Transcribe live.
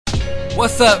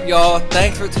What's up, y'all?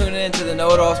 Thanks for tuning in to the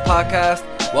Noahidols podcast.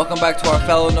 Welcome back to our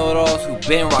fellow Noahidols who've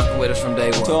been rocking with us from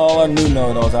day one. To all our new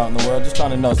Noahidols out in the world, just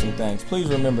trying to know some things. Please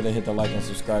remember to hit the like and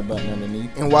subscribe button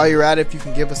underneath. And while you're at it, if you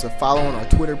can give us a follow on our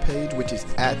Twitter page, which is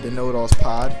at the Noahidols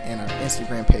Pod, and our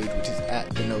Instagram page, which is at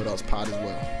the Noahidols Pod as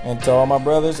well. And to all my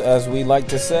brothers, as we like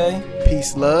to say,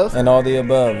 Peace, love, and all the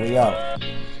above. We out.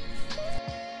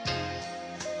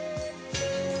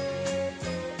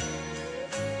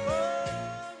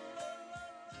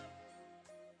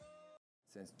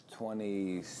 Since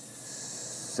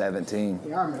 2017.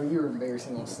 Yeah, I remember you were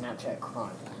embarrassing on Snapchat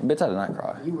crying. Bitch, I did not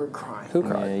cry. You were crying. Who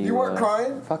cried? Yeah, You weren't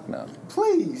crying? Fuck no.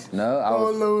 Please. No, I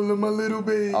was. Oh, Lola, my little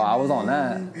baby. Oh, I was on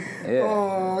that. Yeah.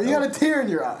 Oh, you had a tear in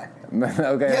your eye.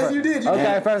 Okay. Yes, you did. You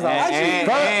Okay, did. first off.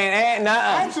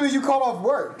 Actually, you called off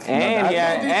work.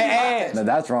 No,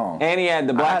 that's wrong. And he had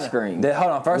the black screen.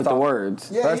 Hold on, first with off. the words.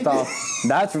 Yeah, First off,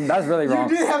 that's really wrong.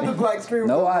 You did have the black screen.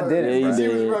 No, with I the didn't. words. Yeah,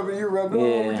 you She did. was rubbing. You rubbed. Yeah.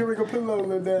 Oh, we're gonna put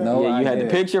Lola down. No, Yeah, you had the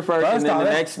picture first, and then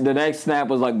the next snap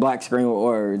was like black screen with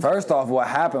words. First off, what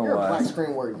happened You're a black was.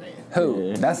 screen word man. Who?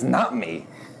 Yeah. That's not me.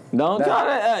 Don't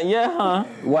try to,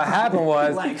 What happened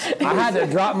was, I had to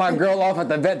drop my girl off at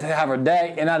the vet to have her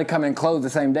day, and I had to come and close the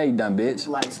same day, you dumb bitch.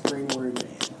 Black screen word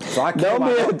man. So I Don't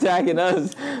be attacking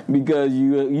us because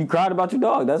you cried about your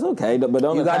dog. That's okay, but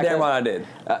don't You attack goddamn us. right I did.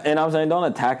 And I'm saying don't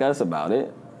attack us about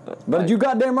it. But you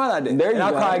goddamn right I did. There you and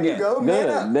I'll go. cry There you again. go, man. Good.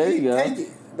 Up. There you go. Take it.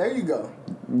 There you go.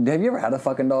 Have you ever had a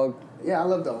fucking dog? Yeah, I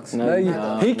love dogs. No, you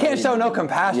don't. He can't show no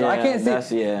compassion. I can't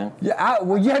see. Yeah. Have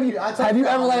you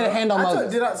ever laid a hand on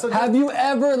Moses? Have you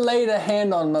ever laid a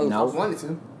hand on Moses? I wanted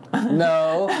to.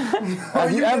 No.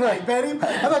 Have you ever? Like, pet him?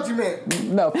 I thought you meant.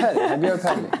 No, pet it. Have you ever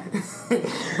pet me?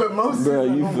 But most Bro,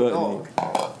 people you want a dog.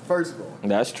 First of all.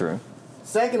 That's true.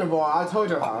 Second of all, I told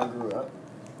you how I grew up.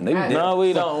 No,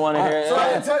 we don't want to hear it. So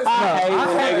I tell you, I hate when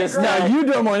niggas No, say. you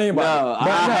do it more than anybody. No,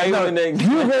 I hate when niggas.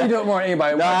 You really do it more than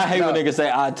anybody. No, I hate when niggas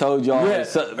say I told y'all. Yeah.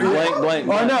 Blank.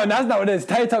 Oh no, that's not what it is.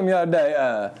 Tay told me the other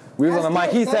day. We was on the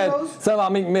mic. He said something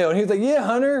about Meek Mill, and he was like, "Yeah,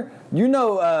 Hunter, you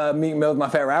know Meek Mill's my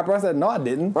favorite rapper." I said, "No, I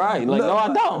didn't." Right? Like, no,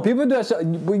 I don't. People do.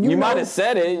 You might have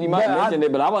said it. You might have mentioned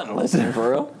it, but I wasn't listening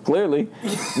for real. Clearly.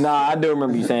 Nah, I do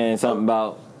remember you saying something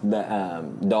about the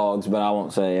dogs, but I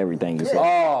won't say everything you said.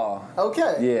 Oh,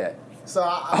 okay. yeah. So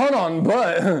Hold on,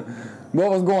 but what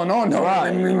was going on though? Right.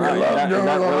 I mean, Right. love, That you know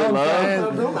really what I'm love? saying? I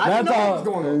didn't That's know all. what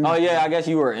was going on. Oh yeah, I guess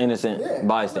you were an innocent Yeah.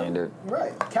 bystander.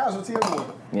 Right. Casualty of war.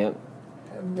 Yep.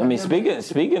 I mean,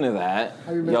 speaking of that,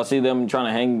 y'all see them trying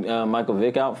to hang Michael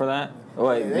Vick out for that? Oh,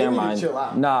 wait, Yeah, they never need mind. to chill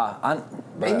out. Nah,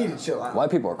 They need to chill out. White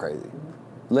people are crazy.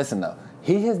 Listen though,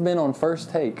 he has been on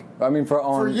First Take. I mean,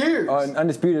 for years. on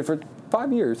Undisputed for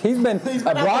 5 years. He's been He's a been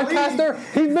at the broadcaster.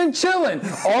 He's been chilling.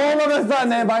 All of a sudden,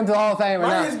 they invite him to the Hall of Fame.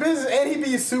 Mind his business, and he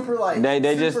be super like. They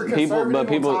just super people, but conservative on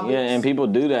people, topics. yeah, and people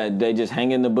do that. They just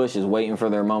hang in the bushes waiting for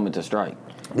their moment to strike.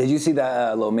 Did you see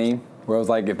that little meme where it was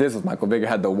like, if this was Michael Vick,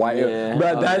 had the white? Yeah.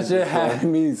 But Oh, that that's shit funny. had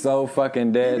me so fucking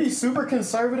He dead. be super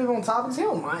conservative on topics. He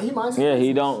don't mind. He minds. Yeah,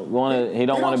 he don't want to. He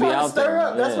don't want to be try out stir there.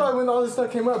 Up. That's Yeah. why when all this stuff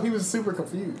came up, he was super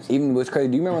confused. Even what's crazy?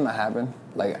 Do you remember when that happened?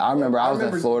 Like I remember, I was in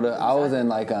remember Florida. I was exactly. in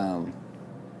like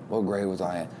what grade was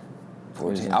I in?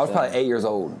 14. in I was probably seven. 8 years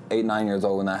old, 8, 9 years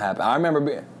old when that happened. I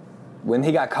remember when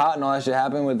he got caught and all that shit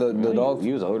happened with the dogs.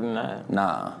 You was older than that.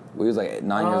 Nah, we was like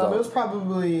 9 years It was old.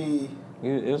 probably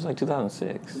It was like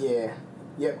 2006. yeah.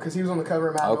 Yep, because he was on the cover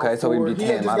of Madden. Okay, so we'd be He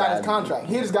had 10, just my got bad. his contract.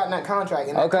 He had just gotten that contract.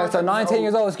 And that Okay, so contract 9, was 10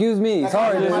 years old. Excuse me. That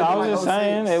Sorry. contract I might was be just like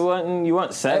saying 06. you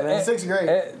weren't seven. Sixth grade.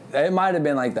 It might have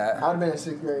been like that. I would have been in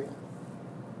sixth grade.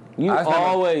 You I was never-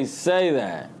 always say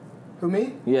that. Who,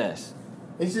 me? Yes.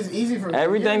 It's just easy for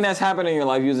Everything years. that's happened in your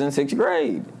life, you was in sixth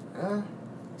grade.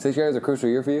 6th grade is a crucial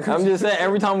year for you. I'm just saying,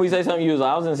 every time we say something, you was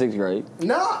like, I was in sixth grade.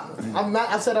 No,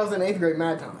 I said I was in eighth grade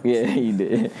mad time. Yeah, you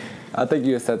did. I think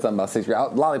you had said something about 6th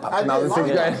grade. Lollipop came out in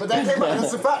 6th grade. But that came out.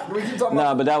 That's a fact. We keep talking Nah,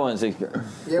 about. but that wasn't sixth grade.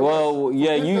 Yeah, Well,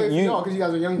 yeah, fifth grade for you. y'all, 'cause you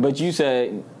guys are young. But you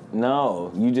said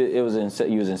no. You did. It was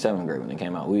you was in seventh grade when it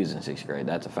came out. We was in sixth grade.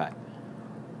 That's a fact.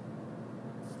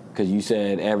 Because you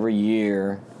said every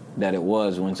year that it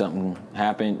was when something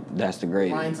happened, that's the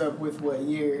grade. Lines up with what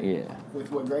year? Yeah. With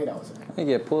what grade I was in.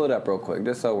 Yeah, pull it up real quick,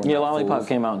 just so we're Yeah, not Lollipop fools.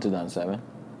 came out in 2007.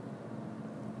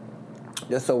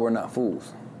 Just so we're not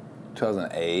fools.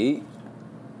 2008.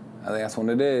 I think that's when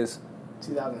it is.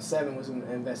 2007 was an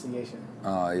investigation.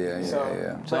 Oh yeah.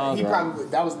 But Sounds he right. probably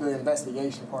that was the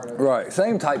investigation part of it. Right,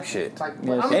 same type shit.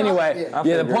 Anyway, I the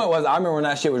figured. point was, I remember when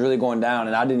that shit was really going down,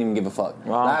 and I didn't even give a fuck.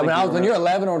 Well, I don't Like, think when you you're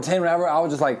 11 or 10, whatever, I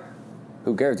was just like,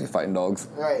 who cares? He's fighting dogs.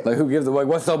 Right. Like, who gives a fuck?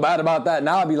 What's so bad about that?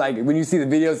 Now I'd be like, when you see the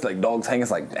videos, like dogs hanging,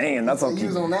 it's like, damn, that's so So cute. you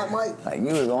was on that mic? Like, he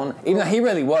was on, even though he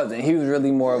really wasn't. He was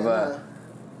really more of a.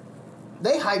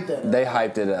 They hyped that up. They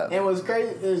hyped it up. And what's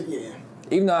crazy is, yeah.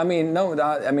 Even though,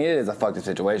 it is a fucked up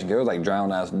situation. It was like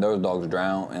those dogs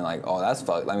drowned, and like, oh, that's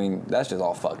fucked. I mean, that's just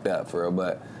all fucked up for real.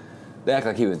 But they act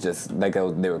like he was just, like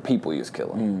they were people he was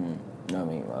killing. I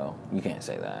mean, well, you can't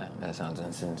say that. That sounds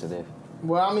insensitive.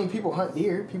 Well, I mean, people hunt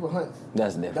deer. People hunt.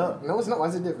 That's different. Duck. No, it's not. Why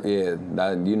is it different? Yeah,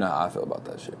 you know how I feel about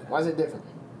that shit. Why is it different?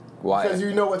 Why? Because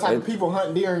you know what type of people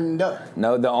hunt deer and duck.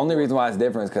 No, the only reason why it's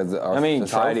different is because our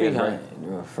society is hunt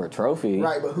for trophy.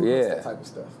 Right, but who hunts that type of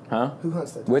stuff? Huh? Who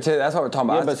hunts that? That's what we're talking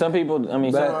about. Yeah, but some people,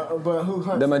 but who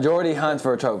hunts? The majority hunts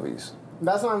for trophies.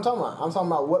 That's what I'm talking about. I'm talking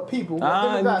about what people. You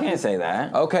can't say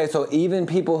that. Okay, so even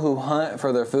people who hunt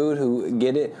for their food, who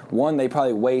get it, one, they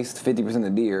probably waste 50% of the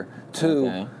deer.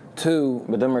 Two.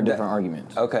 But them are different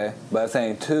arguments. Okay, but I'm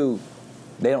saying two,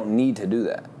 they don't need to do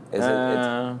that.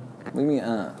 What do you mean,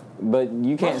 But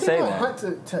you can't say that.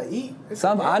 Hunt to eat.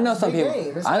 I know some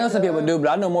people do, but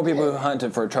I know more people who hunt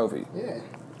for a trophy. Yeah.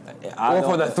 Or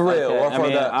for the thrill.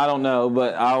 I don't know,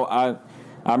 but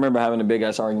I remember having a big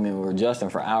ass argument with Justin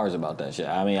for hours about that shit.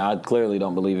 I mean, I clearly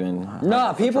don't believe in.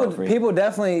 No, people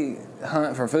definitely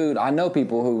hunt for food. I know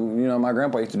people who, my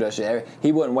grandpa used to do that shit.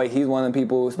 He wouldn't wait. He's one of the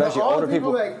people, especially older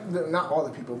people. Not all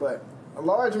the people, but a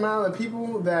large amount of the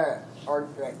people that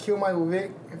kill Michael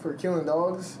Vick for killing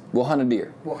dogs will hunt a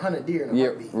deer. In a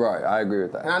heartbeat. Right. I agree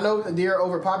with that. And I know the deer are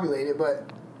overpopulated, but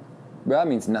that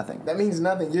means nothing. That means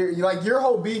nothing. You're like, your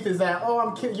whole beef is that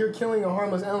you're killing a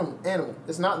harmless animal.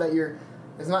 It's not that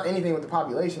it's not anything with the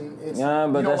population. It's you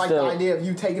don't like the idea of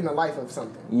you taking the life of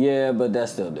something. Yeah, but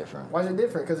that's still different. Why is it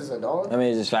different? Because it's a dog? I mean,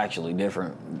 it's just factually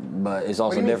different, but it's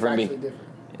also different.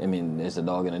 I mean, it's a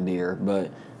dog and a deer,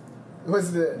 but what's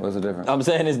the difference? I'm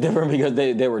saying it's different because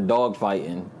they were dog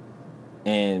fighting,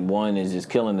 and one is just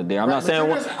killing the deer. I'm not saying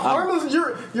one harmless.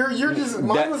 You're just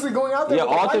mindlessly going out there. Yeah,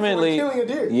 with ultimately killing a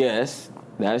deer. Yes,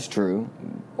 that's true.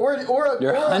 Or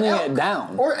you're hunting elk, it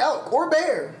down. Or elk or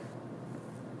bear.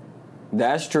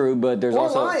 That's true, but there's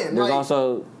lion,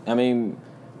 I mean,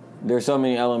 there's so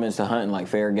many elements to hunting, like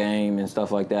fair game and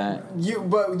stuff like that.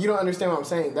 But you don't understand what I'm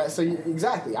saying.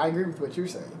 Exactly, I agree with what you're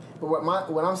saying. But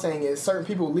what I'm saying is certain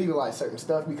people legalize certain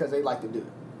stuff because they like to do it.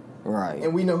 Right.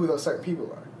 And we know who those certain people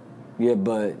are. Yeah,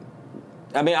 but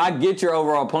I mean, I get your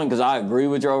overall point because I agree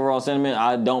with your overall sentiment.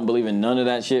 I don't believe in none of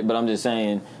that shit, but I'm just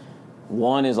saying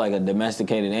one is like a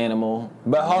domesticated animal.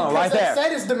 But hold on, right there. They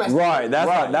said it's domesticated. Right,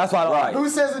 that's why I don't like. Who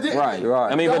says it did? Right.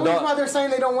 I mean, the only reason why they're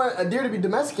saying they don't want a deer to be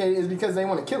domesticated is because they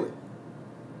want to kill it.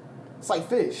 It's like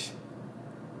fish.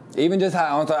 Even just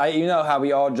how how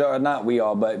we all joke, not we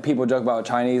all, but people joke about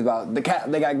Chinese about the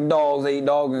cat. They got dogs. They eat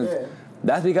dogs. And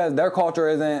that's because their culture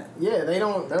isn't. Yeah, they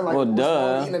don't. They're like, what's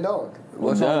wrong eating a dog?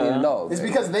 What's wrong with eating a dog? It's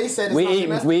because they said we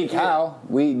eat cow,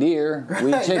 we eat deer,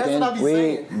 we eat chicken,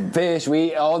 we eat fish,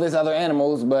 we eat all these other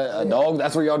animals, but a dog.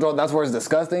 That's where y'all draw. That's where it's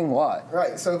disgusting. Why?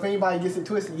 Right. So if anybody gets it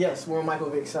twisted, yes, we're on Michael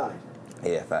Vick's side.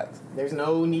 Yeah, facts. There's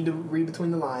no need to read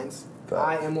between the lines.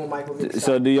 I am on Michael Vick's side.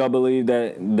 So do y'all believe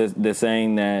that the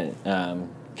saying that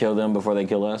kill them before they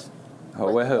kill us? Oh,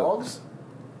 like dogs?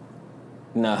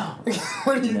 No.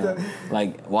 What do you think?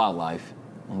 Like wildlife.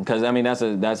 Because I mean that's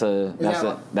a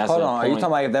hold on, are you talking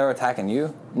about if they're attacking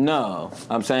you? No,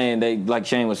 I'm saying they, like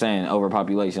Shane was saying,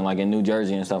 overpopulation. Like in New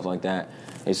Jersey and stuff like that,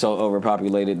 it's so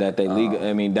overpopulated that they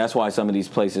I mean that's why some of these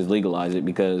places legalize it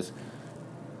because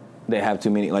they have too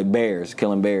many, like bears,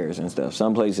 killing bears and stuff.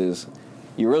 Some places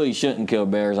you really shouldn't kill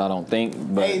bears, I don't think,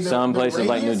 but some places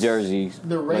like New Jersey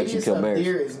let you kill bears. The radius of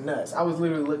deer is nuts. I was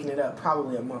literally looking it up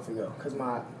probably a month ago because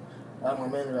my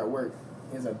manager at work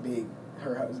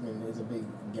her husband is a big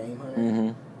game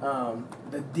hunter.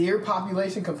 Mm-hmm. The deer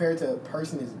population compared to a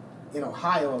person in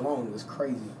Ohio alone was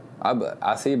crazy.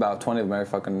 I see about 20 of them every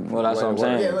fucking. Well, that's what I'm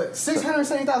saying. Yeah, look,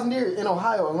 670,000 deer in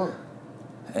Ohio alone.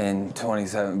 And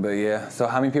 27, but yeah. So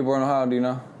how many people are in Ohio? Do you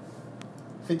know?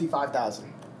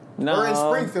 55,000. No, we're in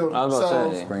Springfield. I was about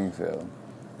to say Springfield.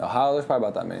 Ohio, there's probably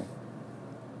about that many.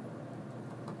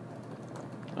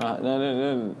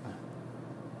 No.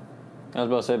 I was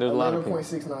about to say there's a lot of people.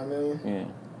 11.69 million. Yeah.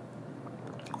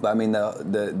 But I mean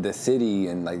the city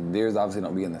and like deers obviously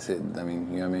don't be in the city. I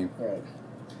mean, you know what I mean? Right.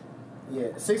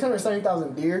 Yeah,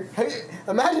 670,000 deer. Hey,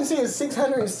 imagine seeing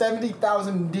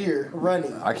 670,000 deer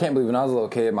running. I can't believe when I was a little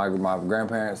kid, my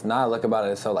grandparents. Now I look about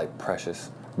it, it's so like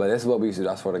precious. But this is what we used to do.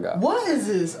 I swear to God. What is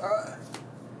this?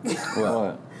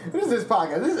 What? What is this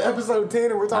podcast? This is episode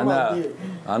 10 and we're talking about deer.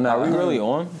 I know. Are we really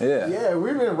on? Yeah. Yeah,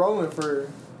 we've been rolling for.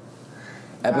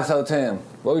 Episode 10.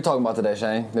 What are we talking about today,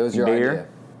 Shane? It was your idea.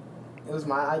 It was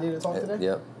my idea to talk today?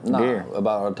 Yep. No, deer.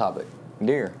 About our topic.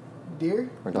 Deer. Deer?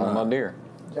 We're talking about deer.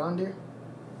 John Deere?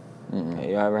 Hey,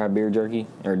 you ever had beer jerky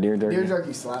or deer jerky? Deer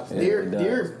jerky slaps. Yeah,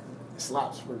 Deer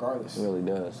slaps regardless. It really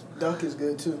does. Duck is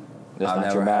good too. That's I've not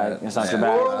never your bag. had it. That's not Yeah. your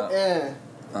bag.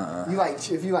 Squirrel, You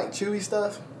like if you like chewy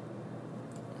stuff.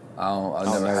 I've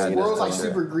never had it. Squirrel's like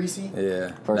super greasy.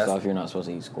 Yeah. First off, you're not supposed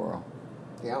to eat squirrel.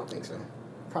 Yeah, I don't think so.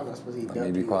 Probably not supposed to eat duck. Let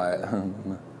me be either. quiet.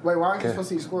 Wait, why aren't you supposed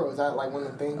to eat squirrel? Is that like one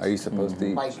of the things? Are you supposed to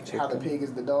eat like how the pig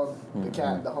is the dog, the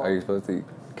cat, the hog? Are you supposed to eat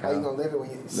How you cow? gonna live it when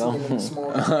you see it in the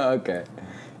small? Okay.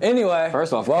 Anyway,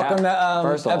 First off, welcome to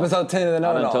first off, episode 10 of the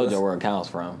I done told you Noahidols. where a cow's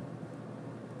from.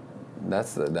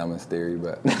 That's the dumbest theory,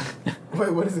 but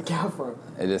Wait, what is a cow from?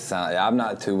 it just sounds. I'm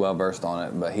not too well versed on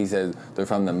it, but he says they're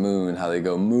from the moon. How they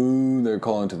go moon, they're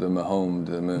calling to the home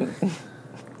to the moon.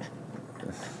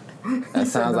 That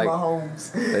sounds like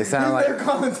Mahomes. they sound They're like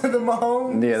calling to the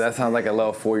Mahomes. yeah. That sounds like a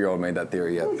little 4-year-old made that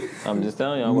theory up. I'm just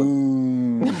telling you.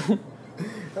 Moon.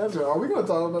 That's right. Are we gonna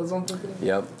talk about something?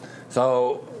 Yep.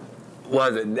 So,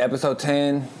 was it episode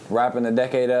 10, wrapping the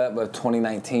decade up of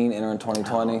 2019, entering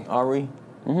 2020? Are we?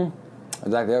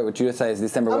 Exactly what you just say is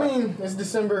December I what? mean, it's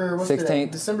December. What's today?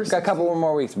 16th. December 16th. Got a couple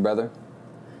more weeks, brother.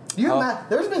 Do you Huh? imagine?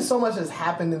 There's been so much that's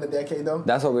happened in the decade, though.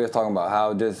 That's what we were talking about.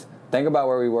 How just think about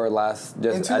where we were last.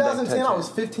 Just In at that 2010, I time. was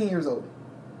 15 years old.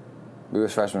 We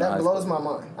was freshmen in That high blows school.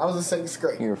 my mind. I was in 6th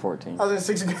grade. You were 14. I was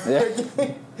in 6th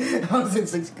grade. I was in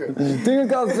 6th grade. 2 years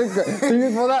ago, 6th grade. 2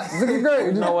 years before that, 6th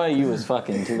grade. No way you was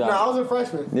fucking 2000. No, I was a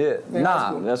freshman. Yeah. In high Nah.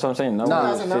 school. That's what I'm saying. No Nah. way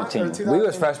you was 2009 or 15. 2000? We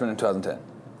was freshmen in 2010.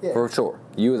 Yeah. For sure.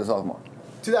 You was a sophomore.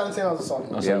 2010, I was a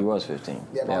sophomore. I said you was 15.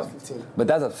 Yeah, but I was Yeah. 15. But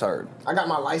that's absurd. I got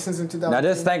my license in 2010. Now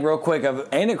just think real quick of,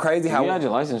 ain't it crazy You how... had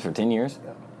your license for 10 years?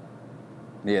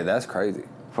 Yeah, that's crazy.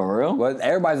 For real? Well,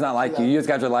 everybody's not like you. You just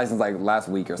got your license like last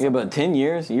week or Yeah, something. but 10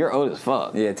 years? You're old as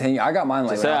fuck. Yeah, 10 years. I got mine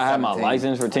like To say when I was had my 17.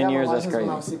 license for I 10 got my years, that's license crazy.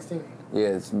 when I was 16.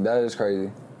 Yeah, that is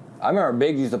crazy. I remember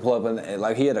Big used to pull up and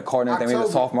like he had a card and everything. He was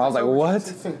a sophomore. I was like, October what?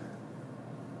 16.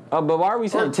 Oh, but why are we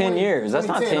saying Or 10 20 years? That's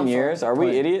not 2010, 10 I'm sorry. years. Are we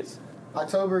 20. idiots?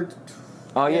 October.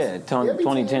 Oh, yeah, Yes. Yeah, it'd be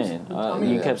 10 2010. years. I mean,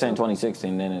 You yeah, kept saying so-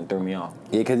 2016, then it threw me off.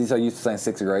 Yeah, because he's so used to saying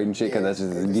 6th grade and shit, because that's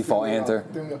just it his just default threw me answer.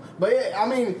 off, threw me off. But yeah, I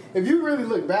mean, if you really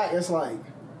look back, it's like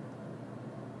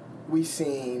we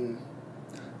seen.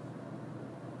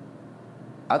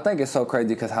 I think it's so crazy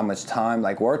because how much time,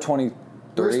 like we're 23.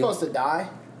 We were supposed to die.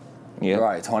 Yeah.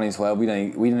 Right, 2012. We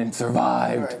didn't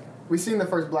survive. Right. We seen the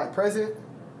first black president.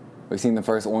 We seen the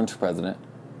first orange president.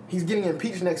 He's getting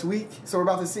impeached next week. So we're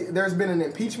about to see. There's been an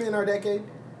impeachment in our decade.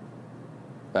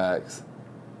 Facts.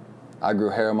 I grew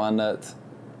hair on my nuts.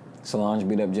 Solange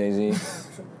beat up Jay-Z.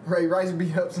 Ray Rice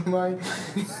beat up somebody.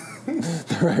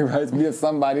 Ray Rice beat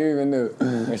somebody who even knew.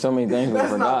 There's so many things we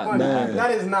That's not forgot. funny. Man.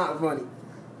 That is not funny.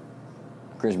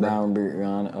 Chris Brown beat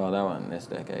Rihanna. Oh, that wasn't this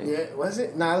decade. Yeah, was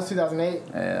it? Nah, it was 2008.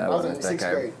 Yeah, I was that in was 6th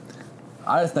decade. grade.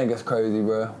 I just think it's crazy,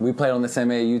 bro. We played on the same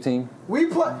AAU team. We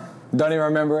play. Don't even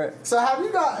remember it. So have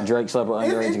you got Drake slept with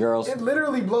underage girls. It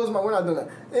literally blows my. We're not doing that.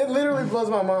 It literally blows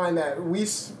my mind that we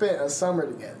spent a summer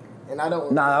together, and I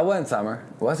don't. Nah, that wasn't summer.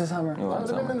 Was it summer? It That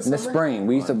wasn't would've been in summer. In the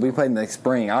spring. We played in the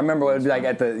spring. I remember what it'd be like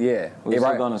at the We Yeah, still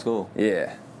right. going to school.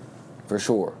 Yeah, for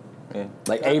sure. Yeah.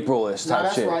 Like April-ish No, type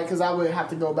that's shit. right, because I would have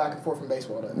to go back and forth from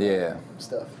baseball to Yeah.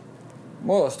 stuff.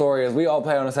 Moral of the story is we all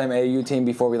played on the same AAU team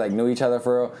before we like knew each other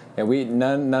for real, and we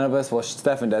none of us. Well,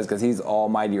 Stefan does because he's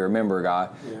almighty remember guy,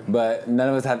 Yeah. but none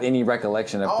of us have any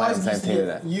recollection of I playing on always the used same to team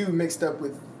get today. you mixed up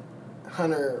with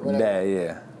Hunter or whatever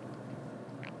Yeah.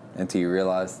 Until you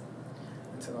realize.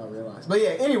 until I realized. But yeah,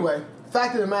 anyway,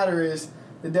 fact of the matter is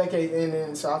the decade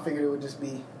ended, so I figured it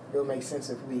would make sense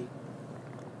if we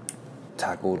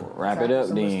Tackled. Wrap it tackled up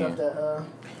some of the then. stuff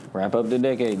Wrap up the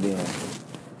decade then.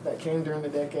 that came during the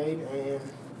decade, and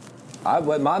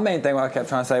But my main thing what I kept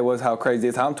trying to say was how crazy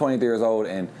it is. How I'm 23 years old,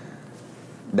 and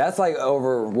that's like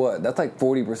over what? That's like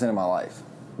 40% of my life.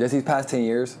 Just these past 10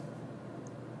 years.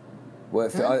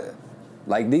 What?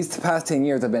 Like these past 10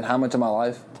 years have been how much of my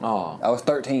life? Oh. I was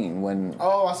 13 when.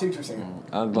 oh, I see what you're saying.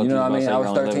 I was You know what I mean? I was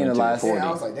you're only 13 living the until last- you're Yeah, I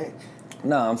 40. was like, dang.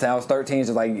 No, I'm saying I was 13. It's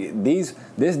just like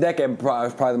this decade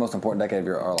was probably the most important decade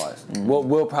of our lives.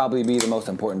 Will probably be the most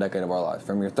important decade of our lives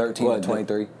from your 13 What, to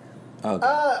 23. Okay.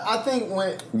 I think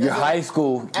when Your as it- high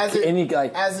school, as it, any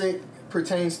like as it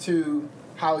pertains to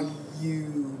how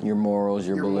you your morals,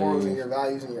 your morals and beliefs. your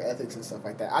values and your ethics and stuff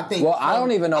like that. I think. Well, I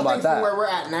don't even know I about think that. From where we're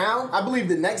at now, I believe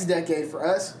the next decade for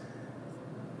us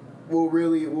will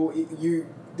really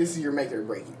this is your make it or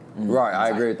break it. right. I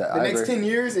agree with that. The I next agree. 10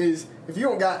 years is if you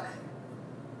don't got. I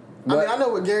But- mean, I know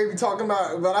what Gary be talking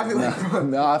about, but I feel like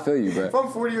No, I feel you, bro. if I'm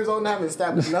 40 years old and haven't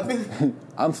established nothing,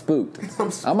 I'm spooked. I'm I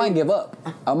spooked. might give up.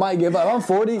 I'm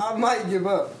 40, I might give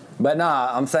up. but nah.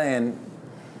 I'm saying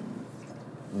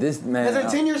this man. And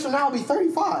then 10 years from now, I'll be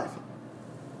 35.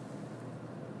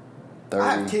 30.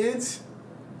 I have kids.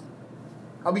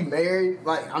 I'll be married.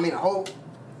 Like, I mean, I hope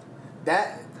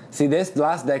that. See, this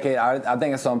last decade, I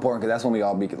think it's so important because that's when we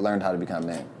all learned how to become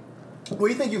men. What do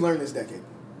you think you learned this decade?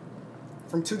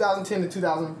 From 2010 to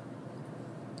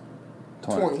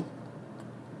 2020.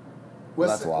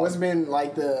 What's been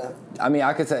like the? I mean,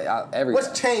 I could say everything.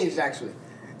 What's changed actually?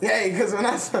 Yeah, because when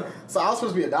I was supposed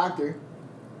to be a doctor.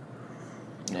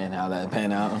 And how that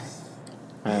pan out.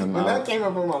 When that came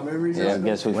up on my memories. Yeah, I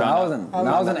guess we when found I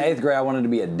out. was in 8th grade, I wanted to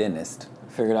be a dentist.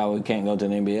 Figured out we can't go to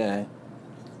the NBA.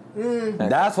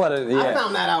 That's what it. Yeah. I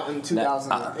found that out in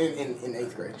 2000 in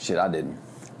 8th grade. Shit, I didn't.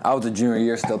 I was a junior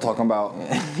year still talking about.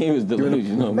 He was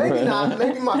delusional. Maybe not.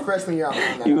 Maybe my freshman year I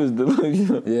found that He out. was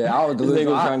delusional. Yeah, I was This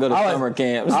delusional. nigga was trying to go to summer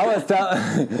camps.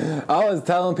 I was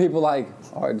telling people like,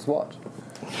 all right, just watch.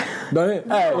 Don't it?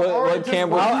 Hey, what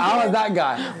camp was I was that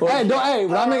guy. Hey, don't. Hey,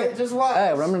 when I'm in, just watch.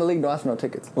 hey, when I'm in the league, don't ask for no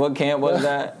tickets. What camp was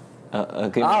that? I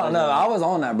don't know. I was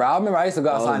on that, bro. I remember I used to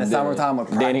go outside in the summertime with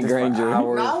practice Danny Granger. for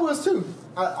hours. No, I was too.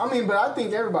 I mean, but I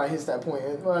think everybody hits that point.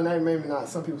 Well, maybe not.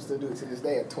 Some people still do it to this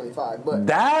day at 25. But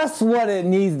That's what it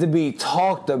needs to be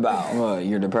talked about. What,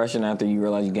 your depression after you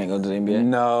realize you can't go to the NBA?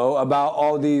 No, about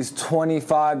all these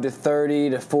 25 to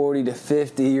 30 to 40 to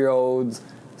 50-year-olds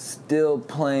still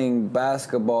playing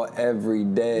basketball every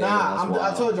day.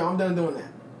 I told you I'm done doing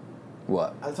that.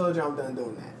 What? I told you I'm done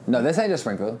doing that. No, this ain't just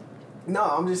Springfield. No,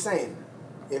 I'm just saying,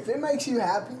 if it makes you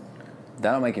happy,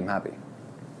 That don't make him happy.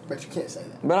 but you can't say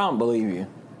that. But I don't believe you.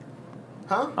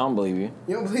 Huh? I don't believe you.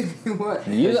 You don't believe me what?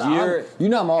 You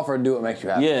know I'm all for do what makes you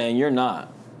happy. Yeah, and you're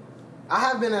not. I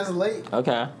have been as of late.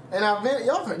 Okay. And I've been,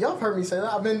 y'all heard me say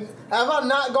that. Have I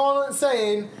not gone on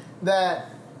saying that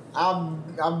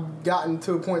I've gotten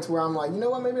to a point to where I'm like, you know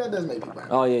what, maybe that does make people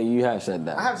happy. Oh, yeah, you have said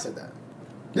that. I have said that.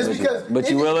 Just because. But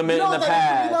you will admit in the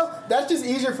past. That's just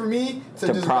easier for me to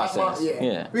just process.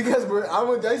 Yeah. Because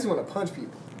I just want to punch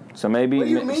people. So maybe, What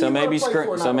do you mean you wanna play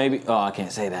Fortnite? oh, I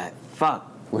can't say that. Fuck.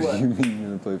 What do you mean you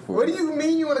want to play for? What do you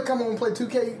mean you want to come home and play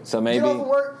 2K? So maybe- Get off of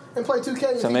work and play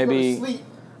 2K until you go to sleep.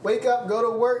 Wake up, go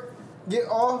to work, get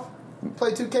off,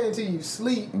 play 2K until you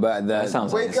sleep. But That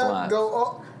sounds like Wake it up, slaps. go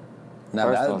off. Now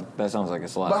First that, off, that sounds like a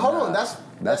slap. But hold on, that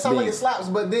that's sounds like being- it slaps.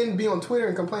 But then be on Twitter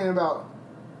and complain about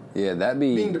yeah,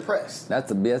 being depressed.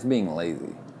 that's being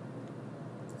lazy.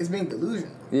 It's being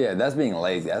delusional. Yeah, that's being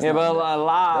lazy. That's Yeah, not, but a I'm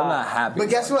lot. not happy. But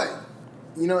guess what?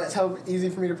 You know, it's how easy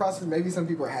for me to process. Maybe some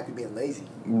people are happy being lazy.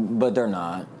 But they're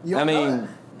not. You I don't know mean, that.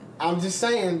 I'm just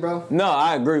saying, bro. no,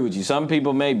 I agree with you. Some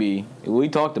people may be. We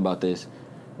talked about this.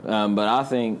 But I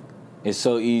think it's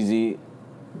so easy.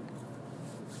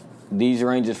 These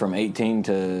ranges from 18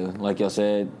 to, like y'all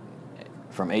said,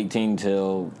 from 18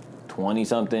 till 20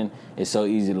 something, it's so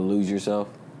easy to lose yourself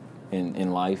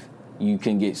in life. You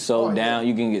can get so down.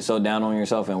 You can get so down on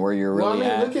yourself and where you're really Well,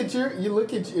 I mean,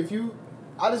 at. if you,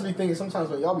 I just be thinking sometimes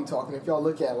when y'all be talking, if y'all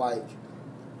look at like,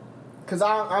 cause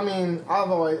I mean,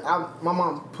 my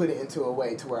mom put it into a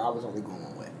way to where I was only going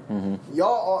one way. Mm-hmm.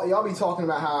 Y'all be talking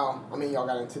about how, I mean, y'all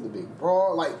got into the big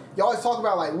brawl. Like, y'all always talk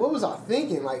about like, what was I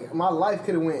thinking? Like, my life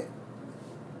could have went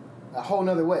a whole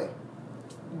nother way.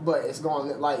 But it's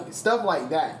gone, like, stuff like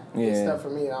that. Yeah. It's stuff for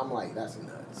me, and I'm like, that's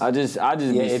nuts. I just. yeah,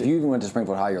 be if you went to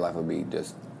Springfield High, your life would be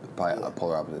just probably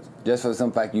polar opposites. Just for the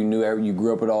simple fact you you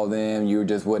grew up with all them, you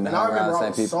just wouldn't And I hang around remember the I same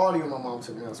was people. salty when my mom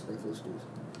took me out of Springfield schools.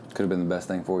 Could have been the best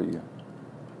thing for you.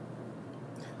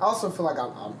 I also feel like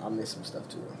I missed some stuff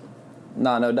too.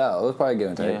 Nah, no doubt. It was probably give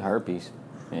and take. Yeah, herpes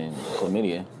and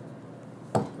chlamydia.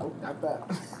 Nope, not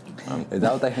that. Is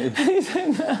that what they?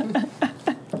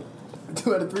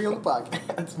 2 out of 3 on the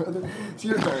podcast, brother. It's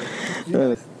your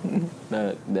turn.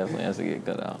 That definitely has to get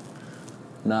cut out.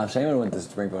 Nah, if Shaman went to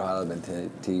Springfield High, I'd have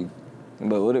been T.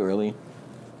 But would it really?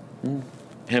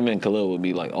 Him and Khalil would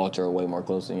be like ultra way more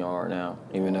close than y'all are now,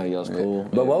 even though y'all's cool.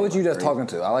 But what was you just crazy. talking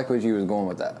to? I like what you was going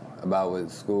with that about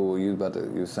with school. You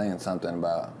was saying something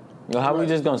about. Well, how we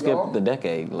just gonna skip Y'all? the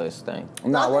decade list thing?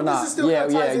 No, I we're think this not. is still Yeah,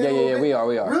 kinda ties in a little bit. We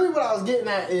are. Really, what I was getting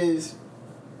at is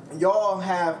y'all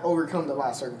have overcome a lot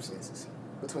of circumstances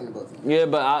between the both of you. Yeah,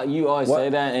 but you always What? say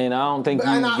that, and I don't think But,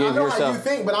 you and I give know yourself. how you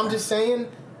think, but I'm just saying.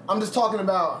 I'm just talking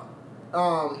about.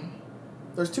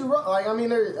 There's two. Like, I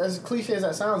mean, as cliche as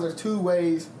that sounds, there's two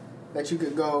ways that you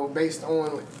could go based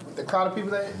on the crowd of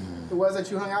people that it was that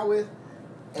you hung out with,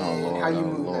 and how you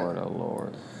moved now. Oh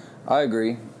Lord. I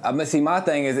agree. See, my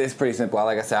thing is it's pretty simple.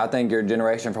 Like I said, I think your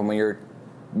generation from when you're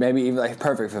maybe even like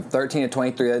perfect from 13 to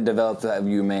 23 that develops that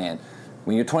you man.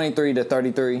 When you're 23 to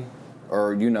 33,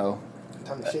 or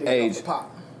Time to shit age, off the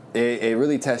pop. it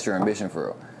really tests your ambition for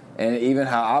real. And even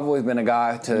how I've always been a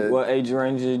guy to What age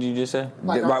range did you just say?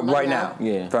 Like, right now.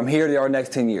 Yeah. From here to our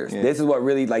next 10 years. Yeah. This is what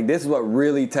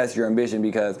really tests your ambition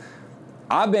because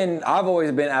I've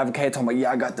always been advocating talking about,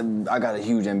 yeah, I got a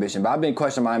huge ambition, but I've been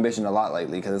questioning my ambition a lot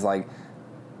lately because it's like,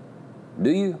 do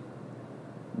you?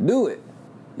 Do it.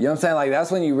 You know what I'm saying? Like,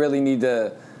 that's when you really need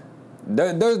to.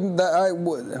 What?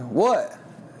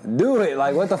 Do it.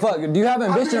 Like, what the fuck? Do you have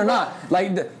ambition or not?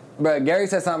 Like, bro, Gary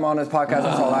said something on this podcast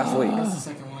I saw last week. That's the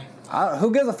second one.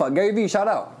 Who gives a fuck? Gary V, shout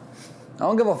out. I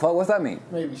don't give a fuck. What's that mean?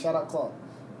 Maybe. Shout out Clark.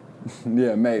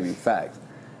 Yeah, maybe. Facts.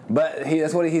 But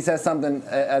that's what he said something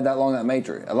that long that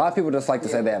matrix. A lot of people just like to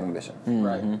say they have ambition. Mm-hmm.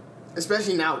 Right.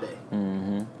 Especially nowadays.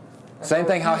 Mm-hmm. Same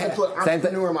thing. Same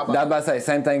thing. I was about to say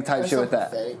same thing. Type shit with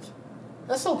that. Pathetic.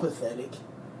 That's so pathetic.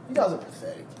 You guys are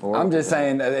pathetic. I'm just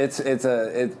saying it's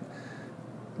a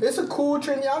cool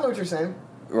trend. Yeah, I know what you're saying.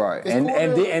 Right. It's And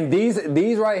cool and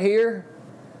these right here,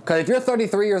 because if you're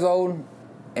 33 years old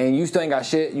and you still ain't got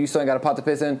shit, you still ain't got a pot to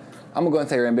piss in, I'm gonna go and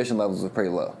say your ambition levels are pretty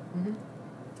low. Mm-hmm.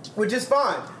 Which is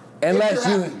fine. Unless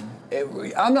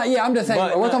I'm not. Yeah, I'm just saying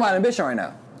we're talking about ambition right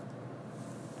now.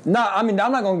 No, I mean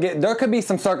I'm not gonna get. There could be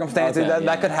some circumstances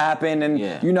that could happen,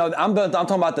 and you know I'm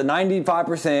talking about the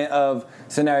 95% of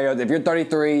scenarios. If you're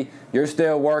 33, you're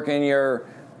still working your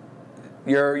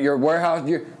warehouse.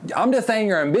 I'm just saying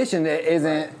your ambition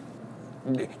isn't.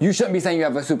 You shouldn't be saying you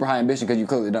have a super high ambition because you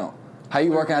clearly don't. How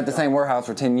you working at the same warehouse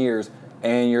for 10 years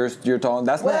and you're talking?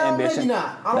 That's not ambition. Maybe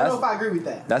not. I don't know if I agree with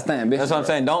that. That's not ambition. That's what I'm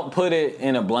saying. Don't put it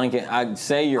in a blanket. I'd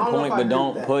say your point, but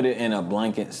don't put it in a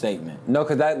blanket statement. No,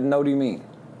 because no, do you mean?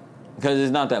 Because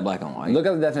it's not that black and white. Look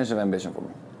at the definition of ambition for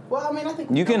me. Well, I mean, I think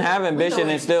you can have ambition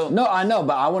and still. No, I know,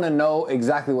 but I want to know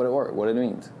exactly what it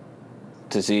means.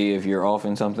 To see if you're off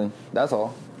in something. That's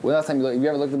all. Well, last time you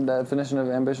ever looked at the definition of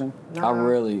ambition? Nah. I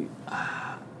really.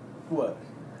 What?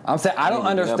 I'm saying I don't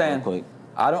understand.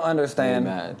 I don't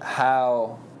understand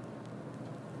how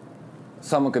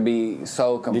someone could be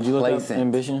so complacent. Did you look up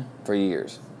ambition for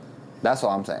years? That's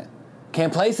all I'm saying.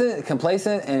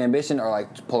 Complacent and ambition are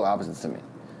like polar opposites to me.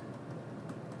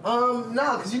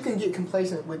 No, because you can get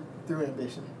complacent through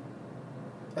ambition.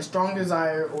 A strong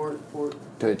desire or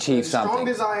to achieve something. A strong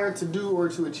desire to do or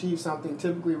to achieve something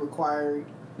typically requires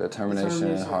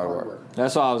determination and hard work.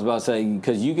 That's what I was about to say.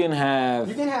 Because you can have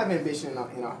ambition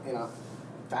in a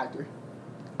factory.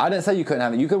 I didn't say you couldn't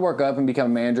have it. You could work up and become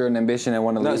a manager and ambition and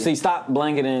want to lead. See, stop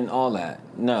blanketing all that.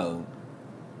 No.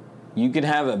 You can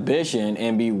have ambition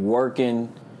and be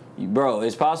working. Bro,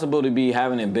 it's possible to be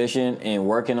having ambition and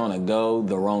working on a goal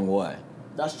the wrong way.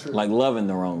 That's true. Like loving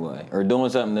the wrong way. Or doing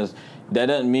something that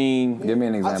doesn't mean... Give me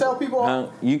an example. I tell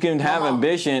people... you can have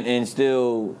ambition and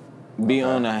still be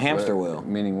on a hamster wheel.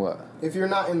 Meaning what? If you're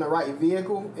not in the right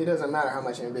vehicle, it doesn't matter how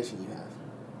much ambition you have.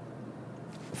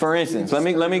 For instance, let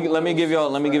me give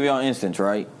y'all an instance,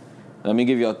 right? Let me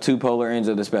give y'all two polar ends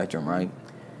of the spectrum, right?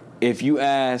 If you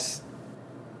ask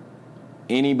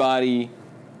anybody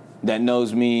that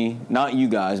knows me, not you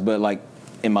guys, but like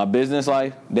in my business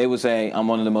life, they would say I'm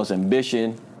one of the most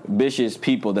ambitious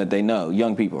people that they know,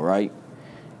 young people, right?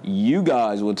 You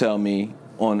guys will tell me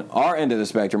on our end of the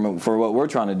spectrum for what we're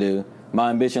trying to do, my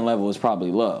ambition level is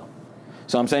probably low.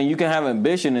 So I'm saying you can have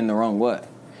ambition in the wrong way,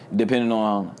 depending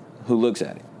on who looks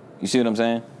at it. You see what I'm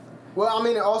saying? Well, I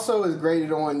mean, it also is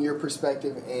graded on your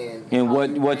perspective and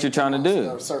what you're trying to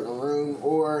do. A certain room,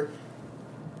 or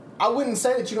I wouldn't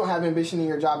say that you don't have ambition in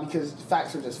your job because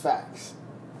facts are just facts.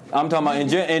 I'm talking about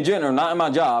in general, not in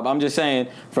my job. I'm just saying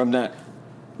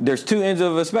there's two ends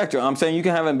of a spectrum. I'm saying you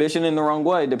can have ambition in the wrong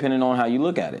way depending on how you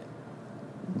look at it.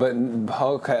 But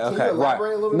okay, right.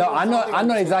 No, I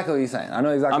know exactly what he's saying. I know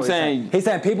exactly. I'm saying he's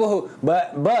saying people who,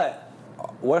 but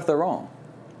what if they're wrong?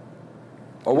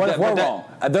 Or what if we're wrong?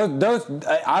 I feel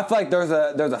like there's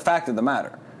a fact of the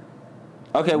matter.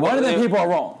 Okay, one of the people are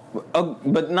wrong,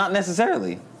 but not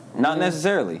necessarily. Not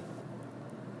necessarily.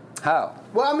 How?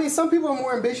 Well, I mean, some people are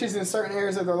more ambitious in certain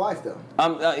areas of their life, though.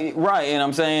 Right, and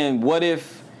I'm saying, what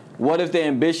if the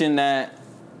ambition that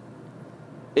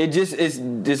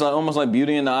it's like almost like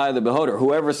beauty in the eye of the beholder.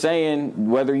 Whoever's saying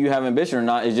whether you have ambition or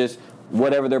not is just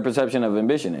whatever their perception of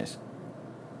ambition is.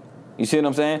 You see what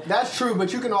I'm saying? That's true,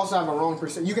 but you can also have a wrong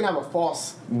perception. You can have a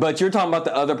false. But you're talking about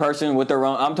the other person with their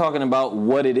wrong. I'm talking about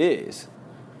what it is.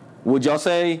 Would y'all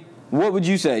say? What would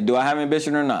you say? Do I have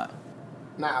ambition or not?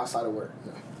 Not outside of work.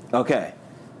 No. Okay.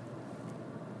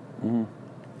 Mm-hmm.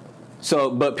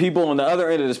 So, but people on the other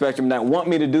end of the spectrum that want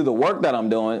me to do the work that I'm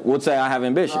doing would say I have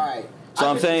ambition. Right. So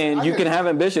I'm saying you can have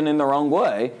ambition in the wrong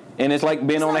way, and it's like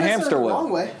being on a hamster wheel. Wrong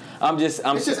way. I'm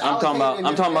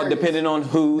talking about depending on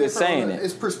who is saying it.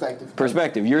 It's perspective.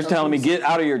 Perspective. You're telling me get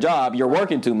out of your job. You're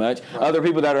working too much. Right. Other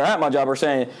people that are at my job are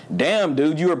saying, "Damn,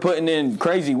 dude, you are putting in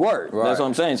crazy work." Right. That's what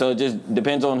I'm saying. So it just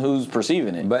depends on who's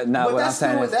perceiving it. But now what I'm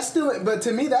saying is but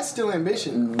to me that's still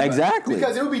ambition. Exactly.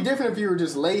 Because it would be different if you were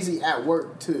just lazy at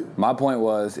work too. My point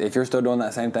was, if you're still doing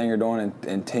that same thing you're doing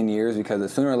in 10 years,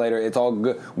 because sooner or later it's all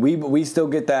good. We still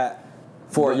get that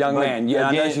for a young man. Yeah,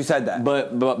 I know you said that.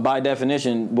 But by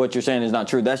definition, what you're saying is not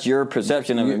true. That's your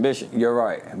perception of ambition. You're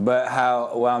right. But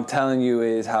what I'm telling you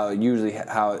is how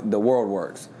the world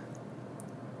works.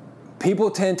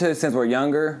 People tend to, since we're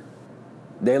younger,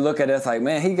 they look at us like,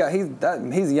 man, he's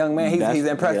a young man. He's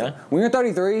impressive. Yeah. When you're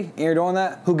 33 and you're doing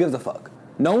that, who gives a fuck?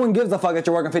 No one gives a fuck that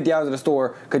you're working 50 hours at a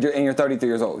store because you're 33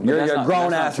 years old. You're a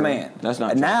grown ass man. That's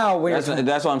not true. Now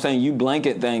that's what I'm saying. You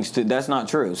blanket things to. That's not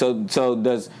true. So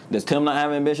does Tim not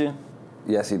have ambition?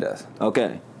 Yes, he does.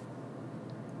 Okay.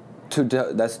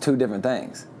 That's two different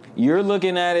things. You're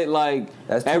looking at it like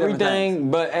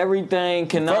everything, but everything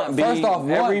cannot be. First off,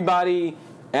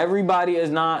 everybody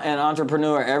is not an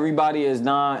entrepreneur. Everybody's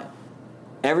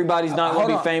not going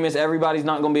to be famous. Everybody's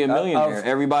not going to be a millionaire.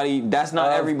 That's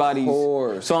not everybody's.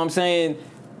 Course. So I'm saying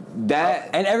that,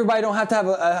 and everybody don't have to have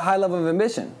a high level of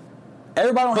ambition.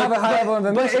 Everybody don't have a high level of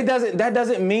ambition. But that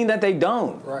doesn't mean that they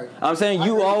don't. Right. I'm saying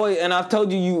you always, and I've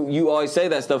told you always say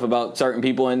that stuff about certain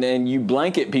people, and you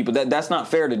blanket people. That's not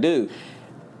fair to do.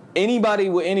 Anybody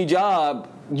with any job,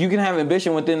 you can have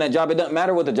ambition within that job. It doesn't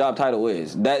matter what the job title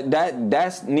is.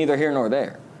 That's neither here nor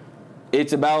there.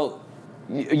 It's about,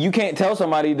 you can't tell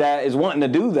somebody that is wanting to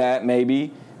do that,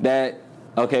 maybe, that,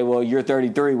 okay, well, you're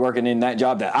 33 working in that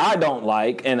job that I don't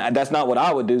like, and that's not what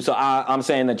I would do, so I'm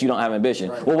saying that you don't have ambition.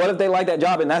 Right. Well, what if they like that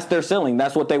job and that's their ceiling?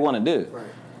 That's what they want to do. Right.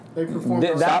 They perform.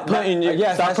 Stop putting what you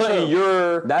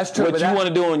want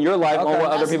to do in your life on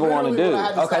what other people want to do.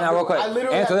 Okay, now real quick,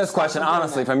 answer this question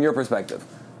honestly from your perspective.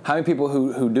 How many people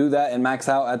who do that and max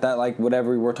out at that, like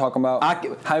whatever we're talking about?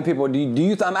 How many people do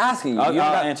you? I'm asking you. I'll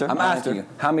answer. I'm asking you.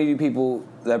 How many people,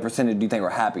 that percentage, do you think are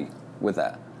happy with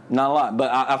that? Not a lot,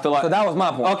 but I feel like. So that was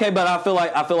my point. Okay, but I feel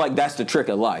like that's the trick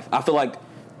of life. I feel like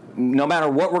no matter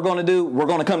what we're going to do, we're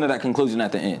going to come to that conclusion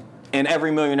at the end, and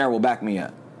every millionaire will back me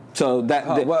up. So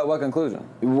what conclusion?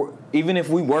 Even if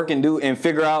we work and do and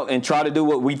figure out and try to do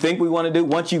what we think we want to do,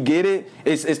 once you get it,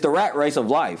 it's the rat race of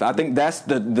life. I think that's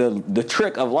the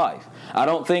trick of life. I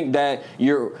don't think that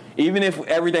even if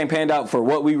everything panned out for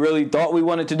what we really thought we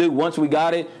wanted to do, once we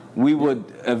got it, we would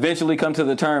eventually come to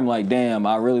the term like, damn,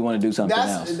 I really want to do something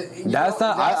else.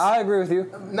 I agree with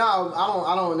you. No,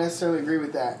 I don't necessarily agree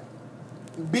with that,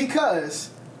 because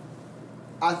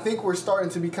I think we're starting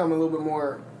to become a little bit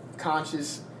more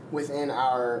conscious within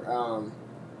our,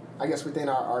 within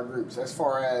our groups, as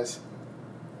far as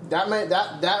that right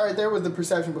there was the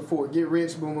perception before. Get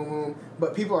rich, boom, boom, boom.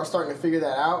 But people are starting to figure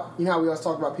that out. You know how we always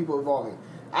talk about people evolving.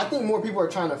 I think more people are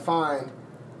trying to find,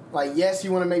 like, yes,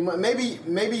 you want to make money.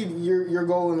 Maybe your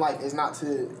goal in life is not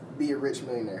to be a rich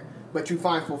millionaire, but you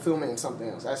find fulfillment in something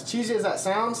else. As cheesy as that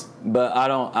sounds. But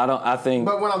I think.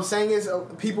 But what I'm saying is,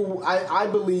 I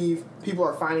believe people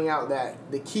are finding out that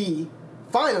the key,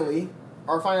 finally,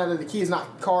 are finding out that the key is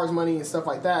not cars, money, and stuff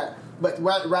like that, but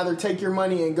rather take your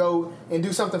money and go and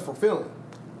do something fulfilling.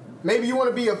 Maybe you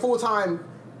want to be a full-time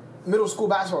middle school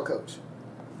basketball coach,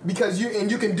 because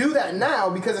you can do that now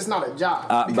because it's not a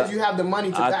job, because you have the money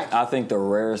to back. I think the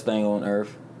rarest thing on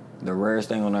earth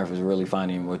is really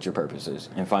finding what your purpose is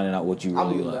and finding out what you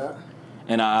really love. That.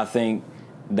 And I think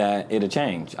that it'll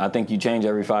change. I think you change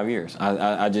every 5 years.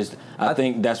 I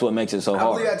think that's what makes it so hard.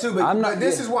 I believe that too, but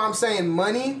this is why I'm saying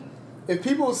money. If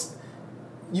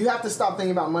you have to stop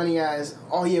thinking about money as,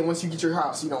 oh yeah, once you get your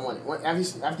house, you don't want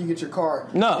it. After you get your car,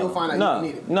 you'll find out you don't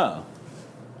need it. No.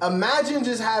 Imagine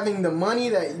just having the money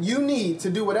that you need to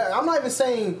do whatever. I'm not even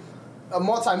saying a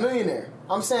multimillionaire.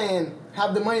 I'm saying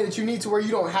have the money that you need to where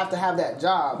you don't have to have that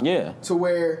job. Yeah. To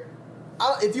where,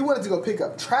 if you wanted to go pick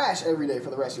up trash every day for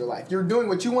the rest of your life, you're doing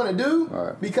what you want to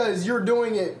do because you're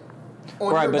doing it.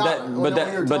 Right,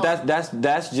 but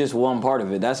that's just one part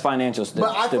of it. That's financial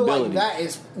stability. But I feel like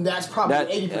that's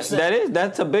probably 80%.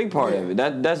 That's a big part of it.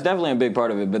 That's definitely a big part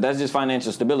of it. But that's just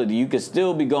financial stability. You could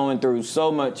still be going through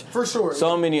so much, for sure.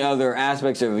 So many other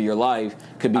aspects of your life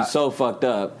could be so fucked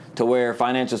up to where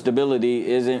financial stability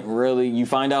isn't really. You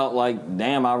find out like,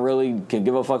 damn, I really could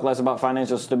give a fuck less about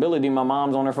financial stability. My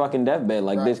mom's on her fucking deathbed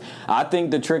like this. I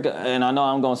think the trick, and I know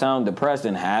I'm gonna sound depressed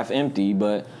and half empty,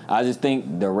 but I just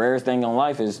think the rarest thing in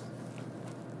life is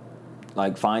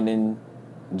like finding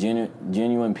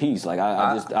genuine peace. Like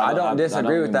I don't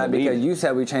disagree with that, because you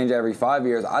said we change every 5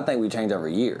 years. I think we change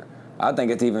every year. I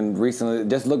think it's even recently.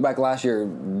 Just look back last year.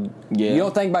 You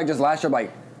don't think about just last year,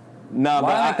 like, no, why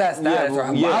but I like that status? Or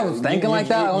I was thinking like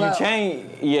that. You change.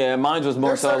 Yeah, mine was more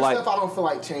There's so certain like. stuff I don't feel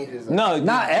like changes. No,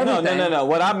 not everything. No.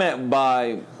 What I meant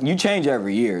by you change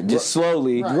every year, just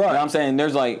slowly. Right. You know what I'm saying?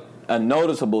 There's like a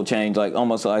noticeable change, like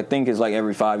almost. I think it's like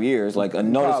every 5 years, like a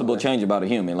noticeable change about a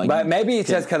human. Like, but maybe it's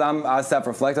just because I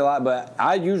self-reflect a lot. But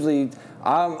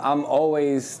I'm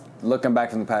always looking back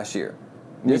from the past year.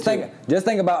 Just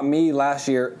think about me last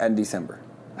year in December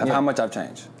of how much I've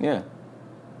changed. Yeah.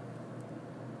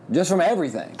 Just from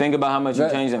everything. Think about how much you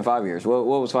changed in 5 years. What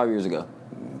was 5 years ago?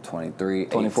 23,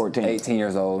 2014. 18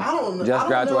 years old. I don't know. Just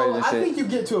graduated and shit. I think you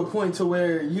get to a point to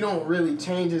where you don't really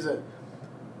change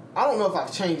I don't know if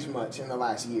I've changed much in the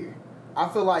last year. I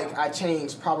feel like I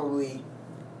changed probably.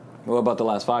 What about the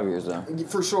last 5 years though?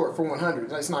 For sure, for 100.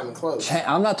 That's not even close.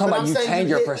 I'm not talking But about you change.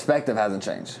 Your perspective hasn't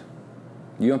changed.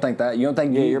 You don't think that? You don't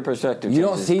think? Your perspective. You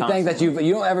don't see things that you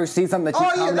don't ever see something that you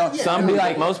comment on. Some be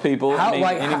like most people. How, you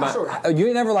ain't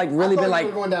never like really been like. You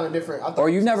were going down a different. Or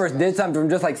you never did something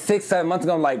from just like 6-7 months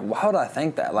ago. I'm like, how did I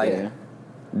think that? Like,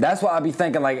 that's what I be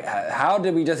thinking. Like, how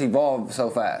did we just evolve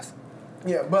so fast?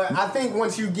 Yeah, but I think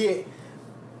once you get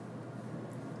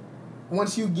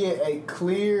a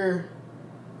clear,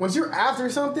 once you're after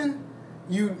something,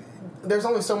 there's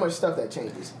only so much stuff that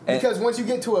changes. Because once you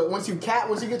get to a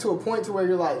point to where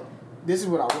you're like, this is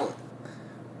what I want.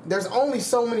 There's only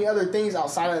so many other things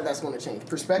outside of that's going to change.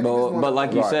 Perspective is one. But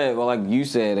like you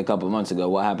said a couple of months ago,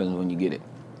 what happens when you get it?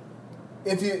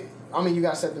 You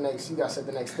gotta set the next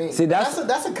thing. See,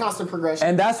 that's a constant progression.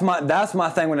 And that's my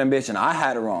thing with ambition. I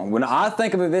had it wrong. When I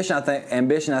think of ambition, I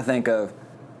think of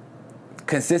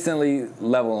consistently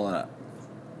leveling up.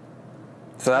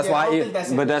 So that's why.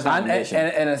 But that's not ambition,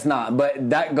 and it's not. But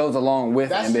that goes along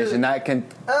with ambition. That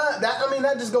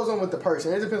just goes on with the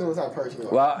person. It depends on what type of person you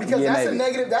are. Well, because that's a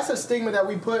negative. That's a stigma that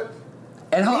we put.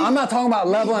 And I'm not talking about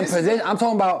level and position. I'm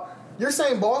talking about. You're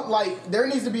saying ball. Like there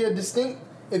needs to be a distinct.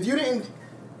 If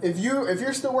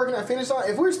you're still working at finish line,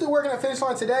 if we're still working at finish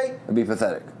line today, it'd be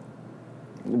pathetic.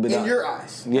 In your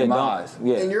eyes. Yeah, in my eyes.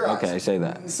 Yeah. In your eyes. Okay, say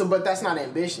that. So, but that's not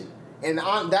ambition. And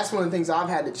that's one of the things I've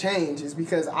had to change is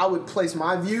because I would place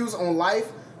my views on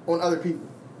life on other people.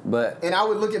 And I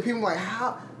would look at people like,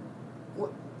 how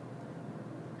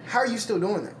are you still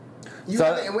doing that?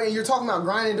 And when you're talking about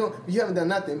grinding, you haven't done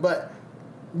nothing, but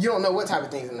you don't know what type of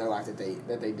things in their life that they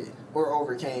did or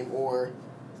overcame. Or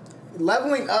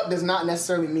leveling up does not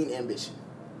necessarily mean ambition.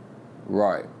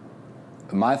 Right.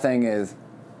 My thing is,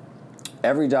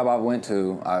 every job I went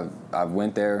to, I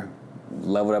went there,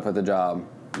 leveled up at the job,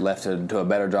 left to a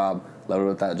better job,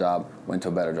 leveled up that job, went to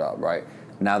a better job, right?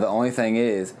 Now, the only thing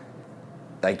is,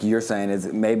 like you're saying,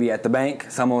 is maybe at the bank,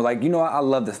 someone was like, I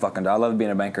love this fucking job. I love being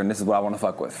a banker, and this is what I want to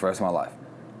fuck with for the rest of my life.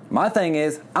 My thing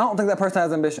is, I don't think that person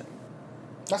has ambition.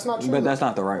 That's not true. But that's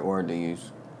not the right word to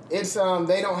use. It's,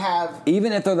 they don't have...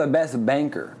 Even if they're the best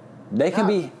banker, they can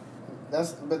be...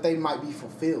 But they might be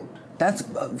fulfilled. That's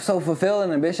so fulfill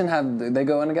and ambition they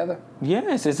go in together?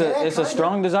 Yes, it's a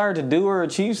strong desire to do or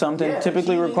achieve something,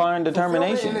 typically requiring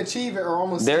determination. And achieve it are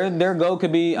almost their goal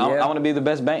could be I want to be the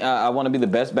best bank. I want to be the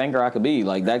best banker I could be.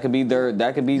 Like that could be their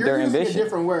ambition. You're using a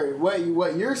different word.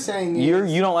 What you're saying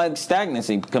is you don't like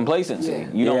stagnancy, complacency. Yeah.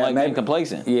 You don't like being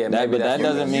complacent. Yeah, but that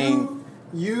doesn't mean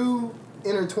you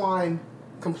intertwine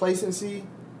complacency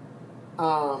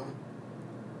as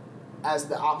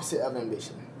the opposite of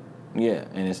ambition. Yeah,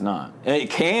 and it's not. It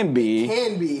can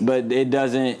be, but it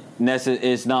doesn't necessarily.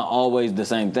 It's not always the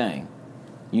same thing.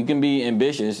 You can be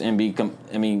ambitious and be.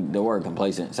 The word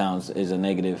complacent is a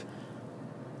negative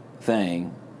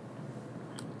thing,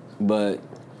 but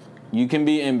you can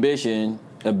be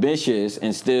ambitious,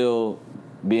 and still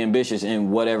be ambitious in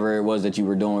whatever it was that you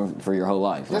were doing for your whole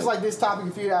life. Just like this topic,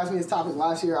 if you had asked me this topic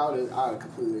last year, I would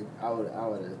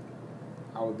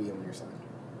be on your side.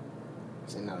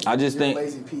 No, I just think a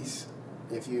lazy piece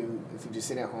if you just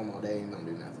sit at home all day and don't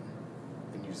do nothing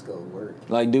and you just go to work.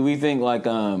 Like, do we think like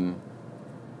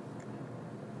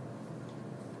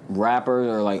rappers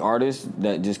or like artists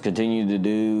that just continue to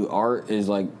do art is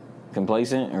like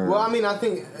complacent? Or I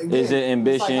think again, is it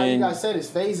ambition? It's like how you guys said, it's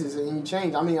phases and you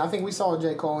change. I think we saw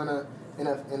J. Cole in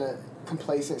a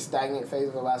complacent, stagnant phase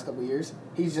over the last couple of years.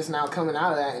 He's just now coming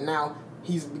out of that, and now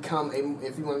he's become I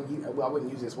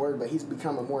wouldn't use this word, but he's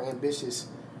become a more ambitious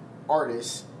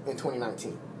artist in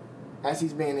 2019, as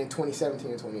he's been in 2017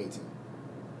 and 2018.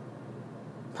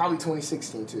 Probably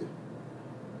 2016 too.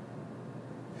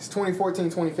 His 2014,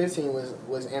 2015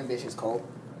 was ambitious, Cole.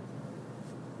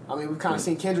 I mean, we've kind of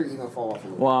seen Kendrick even fall off a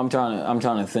little. Well, I'm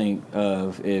trying to think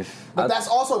of if. But that's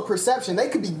also perception. They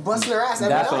could be busting their ass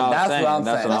every That's night. what I'm saying.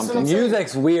 That's what I'm saying.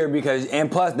 Music's weird because,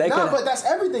 and plus they No, could. but that's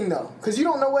everything though, because you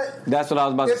don't know what. That's what I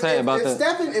was about to say about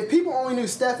the. If people only knew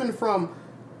Stephen from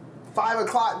 5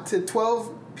 o'clock to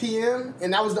 12 p.m.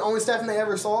 and that was the only Stephen they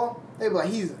ever saw, they'd be like,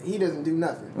 he doesn't do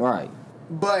nothing. Right.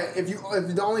 But if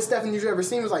the only Stephen you've ever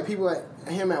seen was like people like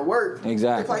him at work,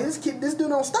 Exactly. they're like this dude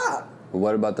don't stop. But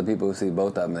what about the people who see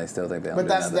both of them and they still think they don't But do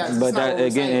that's nothing? But not that what we're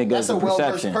again, saying. it goes That's to a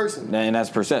well-versed perception, person. and that's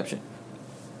perception.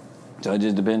 So it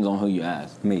just depends on who you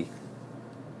ask. Me.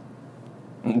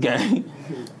 Okay.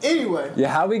 Anyway. Yeah,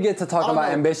 how we get to talk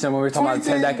about ambition when we're talking about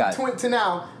 10 decades? To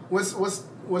now,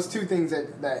 what's two things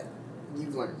that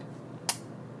you've learned?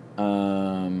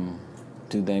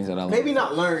 Two things that I learned. Maybe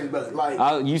not learned, but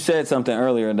like. You said something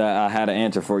earlier that I had an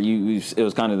answer for you. It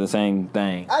was kind of the same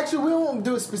thing. Actually, we won't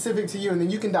do it specific to you, and then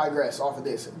you can digress off of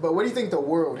this. But what do you think the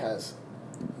world has?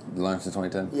 Learned since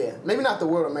 2010? Yeah, maybe not the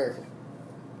world, America,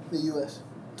 the U.S.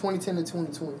 2010 to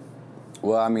 2020.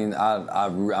 Well, I mean,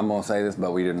 I'm going to say this,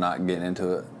 but we are not getting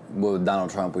into it. With Donald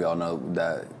Trump, we all know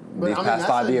that these past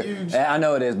 5 years. Huge... I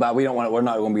know it is, but we're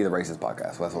not going to be the racist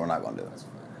podcast. That's what we're not going to do.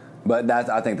 But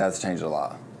I think that's changed a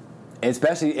lot.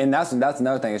 Especially, and that's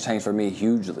another thing that's changed for me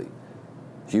hugely.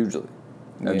 Hugely.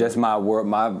 You know, just my work,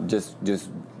 just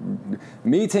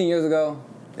me 10 years ago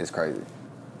is crazy.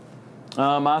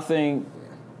 I think.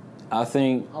 I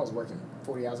was working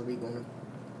 40 hours a week on the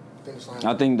finish line.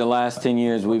 I think the last 10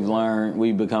 years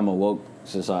we've become a woke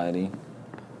society,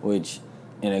 which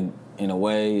in a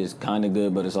way is kind of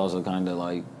good, but it's also kind of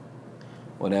like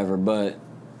whatever. But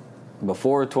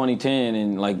before 2010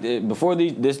 and before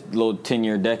this little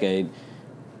 10-year decade,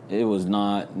 it was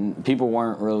not. People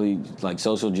weren't really like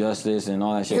social justice and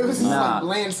all that shit. It was not.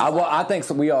 I think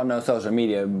we all know social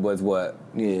media was what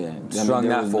strung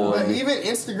that forward. But even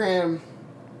Instagram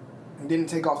didn't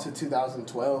take off to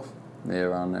 2012. Yeah,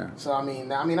 around there. So I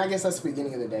mean, I guess that's the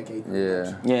beginning of the decade.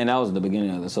 Yeah. Yeah, and that was the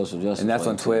beginning of the social justice. And that's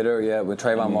when Twitter, with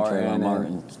Trayvon Martin. Trayvon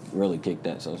Martin really kicked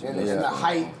that social justice. And the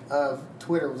height of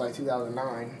Twitter was like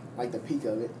 2009, like the peak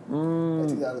of it. Like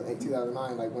 2008,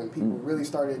 2009, like when people really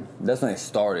started. That's when it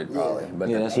started, probably. Yeah. But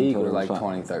Yeah, the that's when peak Twitter was like was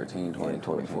 2013,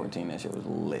 2014, that shit was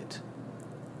lit.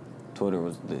 Twitter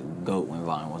was the GOAT when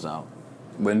Vine was out.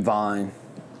 When Vine.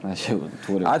 That shit was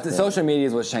Twitter. Social media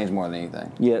is what's changed more than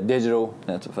anything. Yeah. Digital.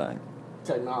 That's a fact.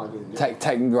 Technology. Right,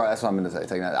 that's what I'm going to say.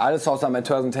 Technology. I just saw something in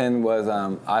 2010 was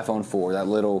iPhone 4. The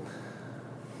little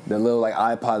like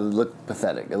iPod looked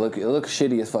pathetic. It looked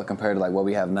shitty as fuck compared to like what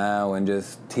we have now and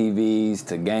just TVs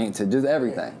to games to just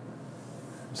everything.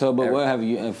 So, but what have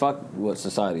you? And fuck what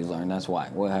society's learned. That's why.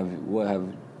 What have you?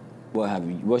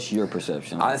 What's your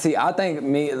perception? I guess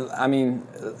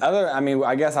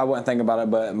I wouldn't think about it,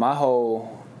 but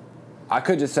I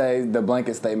could just say the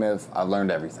blanket statement of I've learned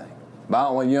everything. But I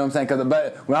don't want, you know what I'm saying?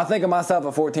 But when I think of myself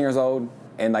at 14 years old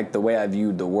and like the way I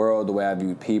viewed the world, the way I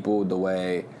viewed people, the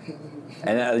way,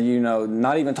 and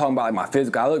not even talking about like my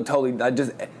physical, I look totally.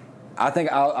 I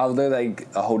think I was literally like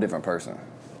a whole different person.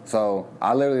 So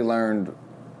I literally learned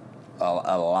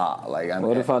a lot.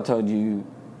 What if I told you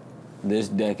this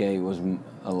decade was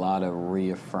a lot of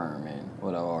reaffirming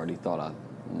what I already thought I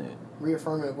knew?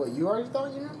 Reaffirming what you already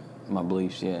thought you knew? My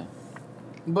beliefs, yeah.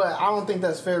 But I don't think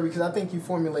that's fair because I think you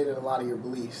formulated a lot of your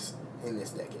beliefs in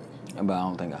this decade. But I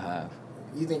don't think I have.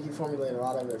 You think you formulated a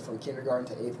lot of it from kindergarten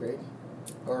to 8th grade?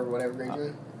 Or whatever grade you're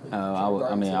in?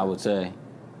 I would say.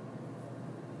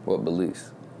 What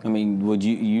beliefs? I mean,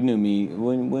 you knew me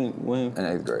when? In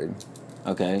 8th grade.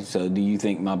 Okay, so do you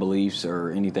think my beliefs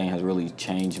or anything has really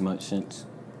changed much since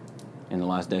in the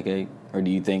last decade? Or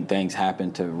do you think things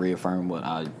happen to reaffirm what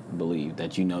I believe,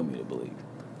 that you know me to believe?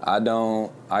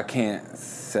 I can't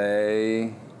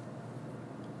say.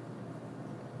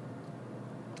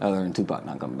 Other than Tupac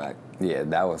not coming back. Yeah,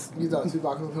 that was. You thought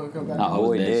Tupac was going to come back?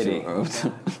 Boy, did he.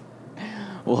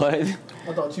 What?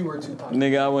 I thought you were Tupac.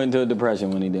 Nigga, I went into a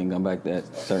depression when he didn't come back that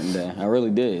certain day. I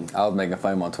really did. I was making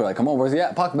fun of him on Twitter. Like, come on, where's he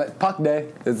at? Pac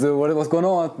Day. What's going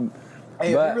on?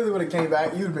 Hey, if you really would have came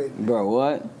back, you'd been. Bro,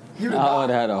 what? I would have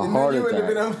had a heart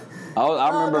attack. I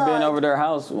remember being over their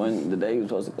house when the day he was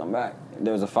supposed to come back.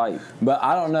 There was a fight. But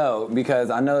I don't know, because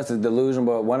I know this is delusion,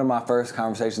 but one of my first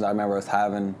conversations I remember us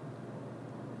having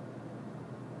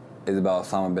is about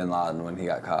Osama bin Laden when he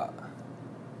got caught.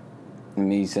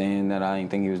 Me saying that I didn't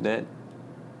think he was dead?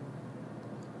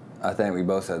 I think we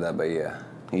both said that, but yeah.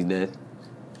 He's dead?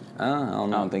 I don't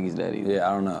know. I don't think he's dead either. Yeah,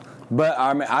 I don't know. But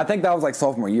I think that was like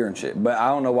sophomore year and shit, but I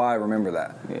don't know why I remember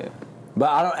that. Yeah. But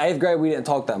I don't. 8th grade, we didn't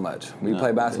talk that much. We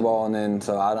played basketball, and then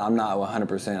so I'm not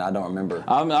 100%. I don't remember.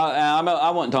 I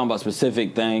wasn't talking about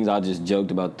specific things. I just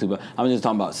joked about too. But I'm just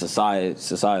talking about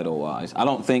societal wise. I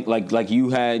don't think like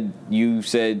you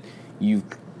said you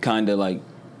kind of like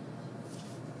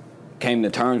came to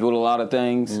terms with a lot of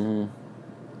things. Mm-hmm.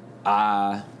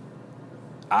 I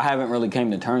haven't really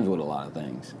came to terms with a lot of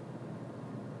things.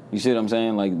 You see what I'm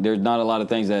saying? Like, there's not a lot of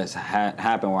things that's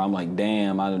happened where I'm like,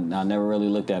 damn, I never really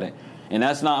looked at it. And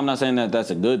I'm not saying that that's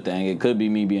a good thing. It could be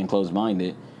me being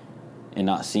closed-minded and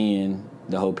not seeing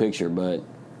the whole picture. But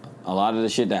a lot of the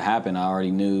shit that happened, I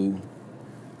already knew.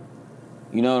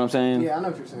 You know what I'm saying? Yeah, I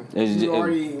know what you're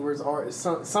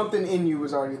saying. Something in you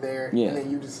was already there. Yeah. And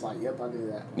then you just like, yep, I knew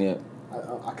that. Yeah.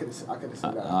 I could have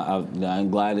seen that. I'm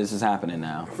glad this is happening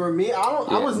now. For me,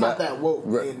 I was not that woke.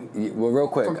 Real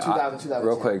quick, from 2010.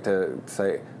 Real quick to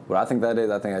say what I think that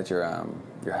is. I think that you're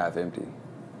half empty.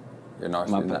 You're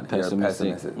narcissistic. You're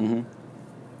pessimistic. Mm-hmm.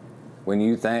 When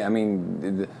you think, I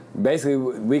mean, basically,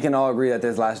 we can all agree that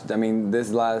this last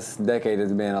decade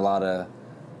has been a lot of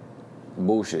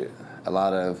bullshit. A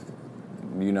lot of,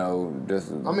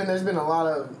 just. I mean, there's been a lot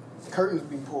of curtains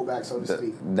being pulled back, so to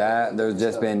speak. There's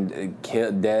just been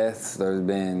deaths. There's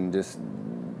been just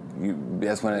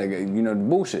that's when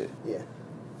bullshit. Yeah.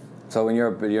 So when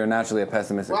you're naturally a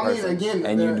pessimistic person, again,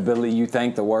 and you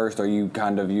think the worst, or you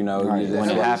kind of right. When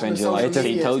it happens, you're like,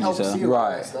 he told you so.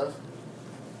 Right.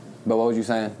 But what was you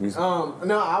saying?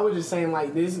 No, I was just saying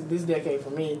like this decade for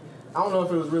me. I don't know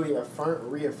if it was really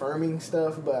reaffirming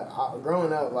stuff, but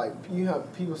growing up, like you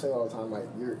have people say all the time, like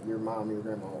your mom, your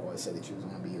grandma always said that you was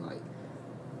gonna be like.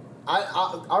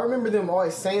 I remember them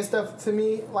always saying stuff to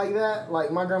me like that.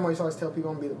 Like my grandma used to always tell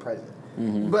people I'm gonna be the president,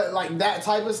 but like that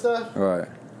type of stuff. Right.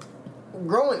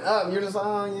 Growing up, you're just like,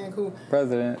 oh yeah, cool.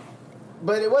 President.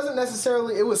 But it wasn't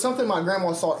necessarily. It was something my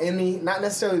grandma saw in me, not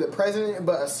necessarily the president,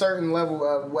 but a certain level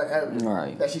of whatever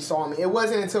that she saw in me. It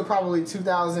wasn't until probably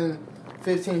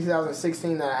 2015,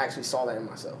 2016 that I actually saw that in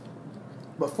myself.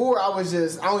 Before, I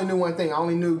only knew one thing. I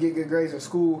only knew get good grades in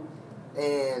school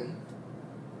and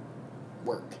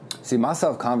work. See, my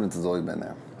self-confidence has always been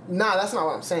there. Nah, that's not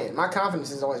what I'm saying. My confidence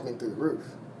has always been through the roof.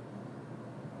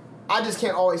 I just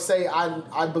can't always say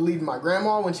I believed my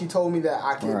grandma when she told me that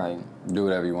I could do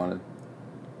whatever you wanted.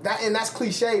 That's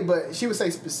cliche, but she would say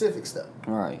specific stuff.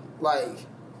 Right. Like,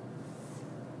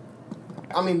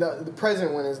 I mean, the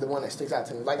president one is the one that sticks out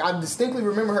to me. Like, I distinctly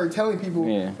remember her telling people,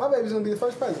 my baby's going to be the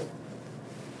first president.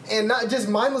 And not just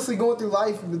mindlessly going through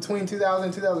life between 2000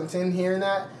 and 2010 hearing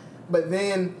that, but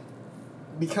then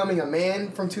becoming a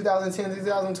man from 2010 to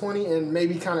 2020 and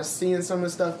maybe kind of seeing some of the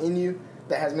stuff in you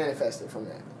that has manifested from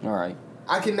that. All right.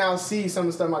 I can now see some of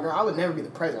the stuff I would never be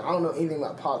the president. I don't know anything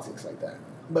about politics like that.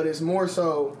 But it's more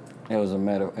so... There was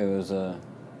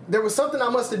something I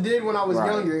must have did when I was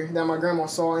younger that my grandma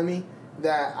saw in me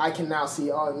that I can now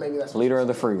see, maybe that's... Leader of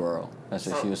the free world. That's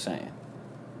what she was saying.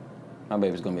 My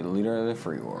baby's going to be the leader of the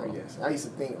free world. Yes. I used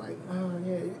to think like, oh,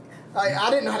 yeah. I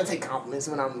didn't know how to take compliments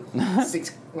when I'm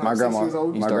 6 years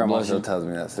old. My grandma still tells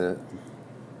me that's it.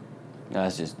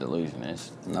 That's just delusion.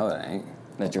 No, it ain't.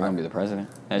 That you're going to be the president?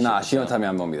 She don't tell me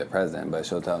I'm going to be the president, but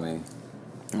she'll tell me...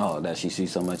 Oh, that she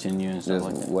sees so much in you and stuff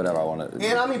like that? Whatever I want to...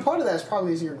 And, I mean, part of that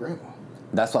probably is your grandma.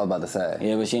 That's what I was about to say.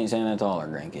 Yeah, but she ain't saying that to all her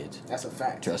grandkids. That's a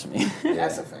fact. Trust me. Yeah.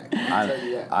 That's a fact. I'll tell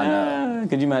you that. I know.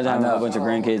 Could you imagine having a bunch of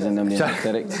grandkids and them being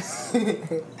pathetic?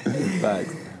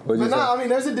 Facts. But no, I mean,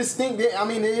 there's a distinct... I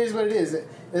mean, it is what it is.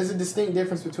 There's a distinct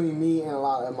difference between me and a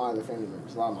lot of my other family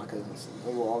members. A lot of my cousins.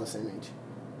 We're all the same age.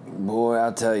 Boy,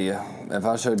 I'll tell you, if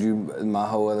I showed you my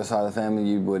whole other side of the family,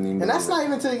 you wouldn't even. And that's not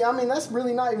even to. I mean, that's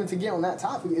really not even to get on that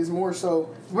topic. It's more so.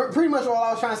 Pretty much all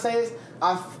I was trying to say is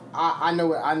I know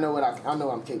what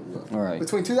I'm capable of. All right.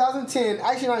 Between 2010,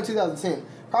 actually not in 2010,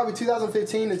 probably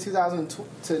 2015 to 2000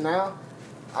 to now,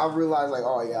 I realized like,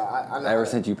 oh yeah, I know. Ever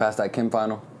since you passed that Chem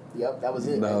final. Yep, that was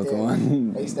it. That was the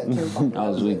one. Aced that Chem final. I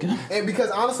was weak. And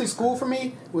because honestly, school for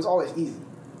me was always easy.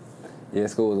 Yeah,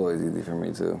 school was always easy for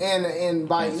me too. And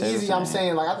by easy, I'm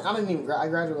saying like I didn't even I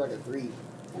graduated like a 3,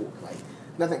 like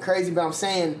nothing crazy. But I'm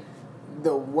saying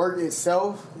the work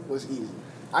itself was easy.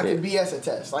 I could BS a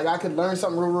test. Like I could learn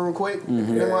something real quick,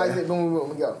 memorize it, boom, boom,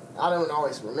 boom, go. I don't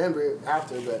always remember it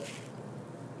after, but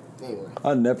anyway.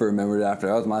 I never remembered after.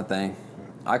 That was my thing.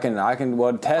 I can.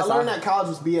 Well, test. I learned that college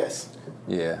was BS.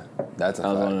 Yeah, that's a That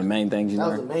was fact. one of the main things you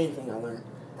learned. That was the main thing I learned.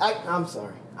 I'm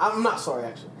sorry. I'm not sorry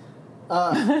actually.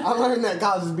 I learned that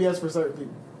college is BS for certain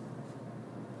people.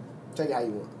 Take it how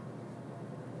you want.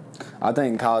 I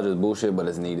think college is bullshit, but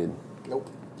it's needed. Nope.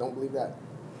 Don't believe that.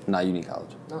 Nah, you need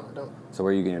college. No, I don't. So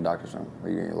where are you getting your doctors from? Where are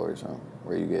you getting your lawyers from?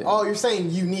 where you get. Oh, you're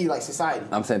saying you need like society.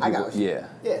 I'm saying I people, got you.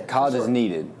 yeah. College is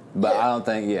needed, but Yeah. I don't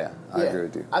think, I agree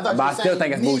with you. I thought but you I were still saying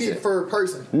think it's needed bullshit. for a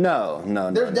person. No.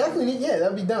 There's definitely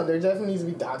that'd be dumb. There definitely needs to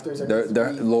be doctors.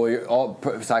 They're lawyers, all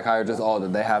psychiatrists, all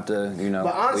that they have to,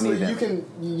 But honestly, we need them.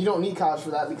 you don't need college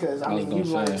for that because I mean you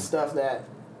learn stuff that.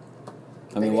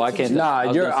 I mean, why can't? Nah,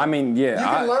 you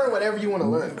can learn whatever you want to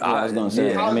learn. I was gonna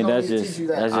say. Yeah. I mean, College that's don't need to just teach you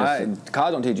that.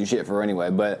 College don't teach you shit for anyway,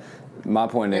 but my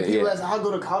point And is, people ask, I'll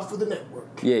go to college for the network.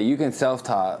 yeah, you can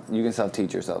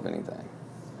self-teach yourself anything.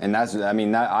 And that's,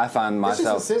 I find It's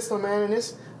myself. just a system, man,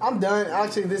 and I'm done.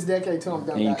 Actually, this decade too, I'm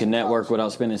done. And you back can in network college.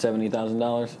 without spending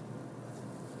 $70,000.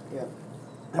 Yeah,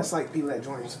 that's like people that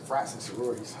join frats and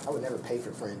sororities. I would never pay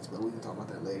for friends, but we can talk about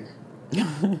that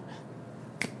later.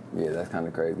 Yeah, that's kind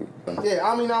of crazy. Yeah,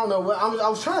 I don't know. I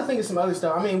was trying to think of some other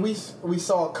stuff. I mean, we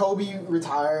saw Kobe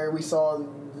retire. We saw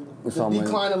the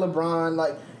decline of LeBron.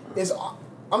 Like,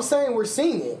 I'm saying we're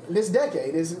seeing it this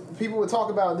decade. People would talk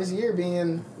about this year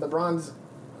being LeBron's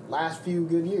last few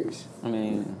good years. I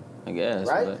mean, I guess.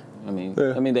 Right? But, I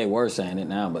mean, they were saying it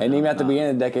now, but And even at the beginning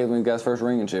of the decade when he got his first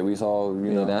ring and shit, we saw,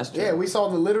 that's true. Yeah, we saw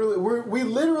we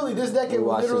literally this decade we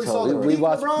literally saw the we peak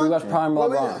watched, LeBron. we watched prime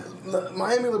LeBron.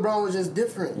 Miami LeBron was just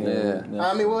different. Yeah.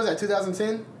 I mean, what was that?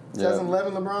 2010,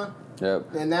 2011 LeBron,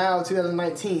 Yep. and now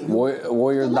 2019. Warriors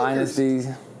The Lakers. dynasty.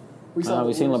 We saw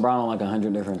We've the seen Warriors. LeBron on like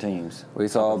 100 different teams. We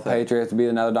saw Patriots beat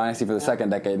another dynasty for the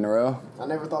second decade in a row. I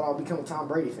never thought I'd become a Tom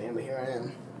Brady fan, but here I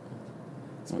am.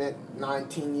 Spent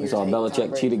 19 years. We saw hating Tom Belichick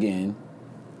Brady. cheat again.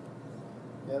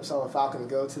 Yep, saw the Falcons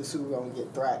go to the Super Bowl and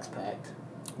get Thrax packed.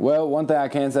 Well, one thing I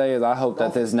can say is I hope that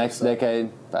Dolphins this next suck.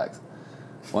 decade, facts.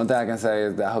 One thing I can say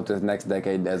is that I hope this next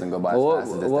decade doesn't go by as Well,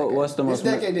 fast as this decade. what's the This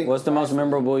decade didn't most go fast.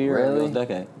 memorable year of Really? this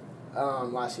decade?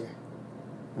 Last year.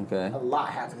 Okay. A lot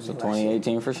happened. So to me last year.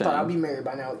 2018 for I thought I'd Shane. be married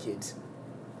by now with kids.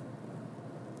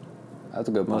 That's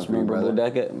a good point Most for you, memorable brother.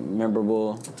 decade,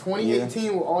 memorable.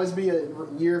 2018 will always be a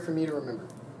year for me to remember.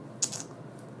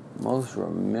 Most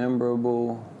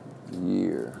memorable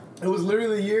year. It was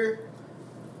literally a year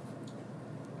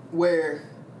where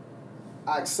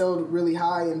I excelled really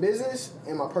high in business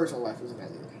and my personal life wasn't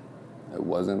that good. It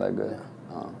wasn't that good.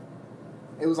 No.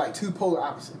 It was like two polar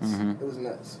opposites. It was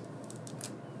nuts.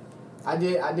 I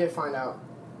did find out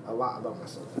a lot about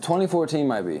myself. 2014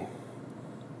 might be.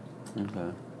 Okay.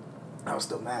 I was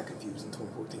still mad confused in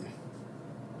 2014.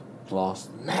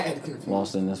 Lost. Mad confused.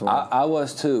 Lost in this world. I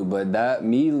was too, but that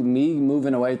me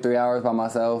moving away 3 hours by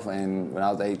myself, and when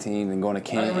I was 18 and going to I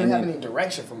Kent, didn't really and have then, any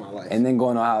direction for my life. and then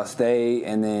going to Ohio State,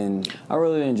 and then I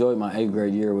really enjoyed my 8th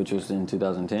grade year, which was in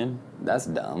 2010. that's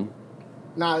dumb.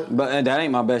 Nah, But that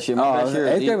ain't my best year. My best year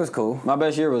 8th grade was cool. My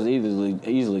best year was easily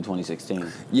 2016.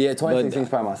 Yeah, 2016 is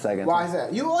probably my second. why is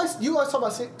that? You always talk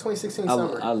about 2016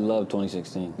 summer. I love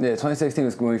 2016. Yeah, 2016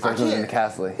 was when we first moved into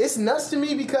Castley. It's nuts to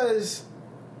me because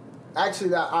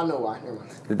actually I know why. Never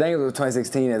mind. The thing with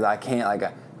 2016 is I can't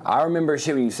I remember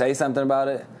shit when you say something about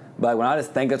it, but like when I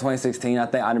just think of 2016,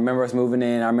 I remember us moving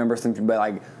in. I remember some, but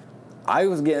like I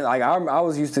was getting I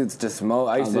was used to just smoke.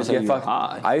 I used to was just about to get say you fucked. were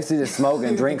high. I used to just smoke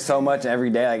and drink so much every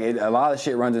day. Like a lot of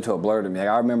shit runs into a blur to me. Like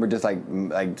I remember just like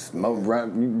smoke,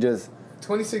 just.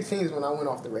 2016 is when I went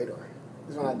off the radar.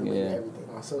 Is when I deleted Yeah. everything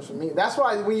on social media. That's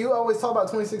why when you always talk about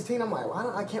 2016, I'm like,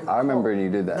 I can't. Recall I remember you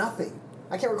did that. Nothing.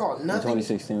 I can't recall nothing.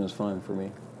 2016 was fun for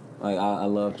me. Like I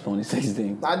loved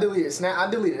 2016. I deleted Snap. I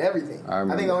deleted everything. I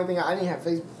remember. think the only thing I didn't have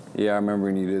Facebook. Yeah, I remember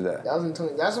when you did that. That was in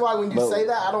 20. That's why when you But- say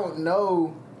that, I don't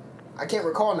know. I can't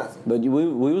recall nothing. But we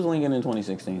was linking in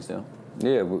 2016 still.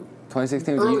 Yeah,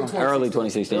 2016 was Early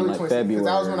 2016, like 'cause February.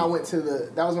 That was when I went to the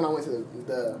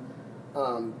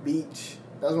beach.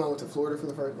 That was when I went to Florida for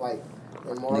the first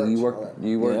in March. You all that.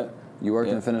 worked Yeah.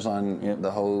 in the finish line Yep.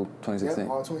 the whole Yep, 2016.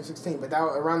 all 2016. But that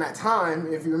around that time,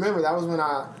 if you remember, that was when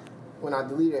I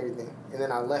deleted everything, and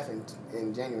then I left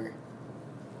in January.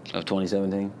 Of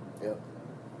 2017. Yep.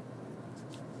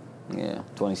 Yeah,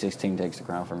 2016 takes the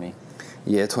crown for me.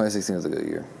 Yeah, 2016 was a good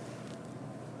year.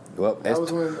 Well, That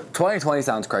was when 2020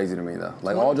 sounds crazy to me though.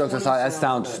 Like all jokes 2020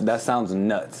 aside, that sounds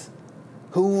nuts.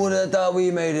 Who would have thought we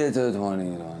made it to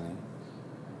 2020?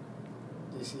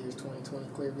 this year's 2020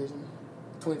 clear vision.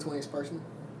 2020 is personal.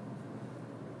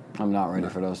 I'm not ready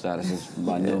for those statuses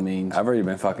by no means. I've already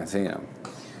been fucking seeing them.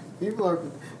 People are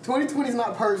 2020 is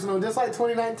not personal. Just like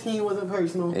 2019 wasn't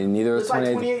personal. And neither was just like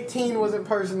 2018. 2018 wasn't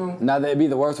personal. Now that'd be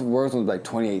the worst was like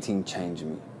 2018 changed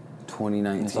me.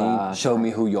 2019 showed me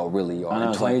who y'all really are. I know,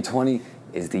 And 2020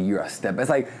 is the year I step.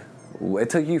 It's like it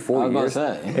took you 4 I was years.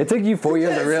 about to say. It took you 4 years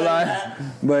to can't say realize. that.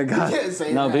 But You God, can't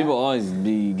say No, that. people always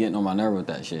be getting on my nerve with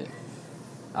that shit.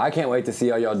 I can't wait to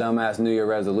see all y'all dumbass New Year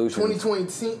resolutions.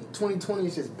 2020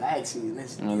 is just bag season.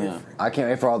 It's different. I can't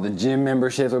wait for all the gym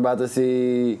memberships we're about to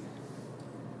see.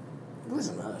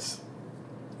 Listen to us.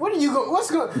 What are you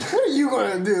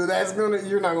gonna do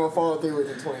you're not gonna follow through with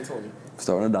in 2020?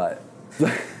 Starting a diet.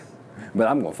 But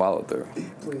I'm gonna follow through.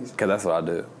 Please. Cause that's what I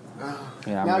do.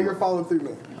 Now you're following through,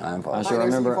 man. I am following. I I sure never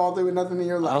seen remember. you follow through with nothing in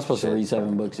your life. I was supposed to read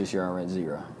 7 books this year. I read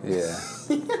 0. Yeah.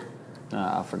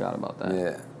 I forgot about that.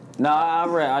 Yeah. No,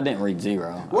 I didn't read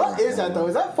 0. What is that though?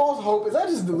 Is that false hope? Is that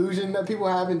just delusion that people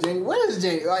have in January? What is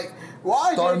January? Like,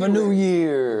 why Start of a January? new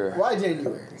year. Why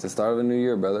January? It's the start of a new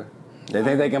year, brother. They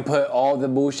think they can put all the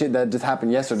bullshit that just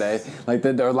happened yesterday, like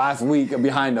their last week,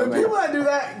 behind The them. people that do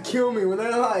that kill me when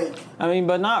they're like, I mean,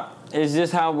 but not. It's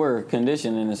just how we're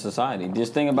conditioned in the society.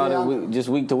 Just think about it, just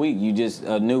week to week. You just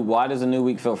why does a new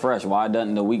week feel fresh? Why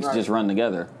doesn't the weeks just run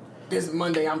together? this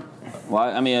Monday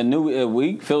Why? I mean, a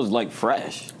week feels like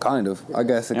fresh. Kind of, I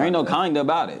guess. There ain't no kind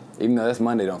about it. Even though this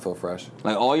Monday don't feel fresh.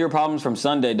 Like all your problems from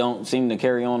Sunday don't seem to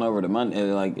carry on over to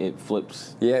Monday. Like it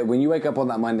flips. Yeah, when you wake up on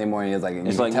that Monday morning, it's like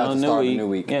It's like no, the start of a new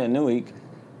week. Yeah, new week.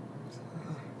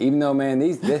 Even though, man,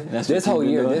 this whole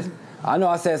year, doing. I know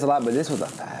I say this a lot, but this was a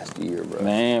fast year, bro.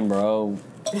 Man, bro.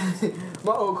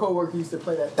 my old coworker used to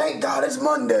play that. Thank God it's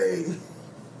Monday.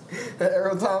 That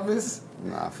Earl Thomas.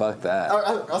 Nah, fuck that.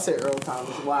 I said Earl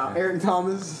Thomas. Wow, Eric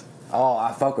Thomas. Oh,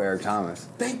 I fuck with Eric Thomas.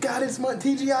 Thank God it's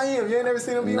Monday. TGIM. You ain't never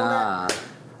seen him be on Nah. that?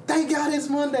 Thank God it's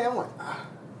Monday. I'm like,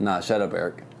 Nah, shut up,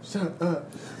 Eric. shut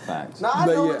up. Facts. Nah, I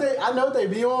But know yeah. what they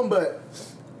be on, but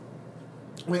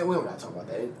we don't gotta talk about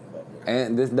that. But,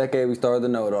 And this decade, we started the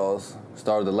Noahidols,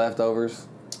 started the Leftovers.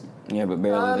 Yeah, but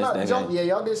barely this decade.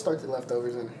 y'all did start the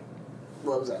Leftovers in,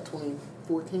 what was that,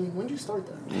 2014? When did you start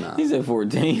that? Nah. He said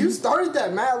 14. You started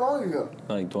that mad long ago.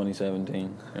 Like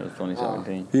 2017. It was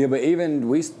 2017. Yeah, but even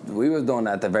we was doing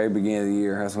that at the very beginning of the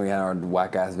year. That's when we had our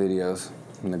whack ass videos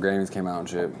when the Grammys came out and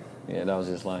shit. Yeah, that was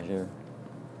just last year.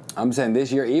 I'm saying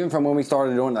this year, even from when we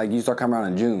started doing, like you start coming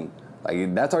around in June,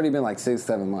 like that's already been like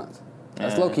 6-7 months.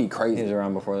 That's low key He crazy. was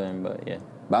around before then, but yeah.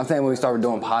 But I'm saying when we started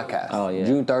doing podcasts. Oh, yeah.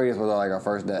 June 30th was like our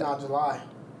first day. Not July.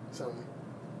 Something.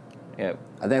 Yep.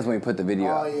 I think that's when we put the video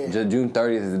Oh, out. yeah. June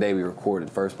 30th is the day we recorded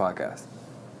the first podcast.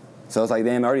 So it's like,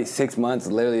 damn, already 6 months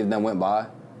literally then went by.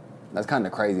 That's kind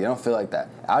of crazy. I don't feel like that.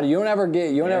 You don't ever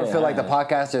feel like the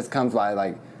podcast just comes by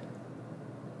like,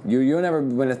 you don't ever,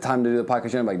 when it's time to do the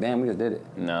podcast, you're like, damn, we just did it.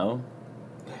 No.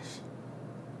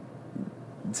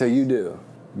 So you do.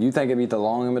 You think it'd be the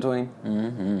long in between?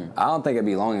 Mm-hmm. I don't think it'd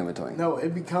be long in between. No,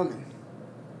 it be coming.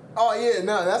 Oh, yeah,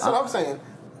 no, that's what I'm saying.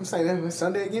 I'm saying that was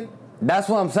Sunday again. That's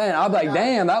what I'm saying. I'll be like,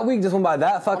 damn, that week just went by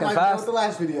that fucking I'm like, fast. the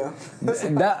last video.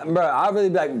 Bro, I'd really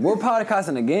be like, we're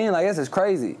podcasting again? Like, this is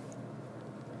crazy.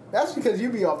 That's because you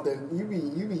be off you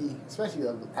be, especially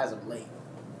as of late.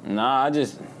 Nah,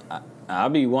 I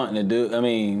be wanting to do, I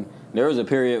mean, there was a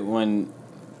period when,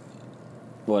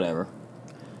 whatever.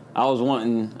 I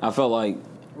felt like,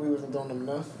 We wasn't doing them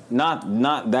enough.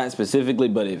 not that specifically,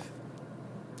 but it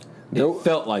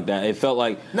felt like that. It felt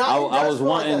like I was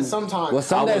wanting. Like sometimes. Well,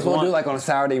 some days we'll do like on a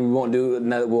Saturday. We won't do.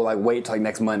 We'll like wait till like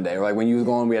next Monday, or like when you was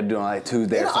going, we had to do it on like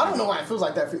Tuesday. Or something. I don't know why it feels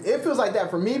like that. It feels like that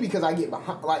for me because I get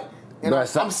behind, like, and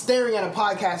Bruh, I'm staring at a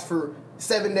podcast for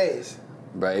 7 days,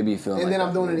 Bro, it be feeling. and like then that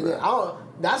I'm doing for it me, again. bro. I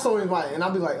don't. That's the only why, and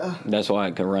I'll be like, ugh. That's why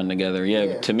it could run together. Yeah,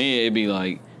 Yeah. to me it'd be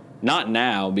like, not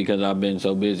now because I've been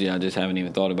so busy. I just haven't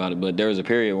even thought about it. But there was a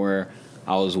period where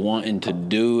I was wanting to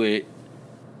do it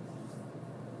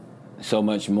so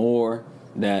much more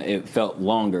that it felt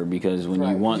longer because when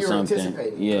you want You're something,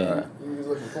 anticipating. yeah. You was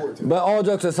looking forward to it. But all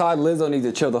jokes aside, Lizzo needs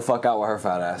to chill the fuck out with her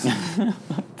fat ass.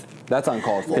 That's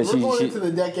uncalled for. Well, we're she- going she- into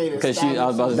the decade of because she- I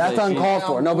was about to That's say, uncalled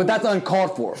for. No, but that's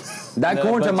uncalled for. That No,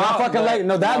 going to but my y'all- fucking but- Laker.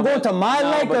 No, that no, going but- to my no,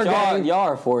 Laker but game. y'all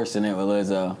are forcing it with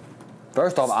Lizzo.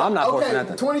 First off, I'm not forcing Okay,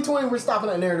 nothing. 2020, we're stopping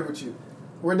that narrative with you.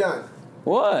 We're done.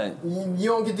 What? You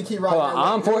don't get to keep riding. Hold on, that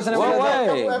I'm wave. forcing it with What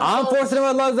Lizzo. way? I'm forcing it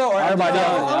with Lizzo or everybody No,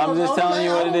 else. I'm just telling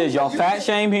you what it is. Y'all You- fat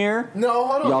shame here. No,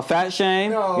 hold on. Y'all fat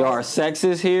shame. No. Y'all are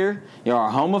sexist here. Y'all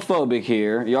are homophobic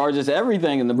here. Y'all are just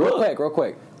everything in the book. Real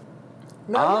quick.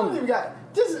 No, you don't even got.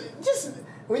 Just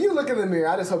when you look in the mirror,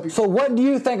 I just hope you. So what do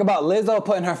you think about Lizzo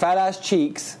putting her fat ass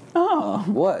cheeks? Oh.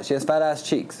 What? She has fat ass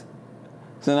cheeks.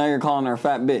 So now you're calling her a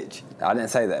fat bitch. I didn't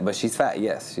say that, but she's fat.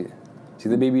 Yes,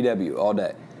 she's a BBW all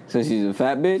day. So she's a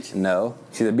fat bitch? No,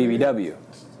 she's a BBW.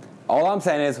 All I'm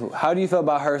saying is, how do you feel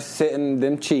about her sitting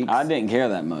them cheeks? I didn't care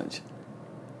that much.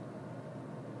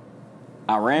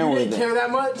 I ran You with didn't it. care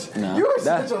that much. No. You were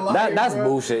such a liar. That's bro.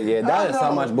 bullshit. Yeah, that I is so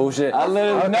know. much bullshit. I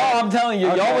literally, Okay. no, I'm telling you,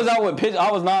 Okay. y'all was out with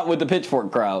I was not with the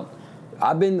pitchfork crowd.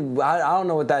 I don't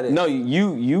know what that is. No,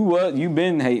 you've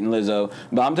been hating Lizzo,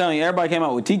 but I'm telling you, everybody came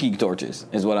out with tiki torches.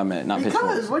 Is what I meant, not Because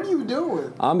pitchforks. what are you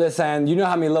doing? I'm just saying. You know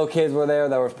how many little kids were there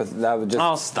that were just.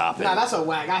 Oh, stop it. Nah, that's a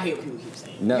whack. I hate when people keep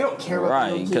saying. No. You don't care about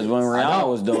Right, because because when Rihanna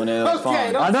was doing it, it was Okay,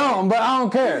 fine. don't- I know, but I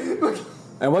don't care.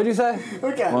 And what'd you say?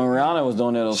 Okay. When Rihanna was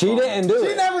doing it, it was She fine. didn't do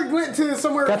She it. never went to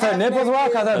somewhere. Cause her nipples were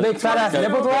out. Cause her big fat ass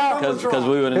nipples were out. Because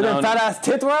we would have Cause her known. fat ass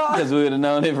tits were out. Because we would have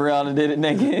known if Rihanna did it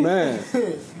naked. Man.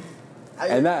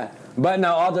 And that. But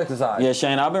no, all jokes aside. Yeah,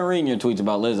 Shane, I've been reading your tweets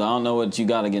about Lizzo. I don't know what you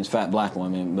got against fat black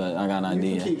women, but I got an You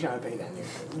idea. can keep trying to paint that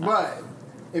narrative. But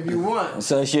if you want,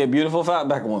 So is she a beautiful fat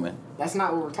black woman? that's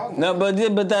not what we're talking No, about.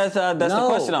 but that's the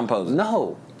question I'm posing.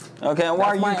 No. Okay, and why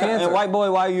That's are you my answer. and white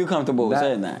boy? Why are you comfortable with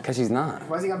saying that? Because she's not.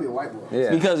 Why's he gotta be a white boy? Yeah.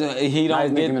 Because he Now don't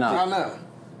he's Nicki get Minaj. I don't know.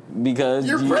 because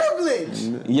You're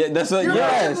privileged. yeah, that's what You're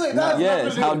yes, privileged. That's yes.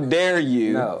 nothing to How do. dare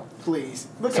you? No. Please.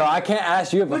 Look So at I her. can't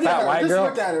ask you if a Look at fat her. white Just girl.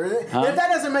 look at her. Huh? If that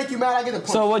doesn't make you mad, I get the point.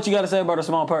 So what you got to say about her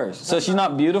small purse? So she's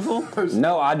not beautiful,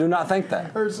 No, I do not think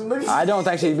that. Look at I don't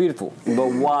think she's beautiful. but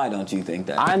why don't you think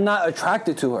that? I'm not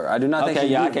attracted to her. I do not think Okay,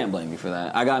 she's yeah, I beautiful. can't blame you for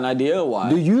that. I got an idea of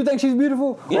why. Do you think she's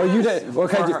beautiful? Or you Yes. did, or,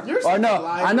 cause For her. you, You're or such no? a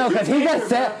liar. I know because he You're just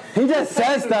said bro.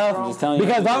 stuff. I'm just telling you.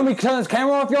 Because why don't we turn his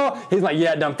camera off, y'all? He's like,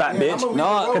 yeah, dumb fat Yeah, bitch. I'm gonna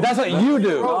No, leave it Because that's what rolling. you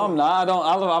do. No, I'm not.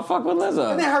 I fuck with And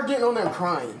Lizzo. then her getting on there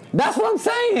crying. That's what I'm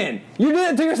saying. You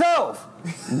did it to yourself.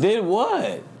 Did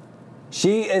what?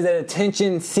 She is an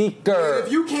attention seeker.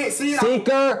 If you can't see it,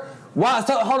 Seeker. Wow.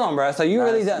 So hold on, bro. So you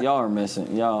really Y'all are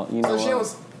missing. Y'all, you know so she what?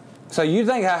 was. So you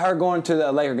think that her going to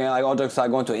the Laker game, like all jokes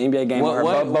aside, going to an NBA game What- with her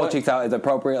what- both what- cheeks out is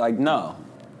appropriate? Like No.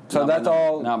 So Not that's by no-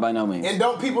 all. Not by no means. And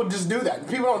don't people just do that?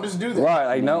 People don't just do that. Right.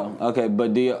 Like no. Okay,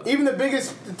 but do you, Even the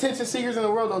biggest attention seekers in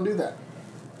the world don't do that.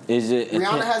 is it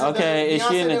Rihanna hasn't okay? done it. Is she Beyonce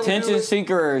an didn't do attention it.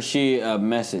 seeker or is she a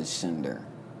message sender?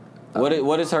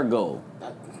 What is her goal?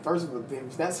 First of all,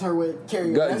 that's her way of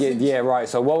carrying Go, a message. yeah. Right.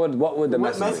 So what would the What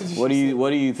message? message? Be? is What she do you sending? What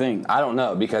do you think? I don't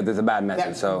know because it's a bad message.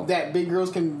 That, so that big girls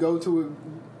can go to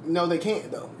a. No, they can't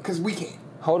though, because we can't.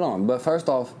 hold on. But first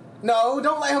off, No,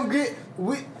 don't let him get.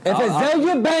 if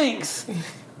Azalea Banks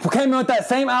came in with that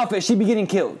same outfit, she'd be getting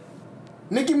killed.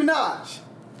 Nicki Minaj.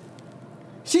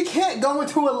 She can't go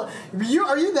into a.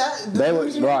 Are you that? They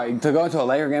would right to go into a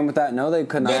Laker game with that. No, they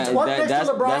could not. That- twerk next to that's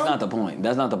LeBron? not the point.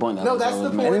 That's not the point. No, that's the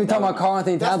point. And then we talking about Carl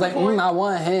Anthony That's Towns, the like, point. I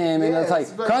want him, and Yes, it's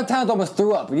like but- Carl Towns almost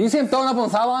threw up. You see him throwing up on the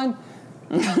sideline?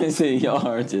 See, y'all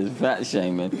are just fat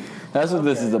shaming. That's what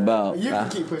this is about. You can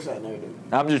keep pushing that narrative.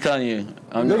 I'm just telling you.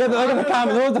 Look at the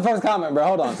comment. Look at the first comment, bro.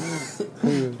 Hold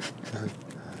on.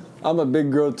 I'm a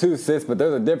big girl too, sis, but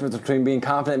there's a difference between being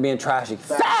confident and being trashy.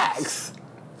 Facts.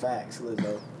 Facts,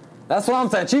 Lizzo. That's what I'm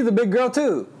saying. She's a big girl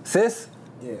too, sis.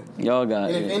 Yeah. Y'all got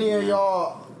And if it. any of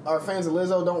y'all are fans of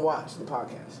Lizzo, don't watch the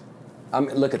podcast. I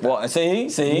mean, look at that. What? See.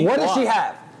 What does she Why?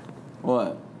 have?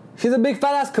 What? She's a big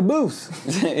fat ass caboose.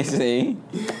 See.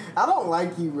 I don't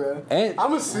like you, bro. And- I'm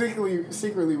gonna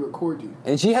secretly record you.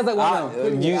 And she has like one of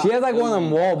them. you- She has like one of them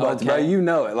wall butts, bro. Okay. You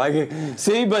know it. Like,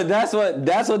 See, but that's what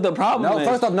the problem no. is.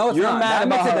 First off, no, it's You're not. mad That about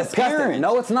makes it her disgusting. appearance.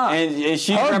 No, it's not. And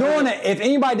she her doing it. If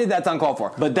anybody did that, it's uncalled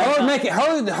for. But that's her not- making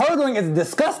her doing it is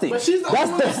disgusting. But she's the that's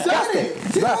only one that's done it.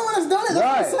 She's the Right. only one that's done it. That's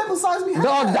Right. the sample size we have. The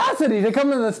audacity to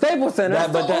come to the Staples Center.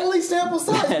 That- That's but the only sample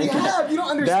size we have. You don't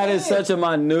understand. That is such a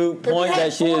minute If we point had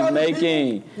that she four is other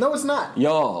making. people- No, it's not.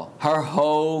 Y'all, her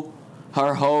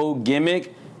whole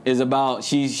gimmick is about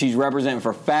she's representing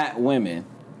for fat women.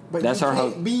 But That's you her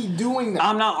can't whole. be doing that.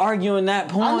 I'm not arguing that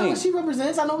point. I know what she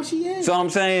represents. I know what she is. So I'm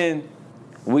saying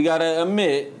we gotta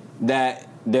admit that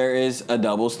there is a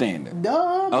double standard.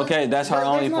 Duh. but Okay, that's her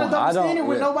only There's not point. a double I don't- standard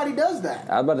when yeah. nobody does that.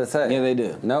 I was about to say. Yeah, they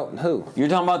do. No, who? You're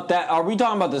talking about that? Are we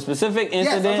talking about the specific Yes,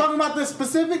 I'm incident? talking about the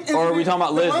specific incident. Or are we talking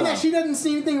about the one Lizzo? that she doesn't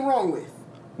see anything wrong with.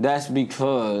 That's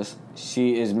because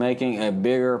she is making a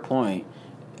bigger point.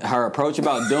 Her approach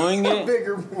about doing A it.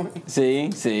 bigger point.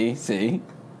 See.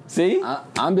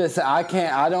 I'm just. I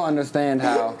can't. I don't understand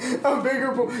how A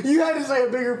bigger point. You had to say a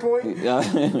bigger point.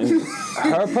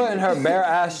 her putting her bare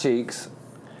ass cheeks.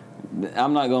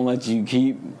 I'm not gonna let you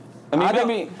keep. I mean, I don't-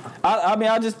 maybe. I mean,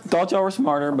 I just thought y'all were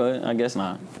smarter, but I guess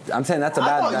not. I'm saying that's a I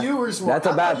bad. thought you were smart. That's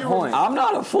a I bad thought you were- point. I'm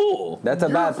not a fool. That's a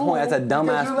You're bad fool point. That's a because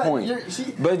dumbass you're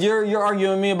point. But you're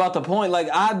arguing me about the point. Like,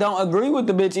 I don't agree with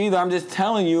the bitch either. I'm just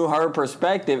telling you her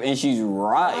perspective, and she's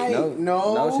right.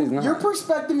 No, she's not. Your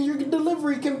perspective and your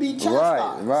delivery can be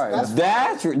chastised. Right.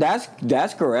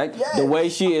 That's correct. Yes. The way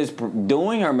she is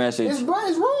doing her message. It's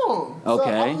wrong.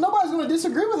 Okay. So, nobody's going to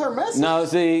disagree with her message. No,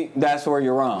 see, that's where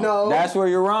you're wrong. No. That's where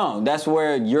you're wrong. That's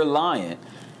where you're lying.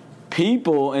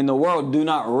 People in the world do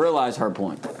not realize her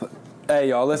point. Hey,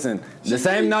 y'all, listen.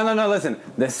 Listen.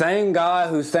 The same guy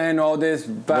who's saying all this,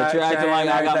 But you're acting like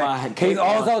I got my he's cake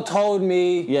also told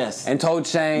me, Yes. and told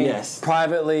Shane, Yes.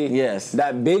 privately, Yes.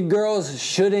 that big girls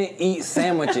shouldn't eat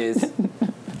sandwiches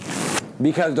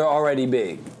because they're already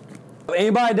big. If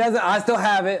anybody doesn't, I still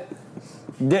have it.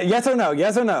 Yes or no?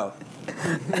 Yes or no?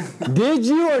 Did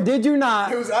you or did you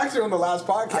not? It was actually on the last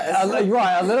podcast.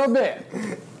 Right, a little bit.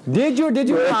 Did you or did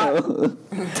you not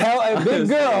tell a big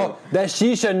girl that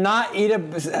she should not eat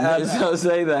Don't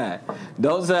say that.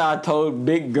 Don't say I told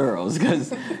big girls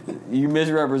because you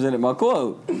misrepresented my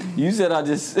quote. You said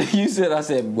I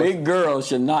said big girls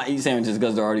should not eat sandwiches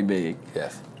because they're already big.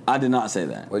 Yes. I did not say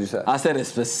that. What'd you say? I said a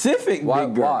specific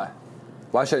big girl. Why?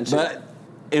 Why shouldn't she? But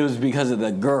it was because of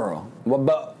the girl.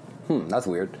 Well, that's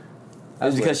weird. It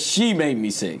was because she made me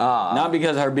sick. Not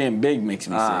because her being big makes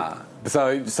me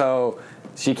sick. So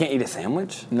she can't eat a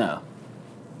sandwich? No.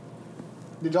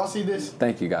 Did y'all see this?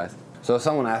 Thank you, guys. So if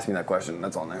someone asked me that question,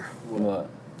 that's on there. What?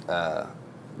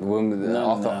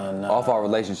 Off our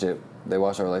relationship, they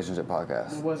watched our relationship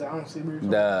podcast. What was it? I don't see where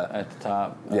At the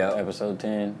top, episode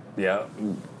 10. Yeah.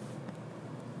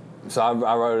 So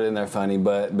I wrote it in there funny,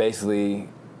 but basically,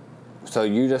 so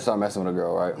you just start messing with a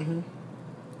girl, right? Mm-hmm.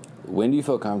 When do you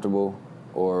feel comfortable,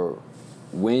 or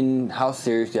how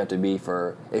serious do you have to be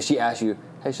for, if she asks you,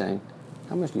 hey Shane,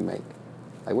 how much do you make?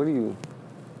 Like, what do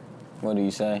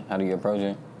you say? How do you approach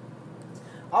it?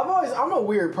 I'm a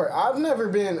weird person. I've never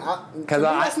been,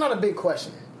 that's not a big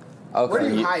question. Okay. What are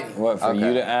you hiding? What, for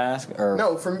you to ask? Or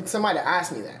No, for somebody to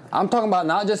ask me that. I'm talking about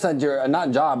not just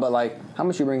not job, but like, how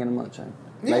much you bring in a month, Shane?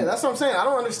 Yeah, Like, that's what I'm saying. I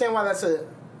don't understand why that's a...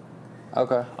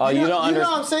 Okay. Oh, you don't understand? You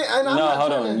know what I'm saying? And I'm No, not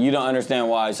hold trying on. to- You don't understand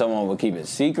why someone would keep it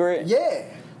secret? Yeah.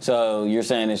 So you're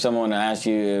saying if someone asked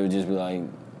you, it would just be like,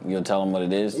 you'll tell them what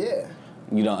it is? Yeah.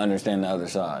 You don't understand the other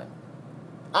side.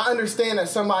 I understand that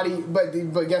somebody, but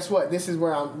guess what? If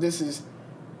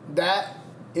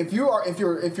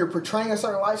you're portraying a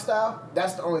certain lifestyle,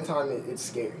 that's the only time it's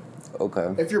scary.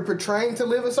 Okay. If you're portraying to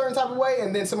live a certain type of way,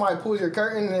 and then somebody pulls your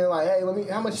curtain and they're like, "Hey,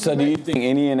 how much?" So do you think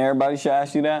any and everybody should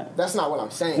ask you that? That's not what I'm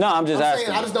saying. No, I'm just asking.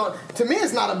 Saying, I just don't. To me,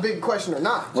 it's not a big question or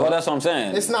not. Well, that's what I'm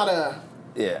saying. It's not a.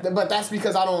 Yeah. But that's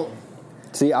because I don't.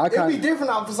 See, It'd be different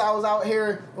if I was out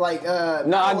here like.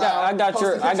 No, I got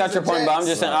your point, but I'm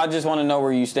just saying I just want to know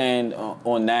where you stand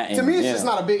on that. To me, it's just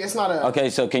not a big. It's not a. Okay,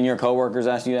 so can your coworkers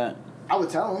ask you that? I would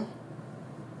tell them.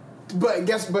 But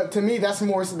to me, that's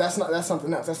something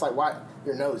else. That's like, why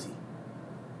you're nosy.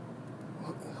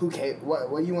 Who cares?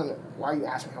 What you want? Why are you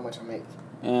asking me how much I make?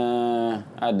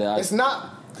 It's not.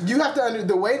 You have to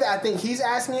the way that I think he's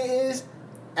asking it is,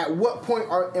 at what point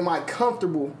am I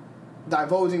comfortable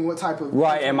divulging what type of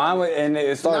right? And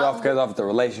it started off because of the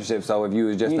relationship. So if you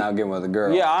was just now getting with a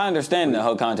girl, yeah, I understand the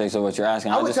whole context of what you're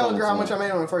asking. I would tell a girl how much I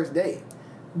made on the first date,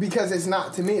 because it's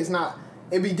not, to me, it's not.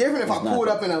 It'd be different if I pulled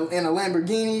up in a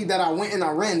Lamborghini that I went and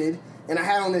I rented, and I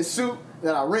had on this suit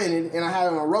that I rented, and I had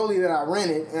on a rollie that I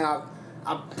rented, and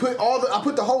I put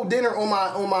the whole dinner on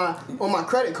my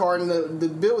credit card, and the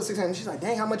bill was $600. She's like,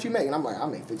 "Dang, how much you make?" And I'm like, "I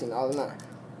make $15 an hour."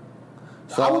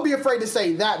 So I would be afraid to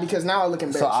say that because now I look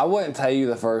embarrassed. So I wouldn't tell you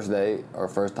the first date or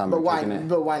first time you're kicking it.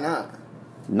 But why not?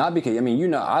 Not because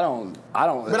I don't.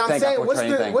 But I'm saying,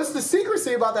 what's the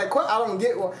secrecy about that question? I don't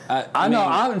get what. I know.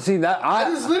 I haven't seen that. I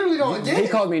just literally don't get it. He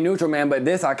called me neutral, man. But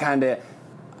this, I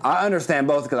understand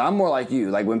both because I'm more like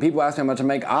you. Like when people ask me how much I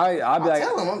make, I'll be like,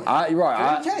 tell them.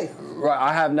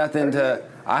 I have nothing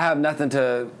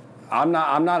to. I'm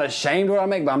not ashamed of what I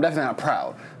make, but I'm definitely not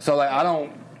proud. So like I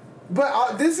don't. But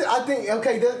I think,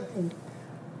 okay,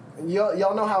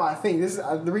 y'all know how I think. This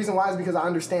the reason why is because I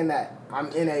understand that I'm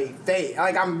in a phase.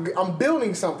 Like I'm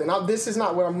building something. this is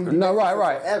not what I'm going to be doing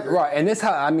forever. Right. And this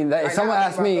how I mean that if someone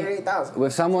asks me,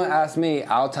 if someone $38,000. asks me,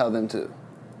 I'll tell them too.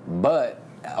 But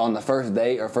on the first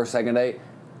date or second date,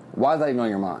 why is that even on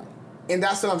your mind? And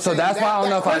that's what I'm saying. So that's why I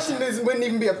don't know if question wouldn't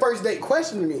even be a first date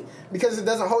question to me because it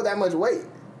doesn't hold that much weight.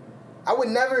 I would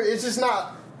never. It's just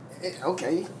not.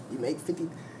 Okay, you make 50.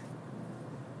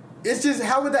 It's just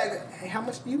how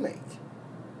much do you make?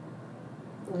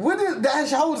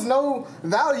 That holds no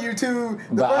value to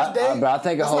the first date. But I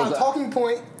think it holds not a talking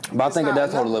point. But I think it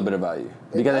does hold a little bit about you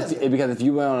because if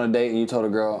you went on a date and you told a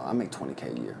girl I make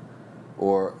 $20K a year,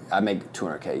 or I make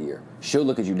 $200K a year, she'll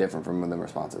look at you different from them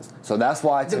responses. So that's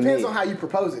why to me, depends on how you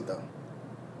propose it though.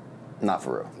 Not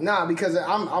for real. Nah, because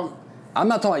I'm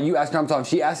not talking about you asking her. I'm talking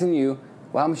she asking you.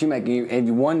 Well, how much you make?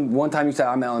 And one time you said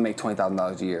I only make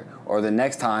 $20,000 a year, or the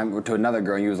next time or to another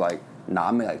girl and you was like, nah,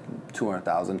 I make like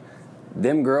 $200,000.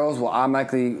 Them girls will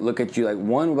automatically look at you like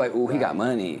one will be like, oh, he got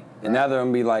money, and the other one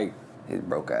will be like, His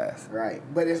broke ass. Right.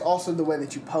 But it's also the way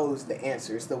that you pose the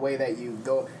answer. It's the way that you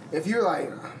go. If you're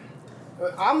like,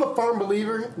 I'm a firm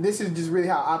believer, this is just really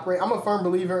how I operate. I'm a firm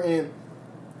believer in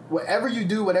whatever you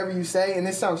do, whatever you say, and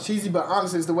this sounds cheesy, but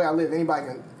honestly, it's the way I live. Anybody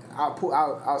can,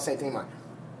 I'll say to anybody,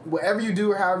 whatever you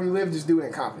do or however you live, just do it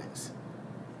in confidence.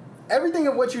 Everything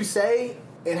of what you say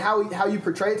and how you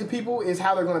portray it to people is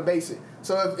how they're going to base it.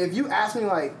 So if you ask me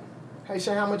like, hey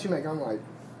Shane, how much you make? I'm like,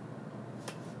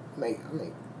 I make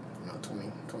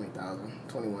 20,000,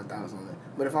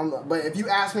 21,000. But if you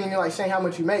ask me and you're like, Shane, how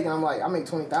much you make? And I'm like, I make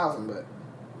 20,000, but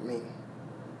I mean,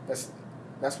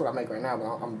 that's what I make right now. But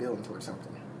I'm building towards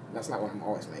something. That's not what I'm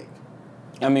always make.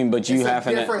 I mean, but you have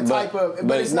a different type of.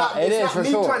 But it's not. It's not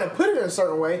me trying to put it in a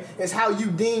certain way. It's how you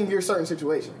deem your certain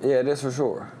situation. Yeah, it is for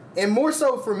sure. And more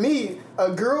so for me,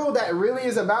 a girl that really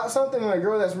is about something, and a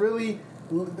girl that's really.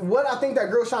 What I think that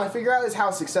girl's trying to figure out is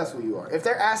how successful you are. If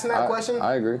they're asking that question,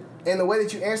 I agree. And the way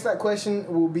that you answer that question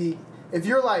will be, if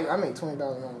you're like, I make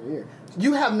 $20,000 a year,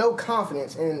 you have no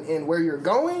confidence in where you're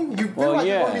going. You feel like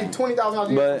you're going to be $20,000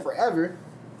 a year for forever.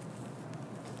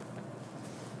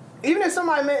 Even if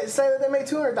somebody say that they make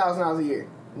 $200,000 a year,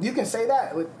 you can say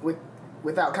that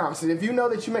without confidence. If you know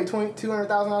that you make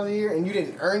 $200,000 a year and you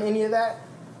didn't earn any of that,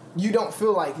 you don't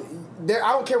feel like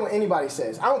I don't care what anybody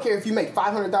says. I don't care if you make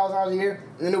 $500,000 a year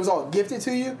and then it was all gifted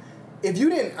to you. If you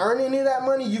didn't earn any of that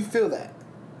money, you feel that.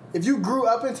 If you grew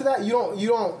up into that,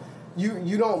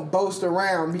 you don't boast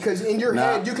around because in your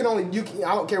head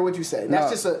I don't care what you say.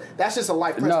 That's just a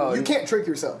life principle. You can't trick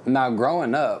yourself. Now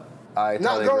growing up,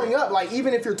 like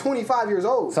even if you're 25 years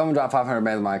old. Someone dropped 500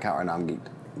 bands in my account right now, I'm geeked.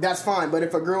 That's fine, but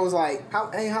if a girl was like,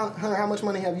 Hunter, how much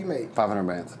money have you made? 500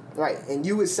 bands. Right, and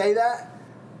you would say that.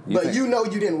 You know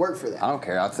you didn't work for that. I don't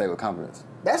care. I'd say it with confidence.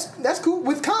 That's cool.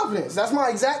 With confidence. That's my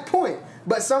exact point.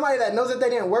 But somebody that knows that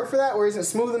they didn't work for that or isn't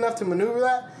smooth enough to maneuver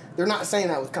that, they're not saying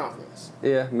that with confidence.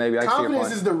 Yeah, maybe.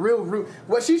 Confidence is the real root.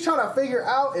 What she's trying to figure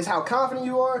out is how confident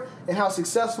you are and how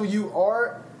successful you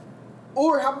are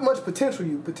or how much potential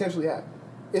you potentially have.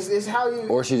 It's how you...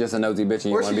 Or she's just a nosy bitch and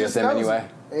you want to be a sim anyway.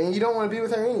 And you don't want to be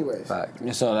with her anyways.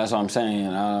 Fact. So that's what I'm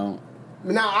saying.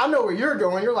 Now, I know where you're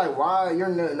going. You're like, why? You're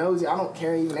nosy. I don't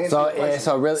care even answer the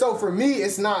question. So for me,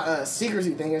 it's not a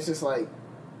secrecy thing. It's just like...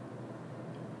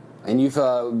 And you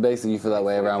feel that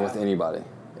way around with anybody.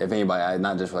 If anybody,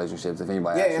 not just relationships, if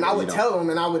anybody... Yeah, and I would tell them,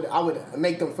 and I would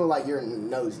make them feel like you're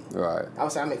nosy. Right. I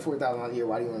would say, I make $4,000 a year.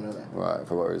 Why do you want to know that? Right.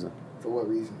 For what reason? For what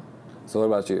reason? So what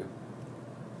about you?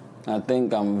 I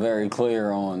think I'm very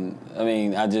clear on. I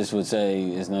mean, I just would say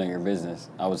it's none of your business.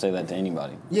 I would say that to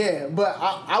anybody. Yeah, but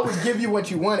I would give you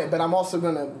what you wanted, but I'm also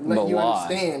gonna let you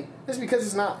understand. It's because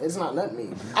it's not nothing me.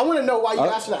 I want to know why you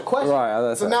asked that question.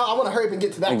 Right. So now I want to hurry up and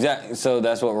get to that. Exactly. So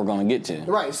that's what we're gonna get to.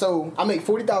 Right. So I make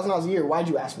 $40,000 a year. Why'd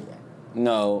you ask me that?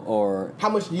 No, or how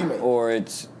much do you make? Or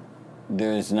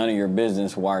there's none of your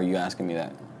business. Why are you asking me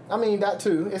that? I mean that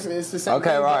too. It's the same. Okay.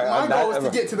 thing. Right. My goal is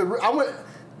to get to the. I want.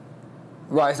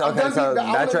 Right, so, okay, so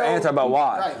that's your answer about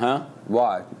why. Right. Huh?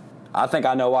 Why? I think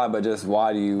I know why, but just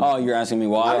why do you... Oh, you're asking me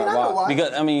why? I mean, I know why.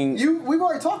 Because, I mean... We've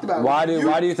already talked about it. Why do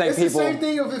you think it's people... It's the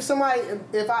same thing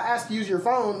if I ask to use your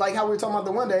phone, like how we were talking about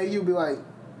the one day, you'd be like,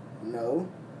 no,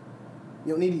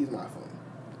 you don't need to use my phone.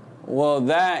 Well,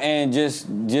 that and just...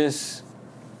 we've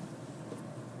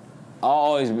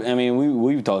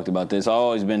talked about this. I've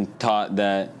always been taught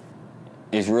that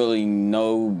it's really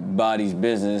nobody's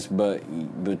business but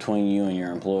between you and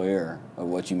your employer of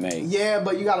what you make. Yeah,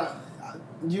 but you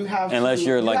have unless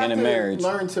you're like in a marriage.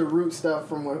 Learn to root stuff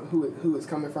from who it's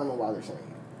coming from and why they're saying it.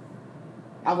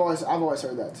 I've always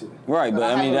heard that too. Right, but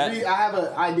I have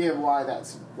an idea of why that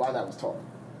was taught.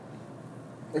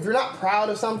 If you're not proud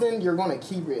of something, you're going to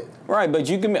keep it. Right, but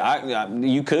you can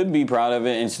you could be proud of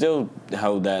it and still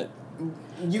hold that.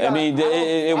 It works.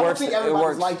 I don't think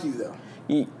everybody's like you though.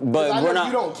 But we're not.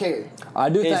 You don't care. I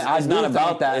do think it's not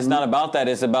about that. It's not about that.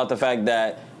 It's about the fact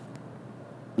that,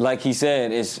 like he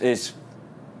said, it's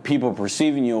people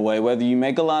perceiving you a way, whether you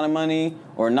make a lot of money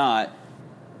or not.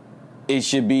 It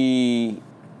should be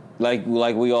like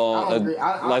we all. I don't agree.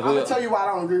 I'm gonna tell you why I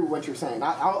don't agree with what you're saying.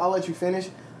 I'll let you finish,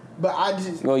 but I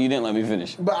just. Well, you didn't let me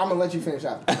finish. But I'm gonna let you finish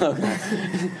after. Okay.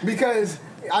 Because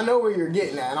I know where you're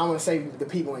getting at, and I'm gonna save the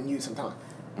people and you some time.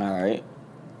 All right.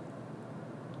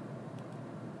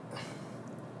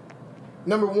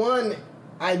 Number one,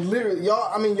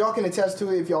 y'all can attest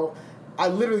to it I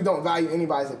literally don't value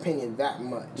anybody's opinion that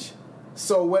much.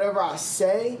 So whatever I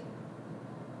say,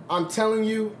 I'm telling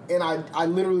you, and I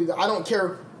literally, I don't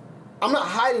care. I'm not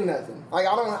hiding nothing. Like,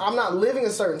 I'm not living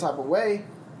a certain type of way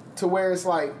to where it's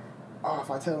like, oh, if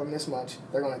I tell them this much,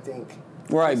 they're going to think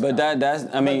Right, but that's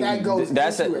I mean that goes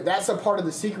that's into it. That's a part of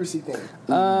the secrecy thing.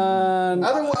 That's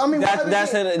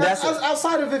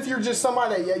outside of if you're just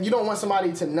somebody that you don't want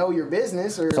somebody to know your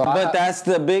business or. But that's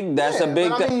a big I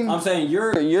mean, I'm saying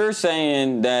you're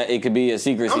saying that it could be a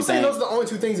secrecy I'm saying thing. those are the only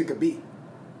two things it could be.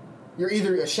 You're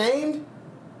either ashamed,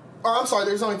 or I'm sorry,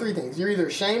 there's only three things. You're either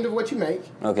ashamed of what you make.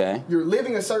 Okay. You're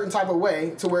living a certain type of way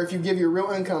to where if you give your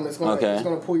real income, it's going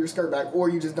to pull your skirt back, or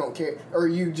you just don't care, or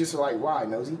you just are like, why,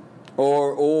 nosy?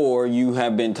 Or you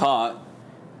have been taught.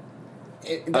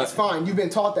 That's fine. You've been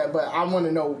taught that, but I want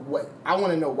to know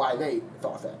why they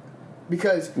thought that.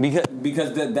 Because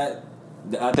that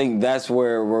I think that's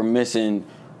where we're missing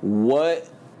what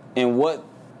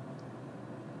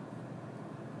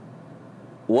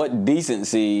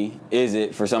decency is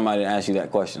it for somebody to ask you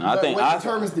that question? What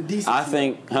determines the decency? I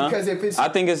think, because if it's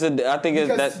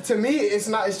to me it's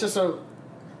not. It's just a.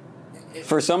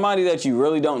 For somebody that you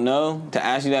really don't know to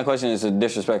ask you that question is a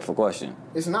disrespectful question.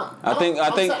 It's not. I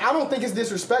don't think it's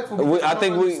disrespectful. I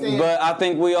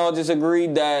think we all just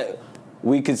agreed that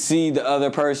we could see the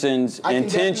other person's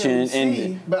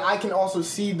intention, but I can also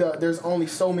see there's only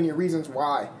so many reasons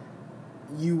why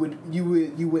you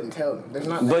wouldn't tell them. There's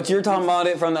not. But you're talking about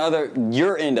it from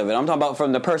your end of it. I'm talking about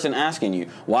from the person asking you.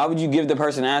 Why would you give the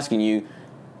person asking you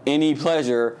any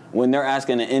pleasure when they're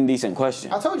asking an indecent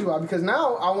question? I told you why, because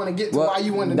now I want to get to why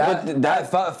you want to know.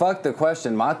 Fuck the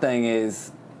question. My thing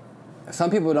is,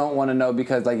 some people don't want to know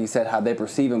because, like you said, how they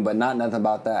perceive him, but not nothing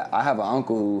about that. I have an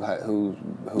uncle who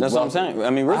that's what I'm saying.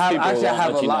 I mean, rich people.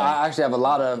 I actually have a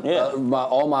lot of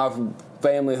all my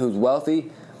family who's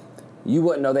wealthy. You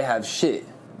wouldn't know they have shit.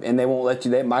 And they won't let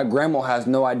you. My grandma has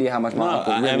no idea how much my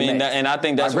uncle really makes. And I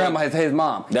think that's my grandma has his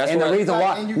mom. That's and the reason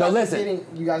why. And you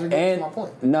guys are getting to my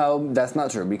point. No, that's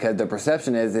not true because the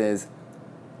perception is,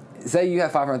 say you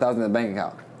have $500,000 in the bank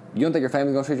account. You don't think your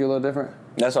family's gonna treat you a little different?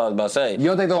 That's what I was about to say. You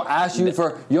don't think they'll ask you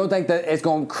for? You don't think that it's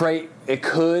gonna create? It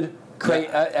could create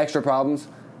extra problems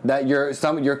that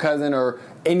your cousin or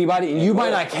anybody. You might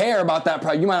not care about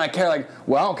that. You might not care. Like,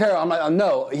 well, I don't care. I'm like, oh,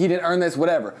 no, he didn't earn this,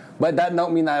 whatever. But that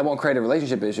don't mean that it won't create a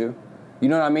relationship issue. You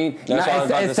know what I mean?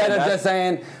 Instead of just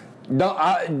saying, it's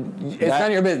none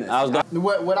of your business.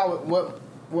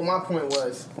 What my point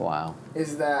was. Wow.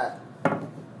 Is that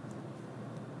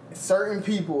certain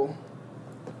people,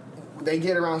 they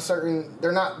get around certain.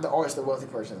 They're not always the wealthy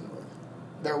person in the world.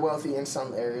 They're wealthy in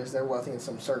some areas. They're wealthy in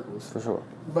some circles. For sure.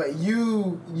 But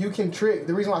you can trick.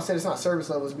 The reason why I said it's not service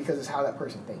level is because it's how that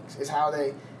person thinks.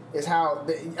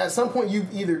 At some point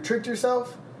you've either tricked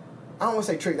yourself. I don't want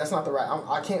to say trick. That's not the right.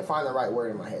 I can't find the right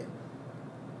word in my head.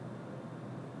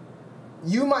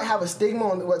 You might have a stigma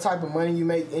on what type of money you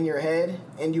make in your head,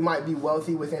 and you might be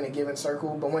wealthy within a given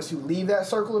circle. But once you leave that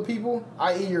circle of people,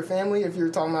 i.e., your family, if you're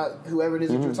talking about whoever it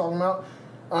is that you're talking about.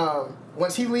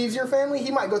 Once he leaves your family, he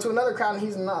might go to another crowd and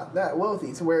he's not that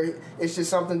wealthy to where it's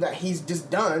just something that he's just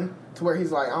done to where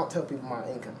he's like, I don't tell people my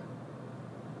income.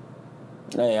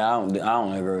 Yeah, I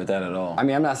don't agree with that at all. I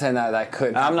mean, I'm not saying that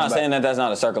could happen. I'm not saying that's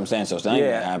not a circumstantial thing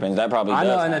that happens. That probably does. I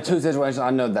know happen. In the two situations,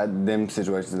 I know that them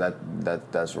situations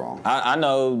that's wrong. I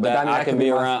know that I can be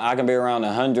around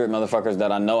 100 motherfuckers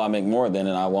that I know I make more than,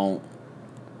 and I won't.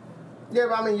 Yeah,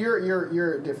 but I mean,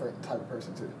 you're a different type of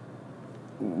person too.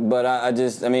 But I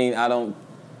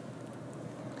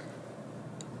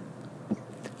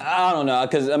don't know,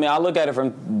 because I mean I look at it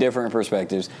from different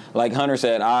perspectives. Like Hunter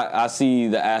said, I see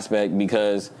the aspect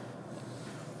because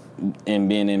in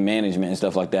being in management and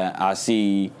stuff like that, I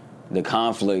see the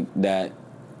conflict that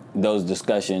those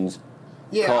discussions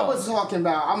cause. I was talking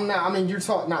about. You're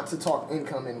taught not to talk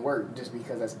income and work just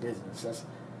because that's business.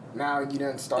 Now you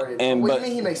done started. What do you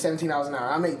mean he makes $17 an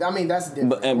hour? I mean that's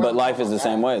different. But life is the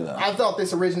same way though. I thought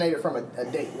this originated from a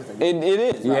date with a girl.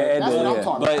 It is. Yeah, that's what I'm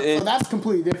talking about. So that's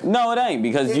completely different. No, it ain't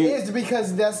because it is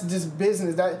because that's just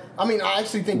business. I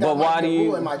actually think that might be a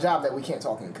rule in my job that we can't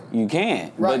talk income. You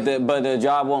can't. Right. But the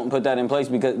job won't put that in place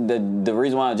because the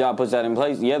reason why a job puts that in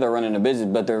place, they're running a business,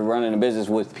 but they're running a business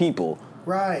with people.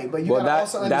 Right, but you gotta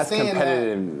also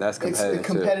understand that's competitive. It's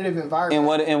a competitive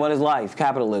environment. And what is life?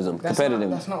 Capitalism. Competitive.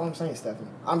 That's not what I'm saying, Stephen.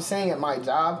 I'm saying at my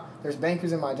job, there's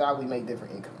bankers in my job. We make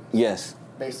different incomes. Yes.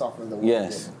 Based off of the work.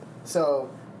 Yes.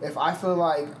 So if I feel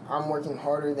like I'm working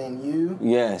harder than you.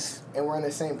 Yes. And we're in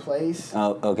the same place.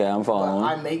 Oh, okay, I'm following. But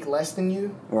I make less than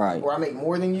you. Right. Or I make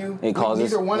more than you.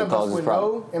 Neither one of us would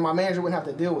know, and my manager wouldn't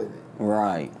have to deal with it.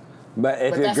 Right. But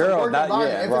if your girl, if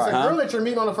it's a girl that you're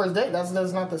meeting on the first date, that's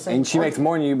not the same. And she makes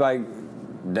more than you, like,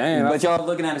 damn. But y'all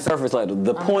looking at the surface level.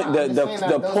 The point.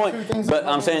 But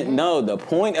I'm saying no. The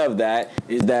point of that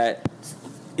is that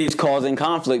it's causing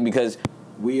conflict because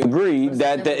we agreed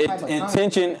that the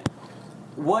intention.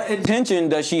 what intention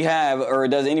does she have, or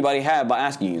does anybody have by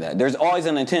asking you that? There's always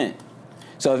an intent.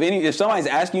 So if somebody's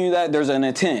asking you that, there's an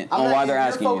intent on why they're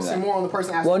asking you that. You're focusing more on the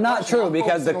person asking. Well, not true,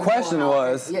 because the question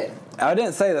was. Yeah. I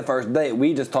didn't say the first date.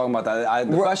 We just talking about that.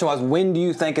 The question was, when do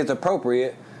you think it's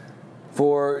appropriate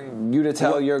for you to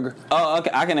tell your? Oh,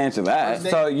 okay, I can answer that.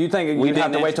 So you think you'd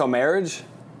have to wait till marriage?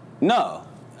 No,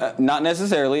 not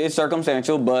necessarily. It's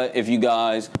circumstantial, but if you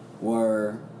guys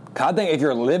were, I think if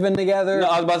you're living together. No,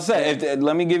 I was about to say.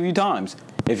 Let me give you times.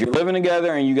 If you're living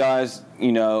together and you guys,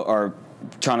 are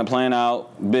trying to plan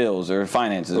out bills or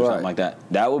finances or something like that,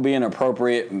 that would be an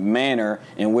appropriate manner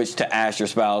in which to ask your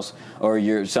spouse or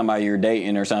somebody you're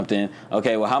dating or something.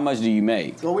 Okay, well, how much do you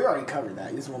make? Well, we already covered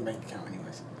that. This is one bank account,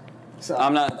 anyways. So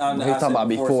I'm not. He's talking about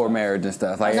before marriage and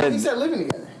stuff. Like he said living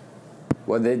together.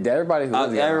 Well, everybody who lives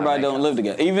together. Everybody don't live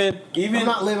together. Even I'm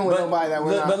not living with nobody that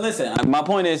we're not. But listen, my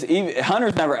point is,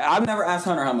 I've never asked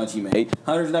Hunter how much he made.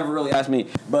 Hunter's never really asked me.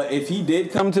 But if he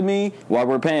did come to me while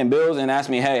we're paying bills and ask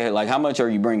me, hey, like, how much are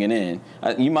you bringing in?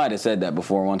 You might have said that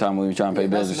before one time when we were trying to pay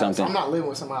bills or something. I'm not living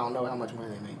with somebody I don't know how much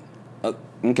money they make.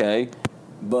 Okay,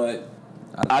 but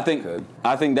I think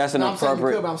that's an appropriate. I'm saying you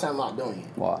could, but I'm saying I'm not doing it.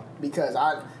 Why? Because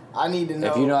I need to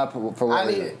know. If you know for what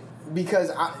I need it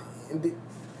because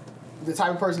the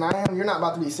type of person I am, you're not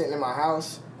about to be sitting in my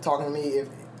house talking to me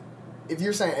if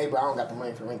you're saying, hey, bro, I don't got the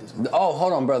money for rent this month. Oh,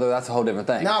 hold on, brother. That's a whole different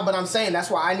thing. No, but I'm saying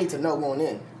that's why I need to know going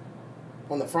in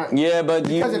on the front. Yeah, but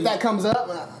because if that comes up,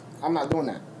 I'm not doing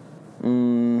that.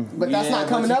 But that's not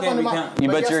coming up under my. I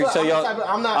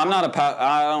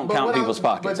don't count people's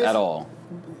pockets at all.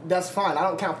 That's fine. I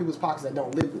don't count people's pockets that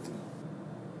don't live with me.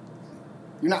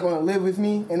 You're not going to live with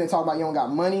me and then talk about you don't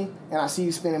got money and I see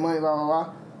you spending money, blah blah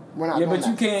blah. We're not. Yeah, doing but that.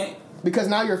 you can't. Because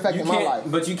now you're affecting my life.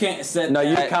 But you can't set. No,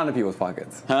 you counted people's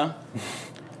pockets. Huh?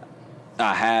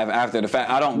 I have after the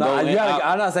fact. I don't go in.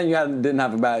 I'm not saying you didn't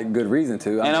have a good reason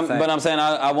to. I'm saying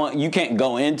I want you can't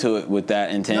go into it with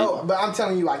that intent. No, but I'm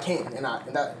telling you I can, and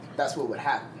that's what would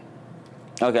happen.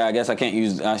 Okay, I guess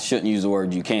I shouldn't use the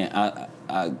word you can't.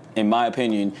 In my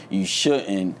opinion, you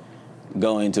shouldn't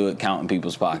go into it counting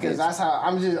people's pockets. Because that's how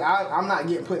I'm not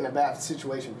getting put in a bad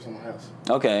situation for someone else.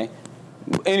 Okay.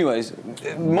 Anyways,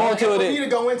 more to it. For me to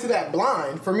go into that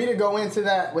blind, for me to go into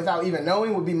that without even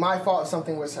knowing would be my fault if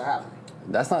something was to happen.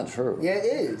 That's not true. Yeah, it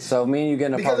is. So me and you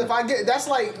getting a because if I get that's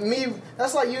like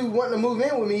you wanting to move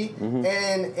in with me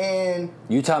and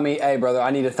you tell me, hey brother,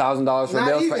 I need $1,000 for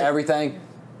bills for everything,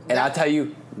 and I tell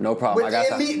you, no problem, I got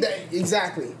that.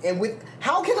 Exactly. And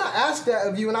how can I ask that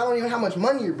of you and I don't even know how much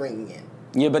money you're bringing in?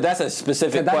 Yeah, but that's a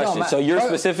specific question. So you're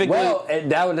specifically. Well,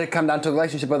 that would come down to the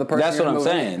relationship of the person. That's what I'm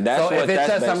saying. So if it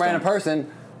says some random person,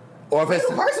 or if it's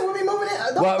the person would be moving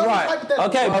in. Right.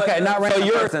 Okay, not random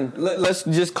person. Let's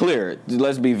just clear it.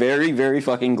 Let's be very, very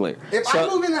fucking clear. If I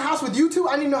move in the house with you two,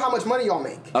 I need to know how much money y'all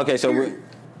make. Okay, so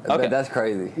okay, that's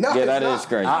crazy. No, yeah, that is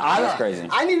crazy. That's crazy.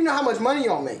 I need to know how much money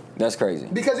y'all make. That's crazy.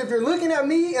 Because if you're looking at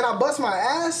me and I bust my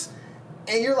ass,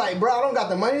 and you're like, bro, I don't got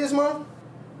the money this month.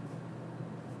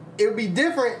 It would be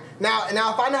different. Now,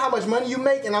 if I know how much money you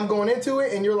make and I'm going into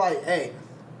it and you're like, hey,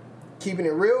 keeping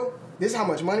it real, this is how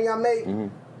much money I make.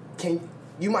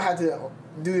 You might have to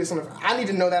do this on the I need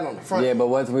to know that on the front. Yeah, but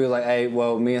what if we were like, hey,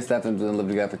 well, me and Stephan been living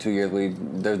together for 2 years.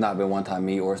 There's not been one time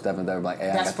me or Stephan that were like, hey,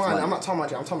 that's fine. I'm not talking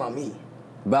about you. I'm talking about me.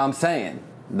 But I'm saying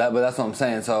that. But that's what I'm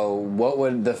saying. So what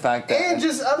would the fact that and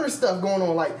just other stuff going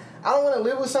on? Like I don't want to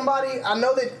live with somebody. I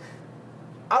know that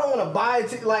I don't want to buy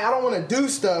I don't want to do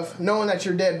stuff knowing that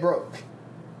you're dead broke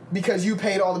because you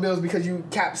paid all the bills because you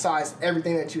capsized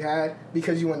everything that you had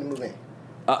because you wanted to move in.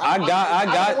 I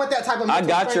don't want that type of I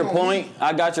got your point.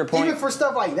 I got your point. Even for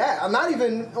stuff like that, I'm not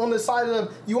even on the side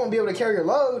of you won't be able to carry your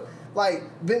load. Like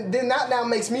then that now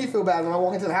makes me feel bad when I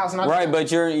walk into the house and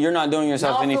but you're not doing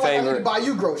yourself any favor. Like I need to buy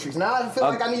you groceries. Now I feel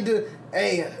like I need to.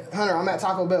 Hey Hunter, I'm at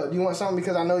Taco Bell. Do you want something?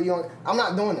 Because I know you don't. I'm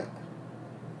not doing that.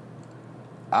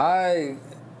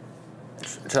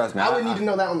 Trust me. I would need to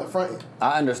know that on the front end.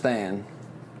 I understand,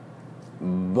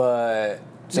 but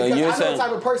so because you're I know saying the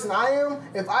type of person I am.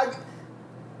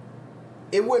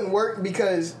 It wouldn't work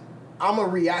because I'm a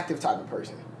reactive type of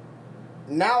person.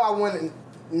 Now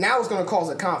it's going to cause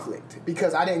a conflict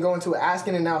because I didn't go into it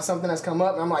asking and now something has come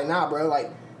up and I'm like, nah, bro,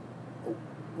 like,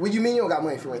 what you mean you don't got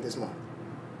money for rent this month?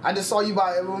 I just saw you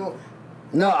buy it.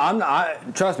 No, I'm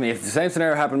not. Trust me, if the same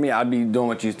scenario happened to me, I'd be doing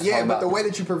what you talk about. Yeah, but the way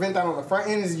that you prevent that on the front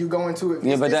end is you go into it.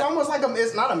 Yeah, but it's almost like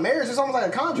it's not a marriage. It's almost like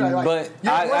a contract. Like,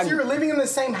 but once you're living in the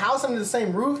same house under the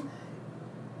same roof,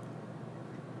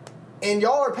 and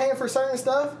y'all are paying for certain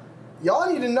stuff, y'all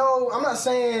need to know. I'm not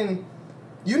saying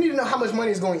you need to know how much money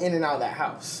is going in and out of that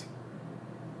house.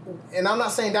 and I'm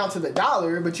not saying down to the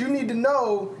dollar, but you need to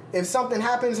know if something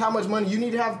happens, how much money you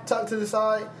need to have tucked to the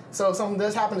side. So if something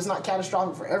does happen, it's not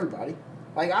catastrophic for everybody.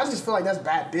 Like, I just feel like that's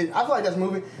bad business. I feel like that's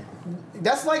moving.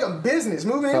 That's like a business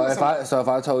moving in. So if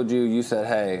I told you, you said,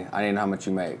 "Hey, I need to know how much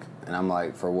you make," and I'm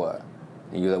like, "For what?"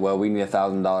 And you're like, "Well, we need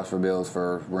 $1,000 for bills,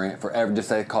 for rent, for every. Just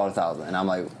say call it $1,000." And I'm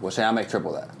like, "Well, Shane, I make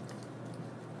triple that.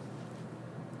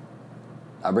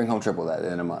 I bring home triple that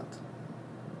in a month."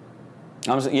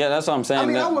 Yeah, that's what I'm saying. I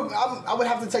mean, I would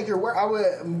have to take your word. I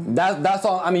would. That's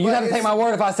all. I mean, you have to take my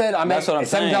word if I said I make that's what I'm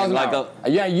saying. Like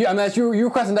yeah, I mean, you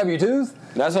requesting W-2s?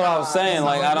 That's what I was saying.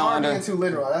 Like, I don't understand. Too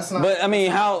literal. That's not. But I mean,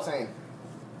 how?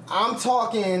 I'm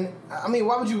talking. I mean,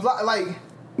 why would you like?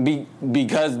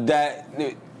 Because that's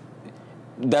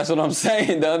what I'm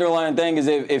saying. The underlying thing is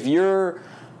if you're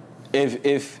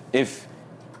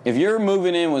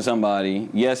moving in with somebody,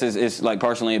 yes, it's like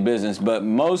partially a business, but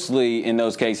mostly in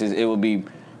those cases it would be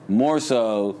more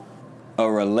so a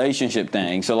relationship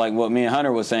thing. So like what me and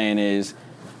Hunter was saying is,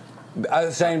 I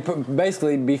was saying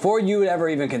basically before you would ever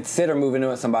even consider moving in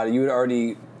with somebody, you would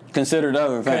already considered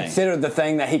other things. Consider the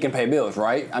thing that he can pay bills,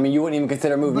 right? I mean, you wouldn't even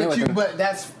consider moving in with him. But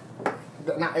that's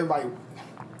not everybody.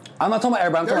 I'm not talking about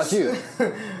everybody. I'm talking about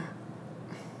you.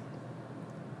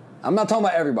 I'm not talking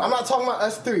about everybody. I'm not talking about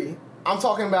us three. I'm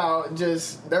talking about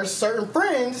just there's certain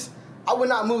friends I would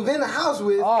not move in the house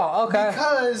with. Oh, okay.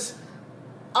 Because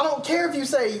I don't care if you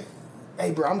say,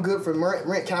 "Hey, bro, I'm good for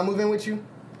rent. Can I move in with you?"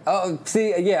 Oh,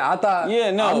 see, yeah, I thought. Yeah,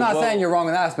 no. I'm not saying you're wrong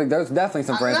in that aspect. There's definitely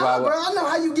some friends. Bro, I know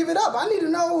how you give it up. I need to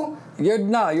know. You're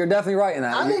definitely right in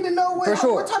that. I need to know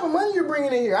what type of money you're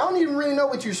bringing in here. I don't even really know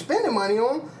what you're spending money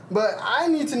on, but I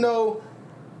need to know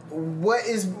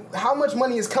how much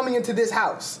money is coming into this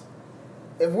house.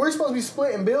 If we're supposed to be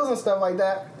splitting bills and stuff like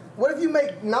that, what if you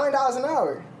make $9 an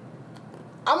hour?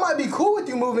 I might be cool with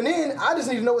you moving in. I just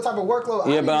need to know what type of workload.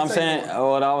 Yeah, but I'm saying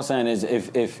what I was saying is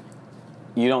if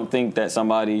you don't think that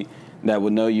somebody that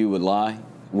would know you would lie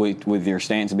with your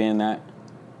stance being that,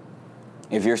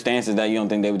 if your stance is that you don't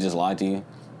think they would just lie to you,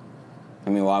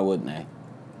 I mean, why wouldn't they?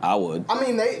 I would. I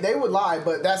mean, they would lie,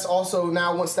 but that's also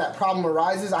now once that problem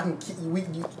arises, I can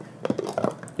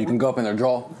you can go up in their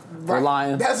draw. They're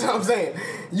lying. That's what I'm saying.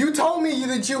 You told me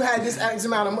that you had this X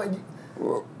amount of money.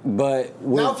 But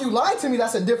now, if you lied to me,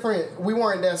 that's a different. We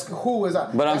weren't as cool as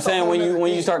I. But I'm saying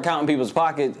when you start counting people's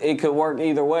pockets, it could work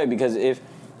either way because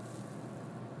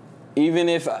even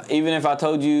if I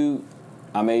told you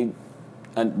I made.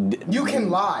 You can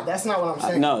lie. That's not what I'm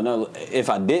saying. No. If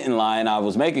I didn't lie and I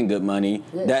was making good money,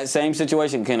 that same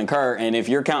situation can occur. And if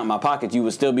you're counting my pockets, you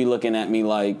would still be looking at me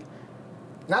like.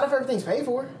 Not if everything's paid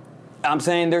for. I'm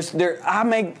saying I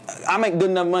make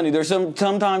good enough money. There's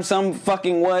sometimes some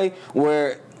fucking way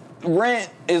where rent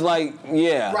is like,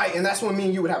 yeah. Right, and that's when me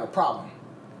and you would have a problem.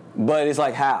 But it's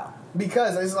like how?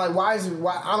 Because it's like why I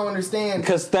don't understand.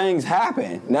 Because things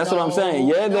happen. That's what I'm saying.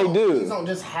 Yeah, they do. Things don't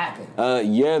just happen.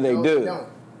 Yeah, they do. They don't.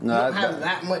 You don't have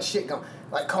that much shit going.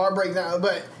 Like car breakdown,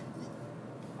 but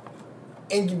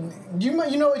and you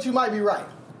know what, you might be right.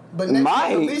 But next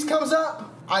time the lease comes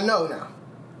up, I know now.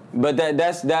 But that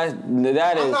is.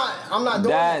 I'm not doing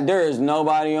that. There is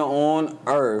nobody on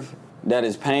earth that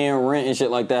is paying rent and shit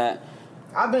like that.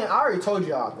 I already told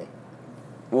y'all. I think.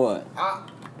 What?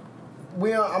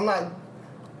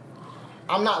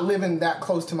 I'm not living that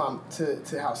close to my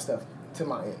house stuff to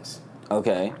my ends.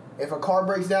 Okay. If a car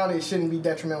breaks down, it shouldn't be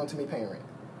detrimental to me paying rent.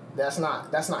 That's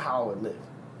not how I would live.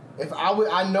 If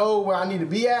I know where I need to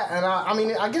be at, and I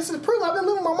mean, I guess it's proven. I've been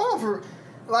living with my mom for,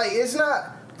 like, it's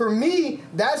not. For me,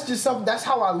 that's just something. That's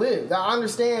how I live. I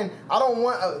understand. I don't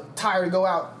want a tire to go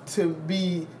out to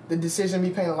be the decision of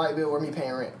me paying a light bill or me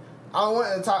paying rent. I don't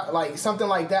want something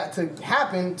like that to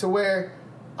happen to where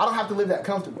I don't have to live that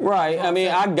comfortable. Right. I mean,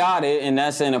 I got it, and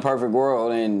that's in a perfect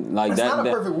world, and like that's not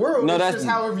a perfect world. No, that's just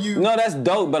however you. No, that's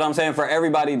dope. But I'm saying for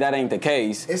everybody, that ain't the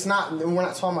case. It's not. We're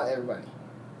not talking about everybody.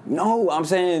 No, I'm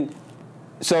saying.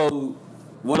 So,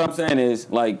 what I'm saying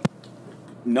is like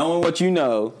knowing what you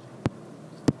know.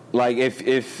 Like if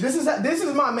this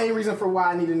is my main reason for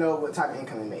why I need to know what type of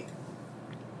income we make.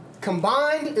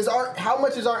 Combined how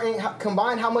much of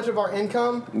our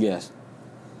income? Yes.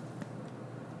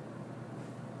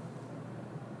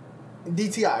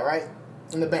 DTI, right?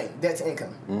 In the bank, debt to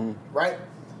income, right?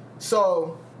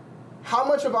 So, how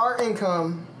much of our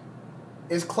income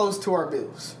is close to our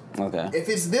bills? Okay. If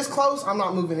it's this close, I'm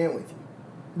not moving in with you,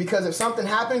 because if something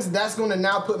happens, that's going to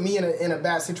now put me in a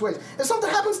bad situation. If something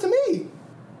happens to me,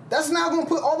 that's now going to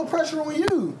put all the pressure on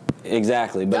you.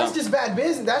 Exactly. But that's just bad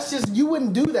business. That's just, you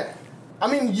wouldn't do that.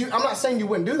 I mean, I'm not saying you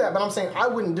wouldn't do that, but I'm saying I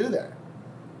wouldn't do that.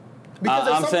 Because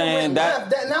if I'm something saying went that,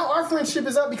 left, that now our friendship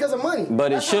is up because of money. but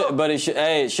That's it should, how- but it should.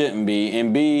 A, it shouldn't be,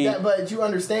 and B. but you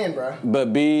understand, bro.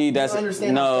 But B, that's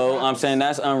understand how no. stuff I'm happens. saying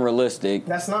that's unrealistic.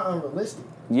 That's not unrealistic.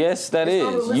 Yes, that It's is.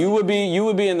 unrealistic. You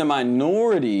would be in the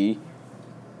minority.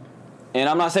 And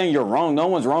I'm not saying you're wrong. No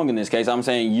one's wrong in this case. I'm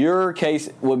saying your case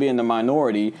would be in the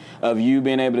minority of you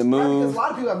being able to Right, because move. a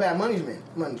lot of people have bad management.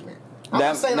 I'm That-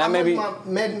 not saying that I may be-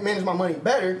 manage my money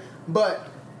better, but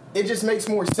it just makes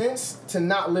more sense to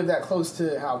not live that close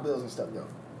to how bills and stuff go.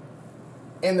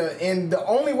 And the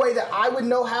only way that I would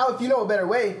know how, if you know a better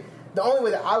way, the only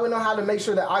way that I would know how to make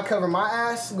sure that I cover my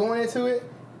ass going into it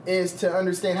is to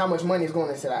understand how much money is going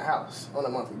into that house on a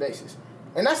monthly basis.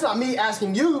 And that's not me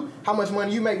asking you how much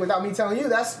money you make without me telling you.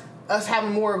 That's us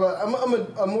having more of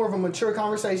a more of a mature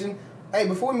conversation. Hey,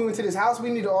 before we move into this house, we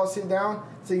need to all sit down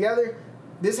together.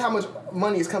 This is how much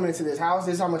money is coming into this house.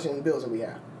 This is how much in bills that we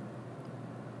have.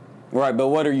 Right, but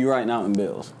what are you writing out in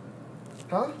bills?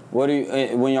 Huh? What are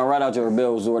you when y'all write out your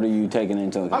bills? What are you taking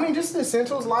into account? I mean, just the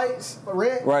essentials, lights,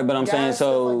 rent. Right, but I'm gas, saying, stuff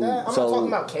so- like that. I'm so- not talking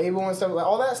about cable and stuff like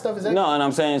all that stuff. Is No, and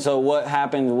I'm saying, so what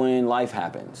happens when life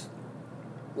happens?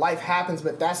 Life happens,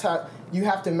 but that's how you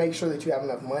have to make sure that you have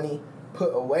enough money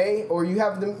put away, or you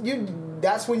have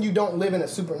that's when you don't live in a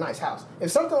super nice house.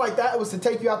 If something like that was to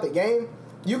take you out the game,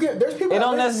 there's people. It that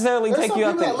don't live, necessarily there's take some you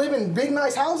out people the- that live in big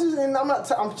nice houses, and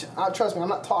trust me, I'm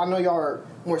not. I know y'all are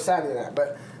more savvy than that,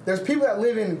 but there's people that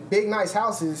live in big nice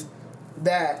houses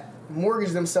that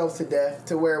mortgage themselves to death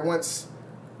to where once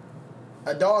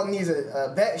a dog needs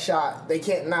a vet shot, they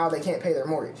can't pay their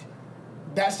mortgage.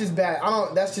 That's just bad.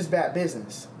 That's just bad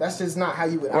business. That's just not how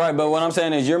you would. Right, but what I'm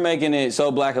saying is you're making it so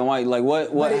black and white. Like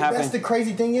what happened? That's the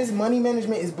crazy thing is money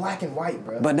management is black and white,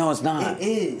 bro. But no, it's not. It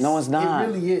is. No, it's not. It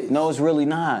really is. No, it's really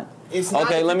not. It's not.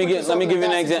 Okay, if let me you put give yourself you in a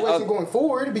an bad example. situation going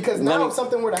forward, because now if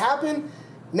something were to happen,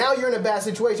 now you're in a bad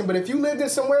situation. But if you lived in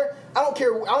somewhere, I don't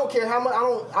care how much.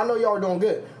 I know y'all are doing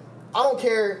good. I don't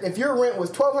care if your rent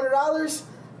was $1,200,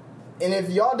 and if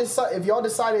y'all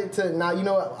decided to now, you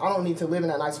know what, I don't need to live in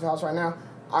that nice house right now.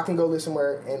 I can go live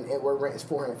somewhere and where rent is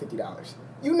 $450.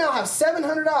 You now have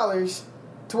 $700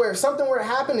 to where if something were to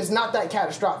happen, it's not that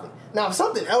catastrophic. Now, if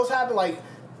something else happened, like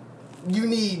you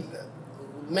need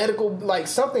medical, like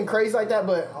something crazy like that,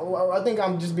 but I think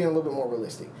I'm just being a little bit more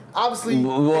realistic. Obviously,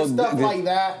 there's stuff like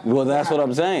that. Well, that's what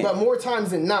I'm saying. But more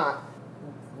times than not,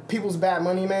 people's bad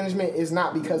money management is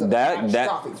not because of a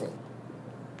catastrophic thing.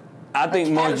 I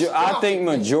think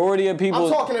majority of people.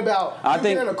 I'm talking about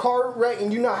get in a car wreck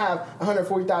and you not have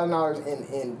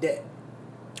 $140,000 in debt.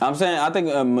 I'm saying I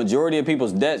think a majority of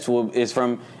people's debts is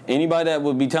from anybody that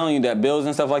would be telling you that bills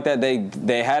and stuff like that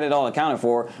they had it all accounted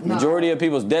for. Majority of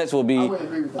people's debts will be. I wouldn't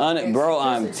agree with that. Bro,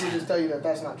 Statistics will just tell you that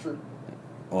that's not true.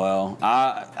 Well,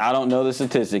 I don't know the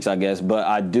statistics, I guess, but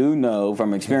I do know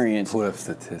from experience Pull up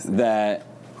statistics. that.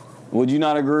 Would you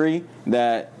not agree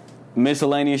that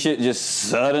miscellaneous shit just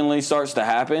suddenly starts to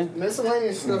happen?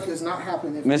 Miscellaneous stuff is not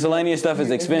happening. Miscellaneous stuff is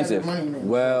expensive.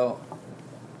 Well,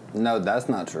 no, that's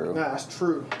not true. Nah, that's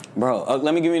true. Bro,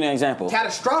 let me give you an example.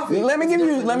 Catastrophic. Let me give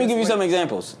you some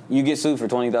examples. You get sued for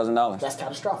 $20,000. That's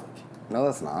catastrophic. No,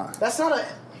 that's not. That's not a.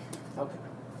 Okay.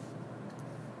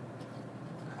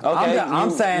 Okay,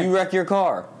 I'm saying you wreck your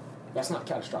car. That's not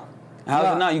catastrophic.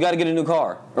 How's it not? You got to get a new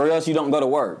car, or else you don't go to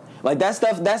work. Like that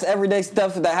stuff. That's everyday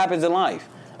stuff that happens in life.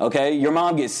 Okay, your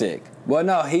mom gets sick. Well,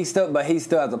 no, he still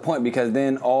has a point, because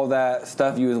then all that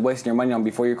stuff you was wasting your money on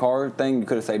before your car thing, you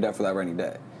could have saved up for that rainy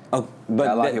day. Oh, but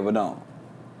a lot of people don't.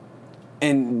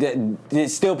 And it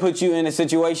still puts you in a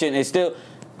situation. It's still,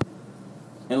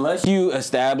 unless you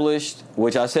established,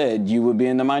 which I said, you would be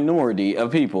in the minority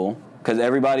of people, because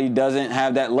everybody doesn't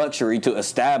have that luxury to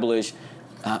establish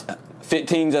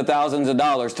 15s of thousands of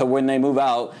dollars to when they move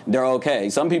out, they're okay.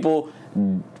 Some people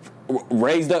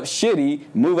raised up shitty,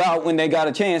 move out when they got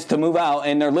a chance to move out,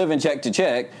 and they're living check to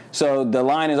check, so the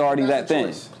line is already that thin.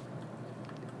 Choice.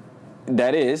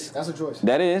 That's a choice.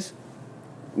 That is.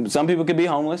 Some people could be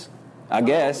homeless, I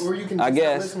guess. Or you can I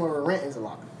guess. listen where rent is a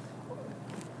lot.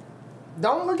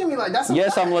 Don't look at me like that's a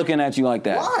Yes, fact. I'm looking at you like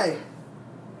that. Why?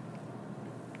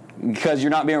 Because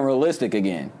you're not being realistic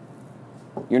again.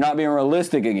 You're not being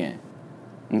realistic again.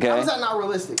 Okay. How is that not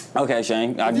realistic? Okay,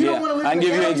 Shane. I If you don't want to live can in the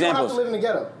give ghetto, you you don't have examples. to live in the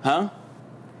ghetto. Huh?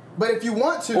 But if you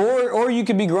want to, Or you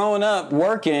could be growing up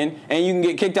working and you can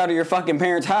get kicked out of your fucking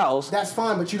parents' house. that's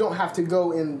fine. But you don't have to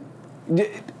go and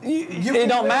It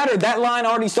don't matter. That line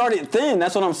already started thin.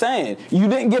 That's what I'm saying. You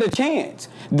didn't get a chance.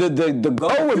 The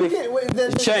goal would be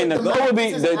Shane. The goal would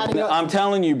be. I'm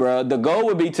telling you, bro. The goal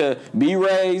would be to be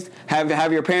raised,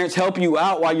 have your parents help you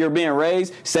out while you're being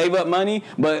raised, save up money.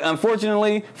 But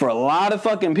unfortunately, for a lot of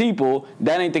fucking people,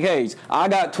 that ain't the case. I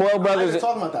got 12 brothers. I'm not even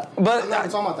talking about that. But I'm not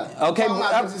even talking about that. Okay, I'm talking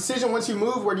about the decision once you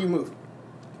move. Where do you move?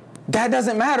 That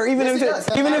doesn't matter. Even if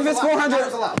it's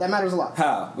 400. That matters a lot.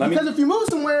 How? Because if you move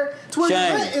somewhere to where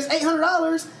your rent is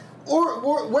 $800,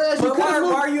 or whereas you could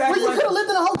have lived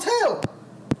in a hotel.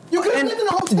 You could have lived in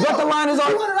a hotel. But the line is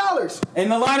already $200.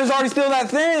 And the line is already still that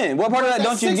thin. What part of that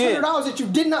don't you get? $600 that you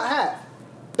did not have.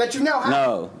 That you now have.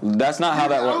 No, that's not how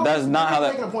that works. That's not how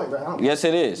that. You're not making a point, bro. Yes,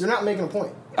 it is. You're not making a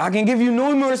point. I can give you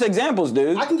numerous examples,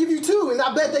 dude. I can give you two, and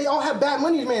I bet they all have bad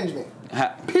money management.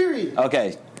 Period.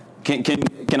 Okay. Can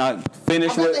I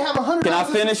finish with? Can I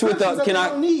finish with the? Can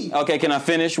I? Okay. Can I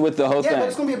finish with the whole thing? Yeah, but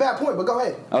it's gonna be a bad point. But go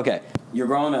ahead. Okay. You're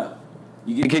growing up.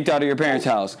 You get kicked out of your parents'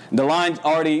 house. The line's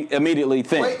already immediately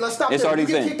thin. Wait, let's stop. It's already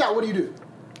thin. You get thin. kicked out. What do you do?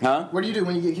 Huh? What do you do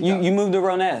when you get kicked out? You move to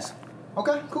Rones.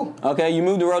 Okay, cool. Okay, you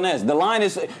moved to Rones. The line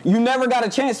is, you never got a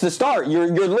chance to start. You're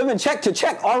living check to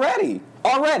check already.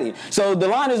 So the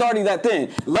line is already that thin.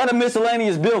 Let a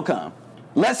miscellaneous bill come.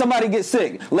 Let somebody get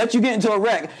sick. Let you get into a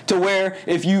wreck to where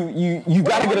if you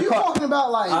got to get a car. You're talking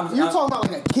about like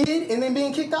a kid and then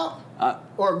being kicked out?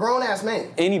 Or a grown-ass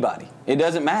man? Anybody. It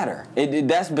doesn't matter.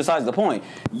 That's besides the point.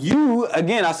 You,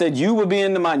 again, I said you would be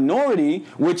in the minority,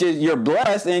 which is you're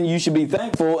blessed and you should be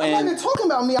thankful. I'm not even talking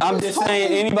about me. I'm just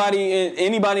saying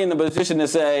anybody in the position to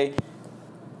say,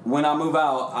 when I move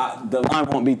out, the line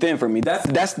won't be thin for me.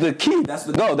 That's the key. That's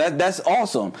the goal. That's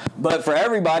awesome. But for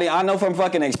everybody, I know from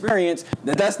fucking experience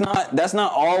that's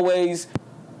not always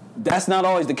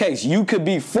the case. You could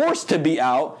be forced to be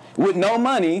out with no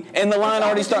money, and the line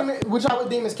already started. Which I would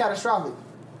deem as catastrophic.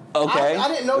 Okay, I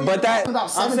didn't know you were talking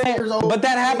about 17 years old. But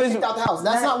that happens. Out the house.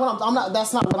 That's not what I'm.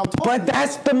 That's not what I'm talking. But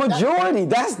that's the majority.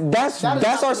 That's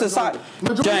our society.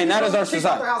 Jane, that is our society.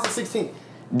 Out the house at 16.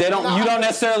 You don't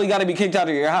necessarily got to be kicked out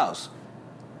of your house.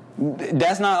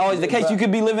 That's not always the case. You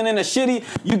could be living in a shitty.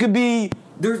 You could be.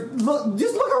 Just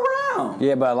look around.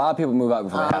 Yeah, but a lot of people move out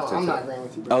before they have to. I'm not agreeing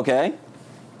with you, bro. Okay.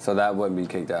 So that wouldn't be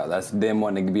kicked out. That's them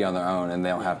wanting to be on their own and they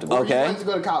don't have to be. Or you wanted to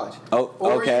go to college.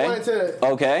 Okay. You wanted to,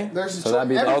 okay. There's a so that'd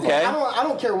be okay. I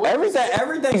don't care what.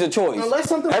 Everything's a choice. Unless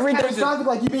something catastrophic,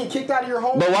 like you being kicked out of your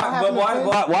home. But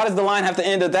why does the line have to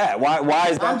end at that? Why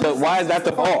is that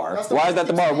the bar? Why is that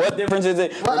the bar? What difference is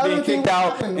it for being kicked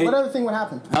out? What other thing would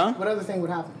happen? Huh? What other thing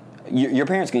would happen? Your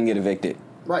parents can get evicted.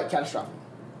 Right, catastrophic.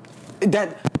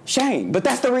 Shane, but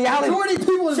that's the reality. Majority of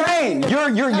people. Shane,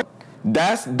 you're.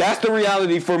 That's the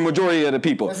reality for majority of the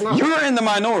people. You're in the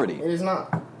minority. It is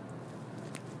not.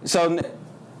 So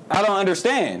I don't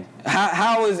understand.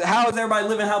 How is everybody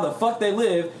living how the fuck they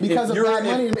live? Because of bad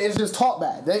money, it's just taught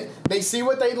bad. They see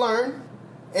what they learn,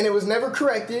 and it was never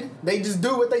corrected. They just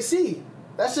do what they see.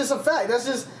 That's just a fact. That's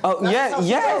just.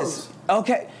 Yes.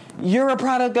 Okay. You're a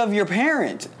product of your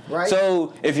parent. Right.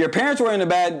 So if your parents were in a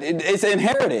bad, it's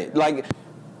inherited. Like.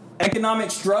 Economic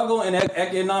struggle and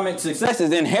economic success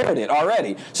is inherited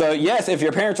already. So yes, if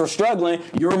your parents were struggling,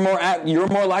 you're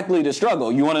more likely to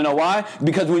struggle. You want to know why?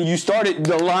 Because when you started,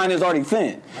 the line is already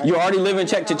thin. You're already living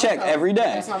check to check every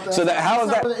day. How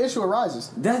is that? Where the issue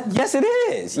arises. Yes, it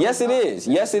is. Yes, it is.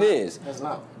 Yes, it is. That's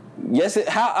not. Yes,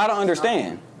 how? I don't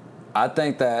understand. I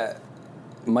think that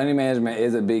money management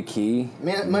is a big key,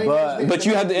 but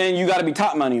you have to, and you got to be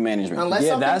top money management.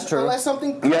 That's true. Unless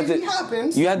something crazy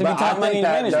happens, you have to be top money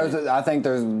management. I think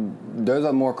there's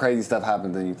a more crazy stuff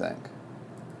happens than you think.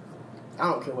 I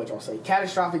don't care what y'all say.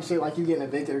 Catastrophic shit like you getting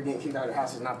evicted or getting kicked out of your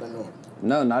house is not the norm.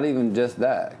 No, not even just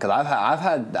that. Because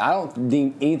I don't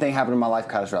deem anything happen in my life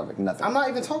catastrophic. Nothing. I'm not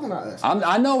even talking about this.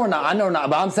 I know we're not.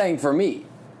 But I'm saying for me,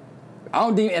 I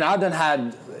don't deem, and I've done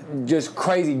had just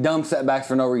crazy dumb setbacks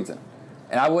for no reason.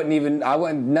 And I wouldn't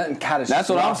nothing catastrophic. That's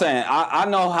what I'm saying.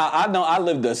 I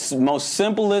live the most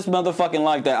simplest motherfucking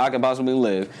life that I could possibly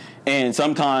live. And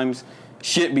sometimes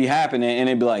shit be happening and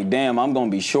it'd be like, damn, I'm going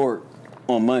to be short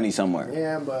on money somewhere.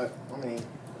 Yeah, but, I mean,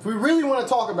 if we really want to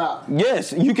talk about...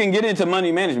 Yes, you can get into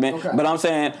money management. Okay. But I'm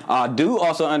saying I do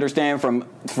also understand from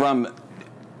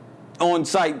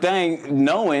on-site thing,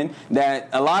 knowing that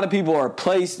a lot of people are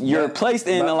placed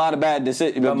in a lot of bad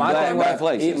decisions. But my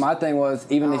thing was,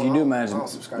 even if you do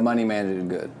money management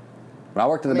good. When I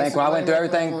worked at the bank, when I went through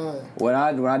everything, when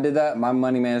I did that, my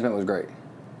money management was great.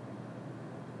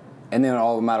 And then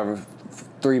all a matter of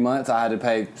 3 months, I had to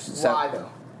pay. Why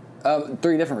though?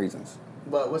 3 different reasons.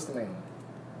 But what's the main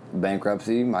one?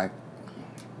 Bankruptcy.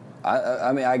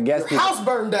 I mean, I guess your house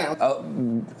burned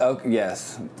down. Oh,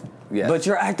 yes. Yes. But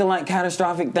you're acting like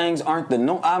catastrophic things aren't the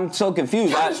norm. I'm so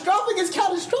confused. Catastrophic is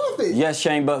catastrophic. Yes,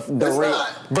 Shane, but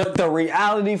the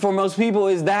reality for most people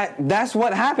is that's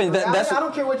what happens. I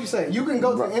don't care what you say. You can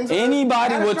go to the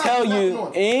anybody will tell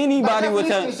you. Anybody will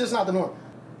tell you. It's just not the norm.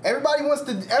 Everybody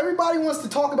wants to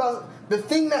talk about the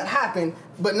thing that happened,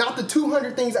 but not the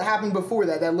 200 things that happened before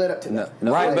that led up to that.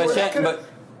 No, right,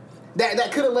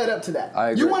 that could have led up to that.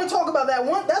 I agree. You want to talk about that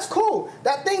one? That's cool.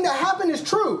 That thing that happened is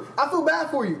true. I feel bad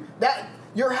for you. That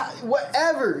your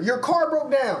car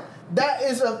broke down. That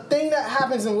is a thing that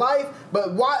happens in life.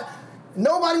 But why?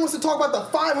 Nobody wants to talk about the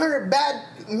 500 bad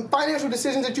financial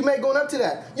decisions that you made going up to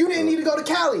that. You didn't need to go to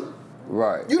Cali.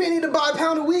 Right. You didn't need to buy a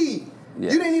pound of weed.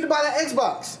 Yes. You didn't need to buy that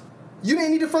Xbox. You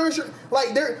didn't need to furniture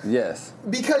Yes.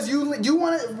 Because you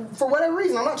want it for whatever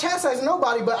reason. I'm not chastising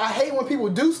nobody, but I hate when people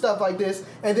do stuff like this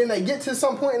and then they get to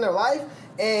some point in their life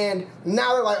and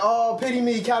now they're like, oh, pity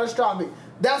me, catastrophic.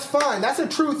 That's fine. That's a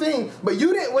true thing. But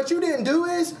what you didn't do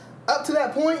is up to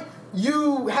that point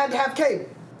you had to have cable.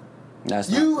 You're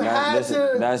talking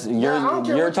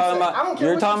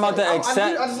about the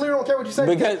exception. I just literally don't care what you say.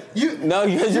 Because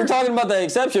you're talking about the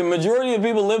exception. Majority of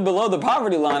people live below the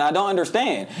poverty line. I don't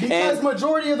understand. Because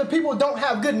majority of the people don't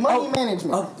have good money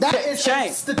management. That is a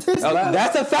statistic.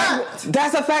 That's a fact.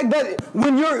 That's a fact that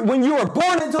when you are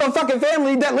born into a fucking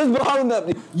family that lives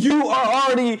below you are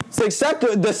already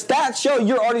susceptible. The stats show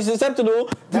you're already susceptible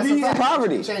to be in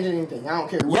poverty. You can't change anything. I don't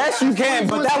care. Yes, you can,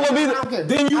 but that will be.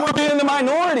 Then you would be in the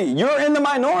minority. You're in the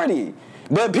minority.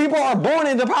 But people are born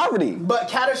into poverty. But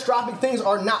catastrophic things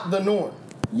are not the norm.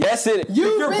 Yes, it is.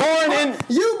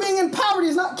 You being in poverty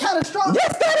is not catastrophic.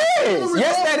 Yes, that is.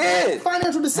 Yes, that is.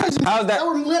 Financial decisions that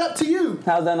were led up to you.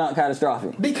 How's that not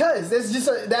catastrophic? Because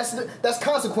that's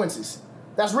consequences.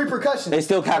 That's repercussions. It's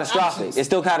still catastrophic. It's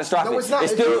still catastrophic. No, it's not.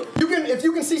 If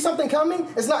you can see something coming,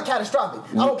 it's not catastrophic.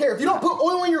 I don't care. If you don't put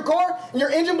oil in your car and your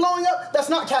engine blowing up, that's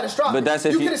not catastrophic. But that's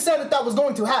if you could have said that was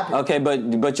going to happen. Okay,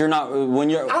 but you're not when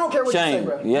you're. I don't care what Shane, you say,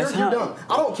 bro. Yes, you're dumb.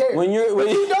 I don't care. When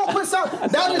you don't put something,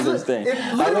 that is.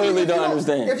 I literally don't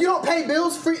understand. If you don't pay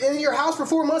bills in your house for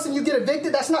 4 months and you get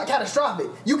evicted, that's not catastrophic.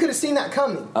 You could have seen that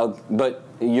coming. But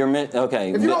you're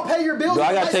okay. If you don't pay your bills,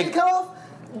 I got to take cut off.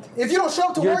 If you don't show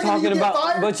up to work and you get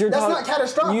fired, that's not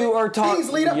catastrophic. Things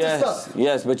lead up to stuff.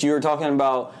 Yes, but you were talking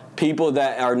about people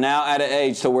that are now at an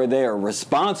age to where they are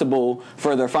responsible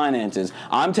for their finances.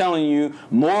 I'm telling you,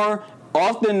 more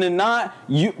often than not,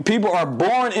 people are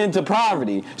born into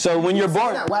poverty. So when you're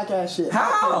born, that whack ass shit.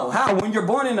 How? When you're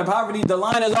born into poverty, the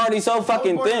line is already so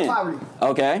fucking thin.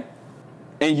 Okay.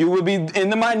 And you would be in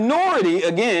the minority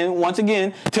once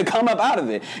again, to come up out of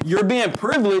it. You're being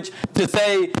privileged to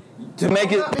say. To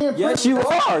make it, yes, you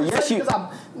are. Yes, you.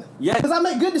 Because I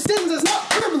make good decisions. It's not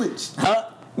privileged. Huh?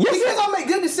 Yes. Because I make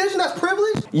good decisions. That's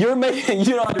privileged. You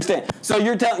don't understand. So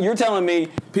you're telling me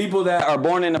people that are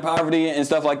born into poverty and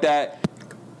stuff like that,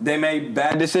 they made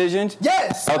bad decisions.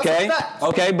 Yes. Okay.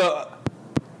 Okay, but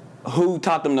who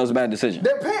taught them those bad decisions?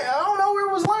 Their parents. I don't know where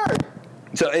it was learned.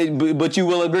 So, but you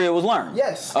will agree it was learned?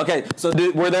 Yes. Okay, so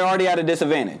were they already at a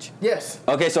disadvantage? Yes.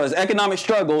 Okay, so is economic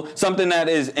struggle something that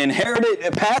is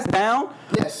inherited, passed down?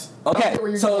 Yes. Okay, I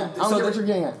don't get what you're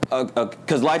getting at.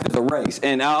 Because life is a race,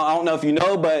 and I don't know if you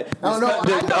know, but I know.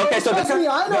 Okay,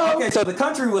 I know. Okay, so the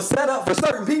country was set up for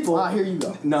certain people. Here you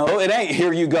go. No, it ain't.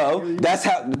 Here you go.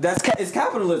 It's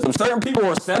capitalism. Certain people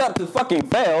were set up to fucking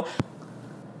fail,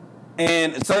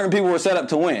 and certain people were set up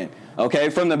to win. Okay,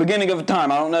 from the beginning of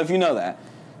time. I don't know if you know that.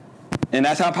 And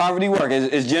that's how poverty works.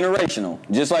 It's generational.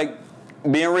 Just like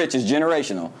being rich is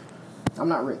generational. I'm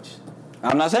not rich.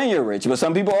 I'm not saying you're rich, but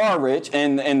some people are rich,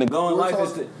 and the goal in life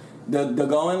is the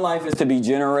goal in life is to be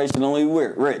generationally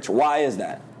rich. Why is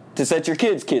that? To set your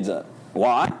kids up.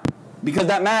 Why? Because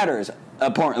that matters,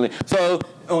 apparently. So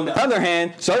on the other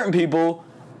hand, certain people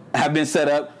have been set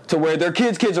up to where their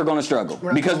kids are going to struggle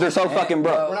because they're so fucking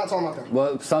broke. We're not talking about that.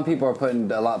 Well, some people are put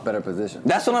in a lot better position.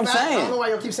 That's what I'm saying. I don't know why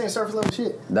y'all keep saying surface level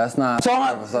shit. That's not.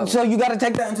 So you got to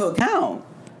take that into account.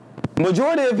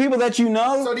 Majority of people that you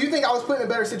know. So do you think I was put in a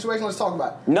better situation? Let's talk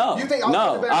about it. No. Do you think I was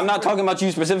put in a better I'm not talking about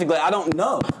you specifically. I don't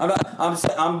know.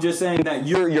 I'm just saying that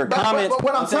your comments. But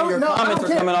what I'm saying, your comments are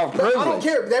coming off privilege. I don't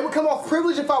care. They would come off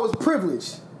privilege if I was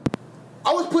privileged.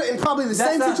 I was put in probably the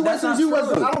same situation as you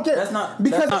was. I don't care. You're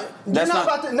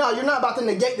not about to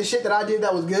negate the shit that I did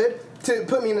that was good to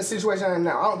put me in the situation I am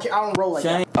now. I don't care. I don't roll like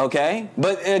that. Okay,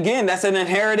 but again, that's an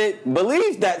inherited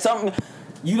belief that something.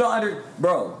 You don't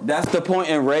bro. That's the point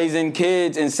in raising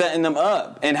kids and setting them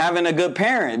up and having a good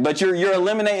parent. But you're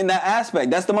eliminating that aspect.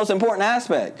 That's the most important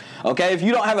aspect. Okay, if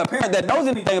you don't have a parent that knows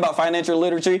anything about financial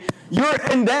literacy, you're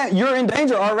in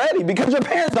danger already because your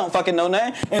parents don't fucking know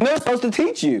nothing and they're supposed to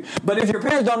teach you. But if your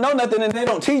parents don't know nothing and they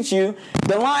don't teach you,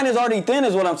 the line is already thin,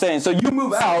 is what I'm saying. So you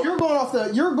move out. You're going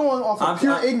off of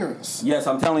pure ignorance. Yes,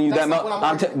 I'm telling you That's that. not what I'm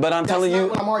arguing. But I'm That's telling not you.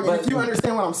 what I'm arguing. If you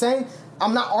understand what I'm saying,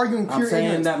 I'm not arguing pure saying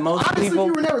ignorance. that most Obviously, people- if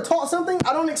you were never taught something,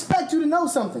 I don't expect you to know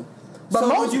something. But So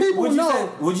most people know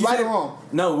right or wrong.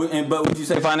 No, but would you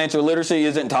say financial literacy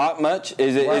isn't taught much?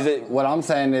 Is it? What I'm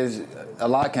saying is a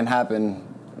lot can happen.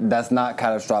 That's not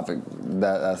catastrophic.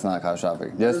 That's not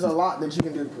catastrophic. There's a lot that you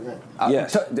can do to prevent.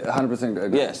 Yes. 100%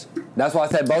 agree. Yes. That's why I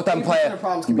said both of them 80% play. of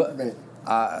problems can be prevented.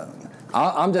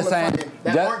 I'm just saying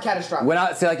That aren't catastrophic. When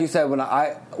I see, like you said, when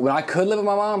I could live with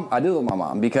my mom, I did live with my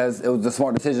mom because it was the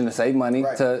smart decision to save money.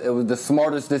 Right. It was the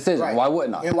smartest decision. Right. Why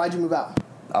wouldn't I? And why'd you move out?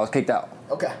 I was kicked out.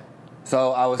 Okay.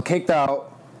 So I was kicked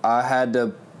out. I had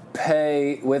to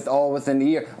pay within a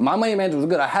year. My money management was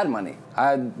good. I had money.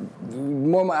 I had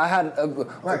more money. I had over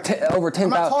 $10,000. I'm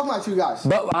not talking about you guys.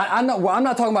 But I know. Well, I'm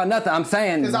not talking about nothing. I'm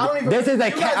saying Because I don't even. this is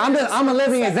I'm a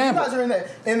living example. You guys are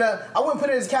in the. I wouldn't put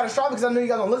it as catastrophic because I know you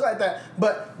guys don't look like that.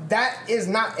 But that is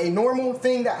not a normal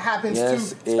thing that happens to,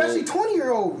 especially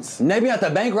 20-year-olds. Maybe not the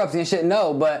bankruptcy and shit.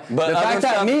 No, but the fact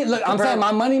that I'm saying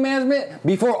my money management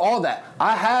before all that,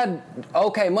 I had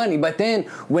okay money. But then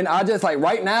when I just like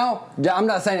right now, I'm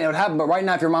not saying it would happen. But right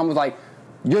now, if your mom was like,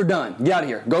 you're done. Get out of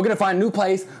here. Go find a new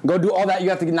place. Go do all that. You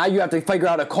have to figure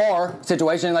out a car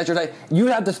situation. Like you're saying, you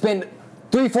have to spend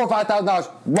 $3,000, $4,000,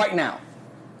 $5,000 right now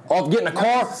off getting a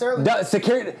car,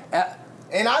 security.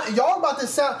 And y'all about to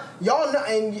sound, y'all know,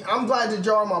 and I'm glad that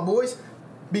y'all are my boys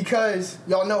because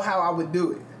y'all know how I would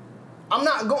do it. I'm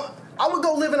not going. I would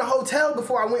go live in a hotel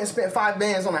before I went and spent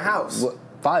 $5,000 on a house. Well,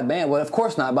 $5,000? Well, of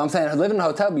course not. But I'm saying living in a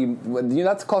hotel,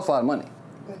 that's cost a lot of money.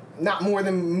 Not more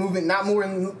than moving. Not more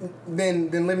than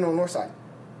living on the north side.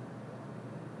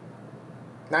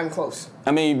 Not even close.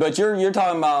 I mean, but you're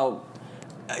talking about.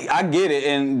 I get it,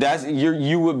 and that's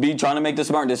you would be trying to make the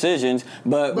smart decisions,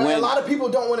 but when a lot of people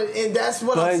don't want to, and that's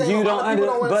what I'm saying. You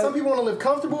some people want to live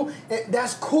comfortable, and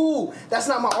that's cool. That's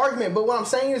not my argument. But what I'm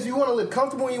saying is, you want to live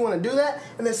comfortable, and you want to do that,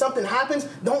 and then something happens.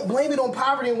 Don't blame it on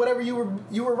poverty and whatever you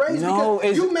were raised. No,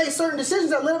 because you made certain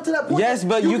decisions that led up to that point. Yes,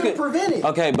 but you could prevent it.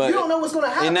 Okay, but you don't know what's going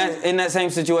to happen. In that same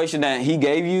situation that he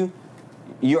gave you.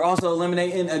 You're also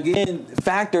eliminating again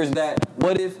factors that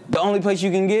what if the only place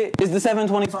you can get is the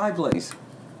 725 place.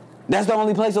 That's the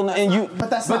only place on the and you. But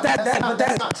that's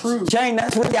not true. Shane,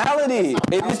 that's reality.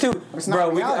 It is too,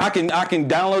 bro. I can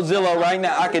download Zillow right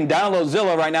now. I can download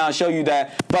Zillow right now and show you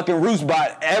that fucking Roos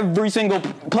bought every single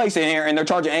place in here, and they're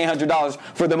charging $800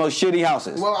 for the most shitty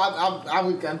houses. Well,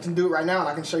 I can do it right now, and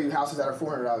I can show you houses that are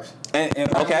 $400. And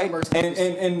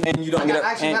you don't get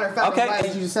actually. Matter of fact, okay. I'm glad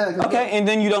that you just said it. Okay, and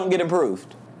then you don't get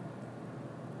approved.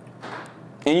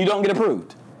 And you don't get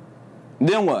approved.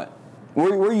 Then what?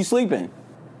 Where are you sleeping?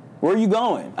 Where are you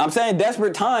going? I'm saying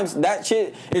desperate times, that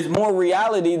shit is more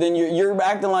reality than you're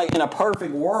acting like in a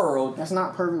perfect world. That's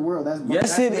not perfect world.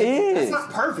 Yes, it is. That's not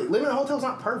perfect. Living in a hotel is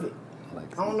not perfect.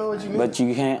 I don't know what you mean. But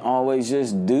you can't always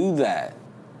just do that.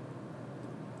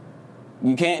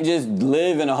 You can't just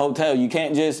live in a hotel. You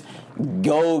can't just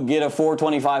go get a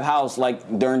 425 house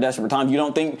like during desperate times. You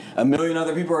don't think a million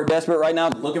other people are desperate right now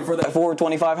looking for that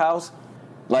 425 house?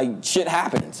 Like, shit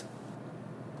happens.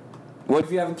 What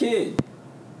if you have a kid?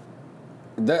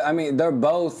 They're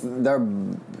both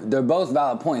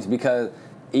valid points because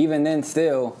even then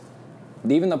still,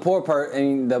 even the poor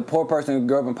person who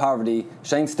grew up in poverty,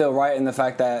 Shane's still right in the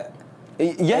fact that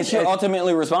yes, you're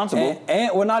ultimately responsible.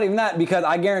 And well, not even that, because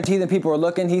I guarantee that people are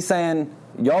looking. He's saying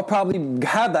y'all probably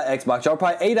have that Xbox. Y'all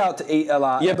probably ate out to eat a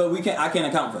lot. Yeah, but I can't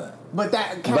account for that. But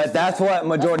that's what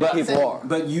majority of people are.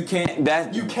 But you can't.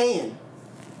 You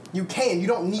can. You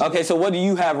don't need. Okay, so what do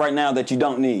you have right now that you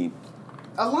don't need?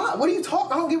 A lot. What are you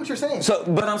talking? I don't get what you're saying. So,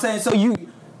 but I'm saying so you.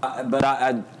 But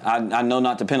I know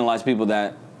not to penalize people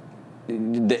that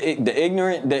the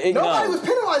ignorant. Nobody was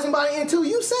penalizing by it until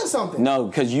you said something. No,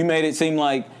 because you made it seem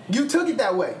like you took it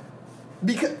that way.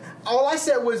 Because all I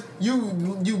said was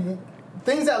you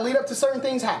things that lead up to certain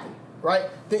things happen, right?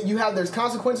 That there's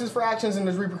consequences for actions and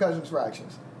there's repercussions for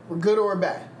actions, for good or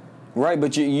bad. Right,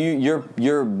 but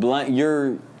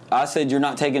I said you're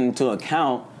not taking into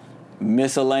account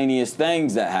miscellaneous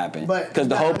things that happen. Because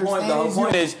the whole point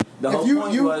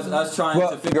was us trying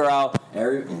to figure out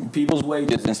people's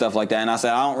wages and stuff like that. And I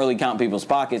said I don't really count people's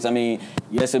pockets. I mean,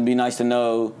 yes, it'd be nice to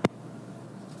know,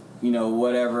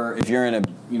 whatever, if you're in a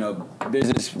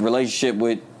business relationship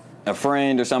with a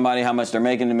friend or somebody how much they're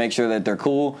making to make sure that they're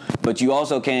cool. But you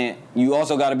also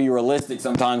got to be realistic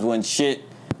sometimes when shit.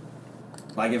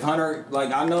 Like if Hunter,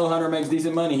 like I know Hunter makes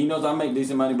decent money. He knows I make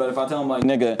decent money. But if I tell him like,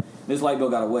 nigga, this light bill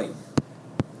gotta wait.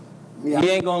 Yeah. He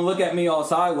ain't gonna look at me all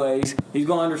sideways. He's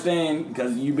gonna understand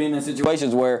because you've been in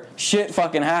situations where shit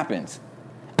fucking happens.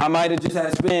 I might have just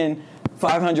had to spend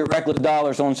 $500 reckless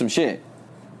dollars on some shit.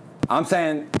 I'm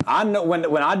saying I know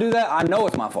when I do that, I know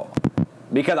it's my fault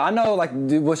because I know like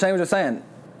what Shane was just saying.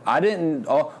 I didn't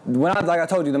when I like I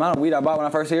told you the amount of weed I bought when I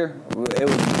first here, it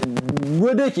was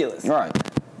ridiculous. Right.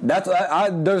 That's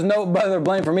there's no other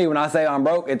blame for me when I say I'm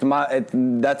broke.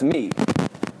 That's me.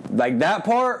 Like that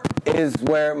part is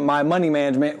where my money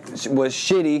management was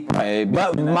shitty.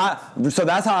 So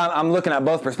that's how I'm looking at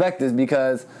both perspectives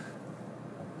because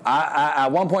I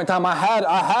at one point in time I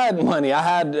had money.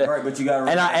 Right, but you got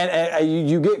and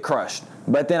you get crushed.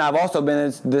 But then I've also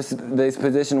been in this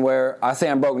position where I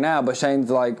say I'm broke now, but Shane's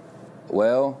like,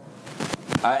 well,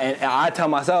 and I tell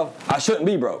myself I shouldn't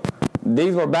be broke.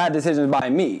 These were bad decisions by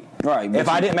me. Right. If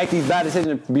I didn't make these bad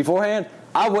decisions beforehand,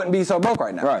 I wouldn't be so broke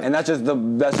right now. Right. And that's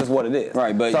just what it is.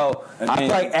 Right. But so I feel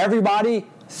like everybody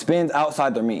spends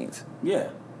outside their means. Yeah.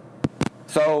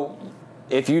 So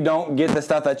if you don't get the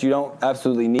stuff that you don't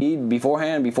absolutely need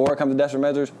beforehand, before it comes to desperate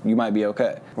measures, you might be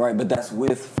okay. Right. But that's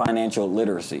with financial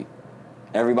literacy.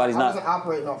 Everybody's not. I wasn't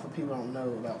operating off of people don't know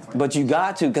about finance. But you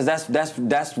got to, because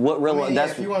that's what real.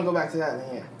 That's if you want to go back to that,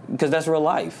 then yeah. Because that's real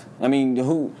life. I mean,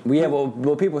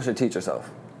 well, people should teach themselves.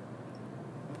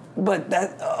 But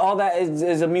all that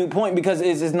is a mute point because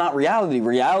it's not reality.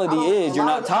 Reality is you're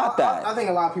not taught that. I think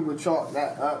a lot of people chalk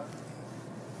that up.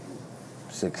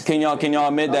 Can y'all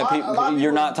admit that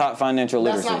you're not taught financial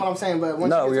literacy? That's not what I'm saying. But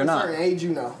once you get to a certain age,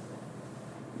 you know.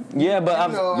 Yeah, but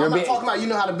I'm not talking about you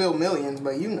know how to build millions,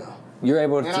 but you know. You're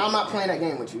able to. And I'm not playing that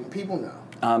game with you. People know.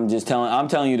 I'm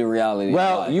telling you the reality.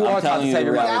 Well, you are taught to save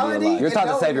your money. You're taught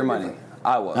to save your money.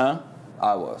 I was. Huh?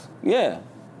 I was. Yeah.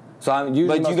 So but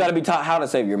you got to be taught how to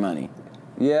save your money.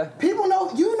 Yeah. People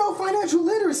know you know financial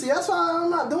literacy. That's why I'm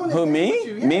not doing it. Who, me? With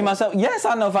you. Yeah. Me myself? Yes,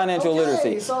 I know financial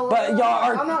literacy. So, but y'all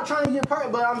are. I'm not trying to get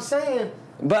part, but I'm saying.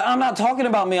 But I'm not talking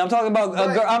about me. I'm talking about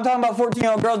I'm talking about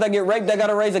 14-year-old girls that get raped that got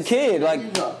to raise a kid. Like.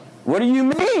 What do you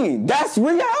mean? That's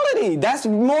reality. That's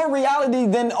more reality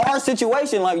than our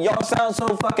situation. Like, y'all sound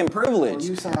so fucking privileged.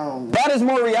 You sound... That is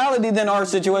more reality than our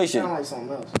situation. You sound like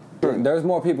something else. There's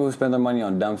more people who spend their money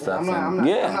on dumb stuff. I'm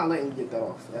not letting you get that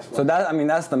off.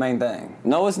 That's the main thing.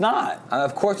 No, it's not.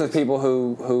 Of course, there's people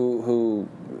who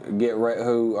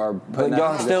are putting. But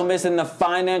y'all still missing the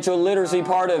financial literacy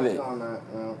part of it.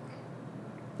 No.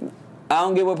 I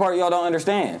don't get what part y'all don't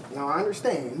understand. No, I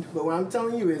understand, but what I'm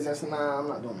telling you is I'm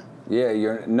not doing it. Yeah,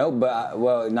 you're no, but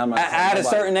not at a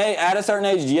certain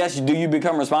age, yes, do you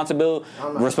become responsible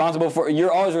for?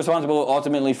 You're always responsible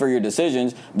ultimately for your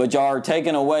decisions, but y'all are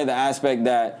taking away the aspect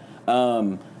that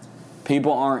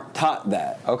people aren't taught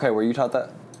that. Okay, were you taught that?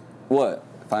 What?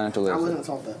 Financial literacy. I wasn't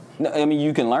taught that. No, I mean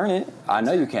you can learn it. I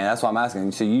know you can. That's why I'm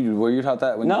asking. So were you taught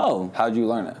that? No. How'd you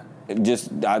learn it?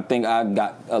 I think I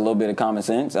got a little bit of common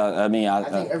sense. I think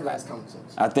everybody's common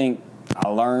sense. I think I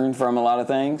learned from a lot of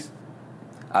things.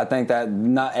 I think that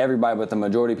not everybody, but the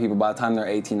majority of people, by the time they're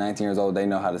 18, 19 years old, they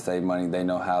know how to save money. They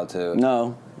know how to.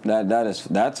 No,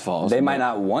 that's false. They might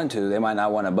not want to. They might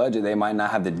not want a budget. They might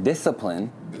not have the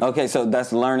discipline. Okay, so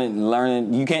that's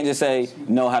learning. You can't just say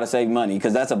know how to save money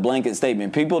because that's a blanket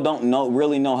statement. People don't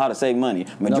really know how to save money.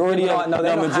 Majority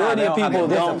of people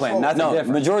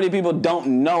don't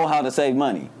know how to save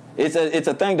money. It's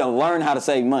a thing to learn how to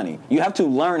save money. You have to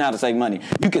learn how to save money.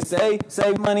 You can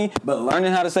save money, but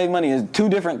learning how to save money is two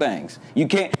different things. You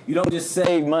don't just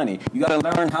save money. You got to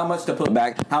learn how much to put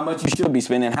back, how much you should be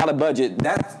spending, how to budget.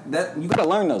 That you got to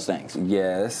learn those things.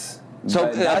 Yes.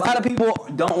 So a lot of people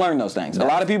don't learn those things. A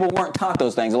lot of people weren't taught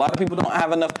those things. A lot of people don't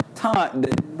have enough time,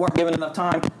 weren't given enough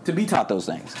time to be taught those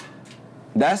things.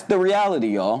 That's the reality,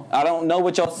 y'all. I don't know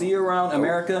what y'all see around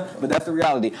America, but that's the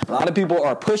reality. A lot of people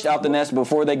are pushed out the nest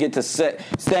before they get to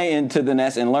stay into the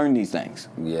nest and learn these things.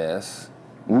 Yes.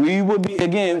 We would be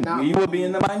in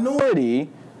the minority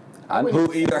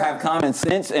who either have common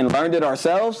sense and learned it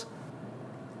ourselves,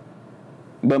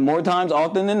 but more times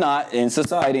often than not in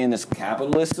society, in this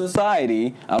capitalist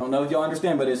society, I don't know if y'all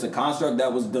understand, but it's a construct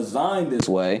that was designed this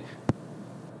way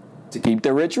to keep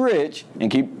the rich rich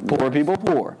and keep poor people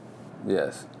poor.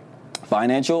 Yes.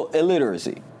 Financial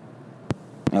illiteracy.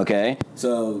 Okay?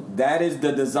 So that is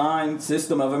the design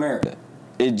system of America.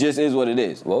 It just is what it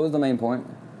is. What was the main point?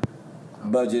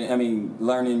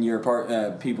 Learning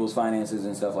your people's finances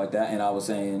and stuff like that. And I was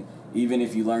saying, even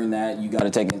if you learn that, you got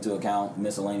to take into account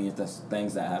miscellaneous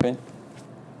things that happen.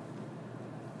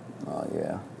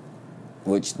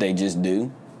 which they just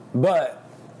do. But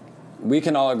we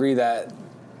can all agree that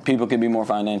People can be more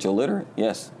financial literate,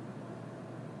 yes.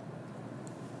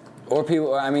 or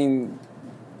people. I mean,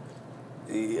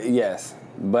 yes.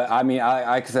 But I mean,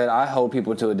 like I said, I hold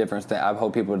people to a different standard. I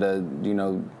hold people to,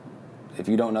 if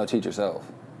you don't know, teach yourself.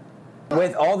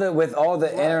 With all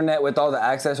the internet, with all the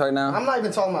access right now. I'm not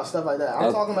even talking about stuff like that.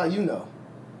 I'm talking about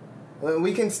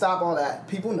We can stop all that.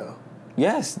 People know.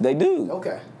 Yes, they do.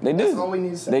 Okay. They do. That's all we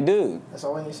need to say. They do. That's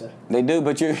all we need to say. They do,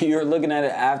 but you're looking at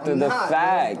it after the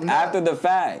fact. After the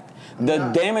fact. The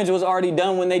damage was already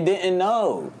done when they didn't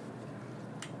know.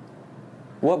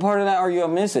 What part of that are you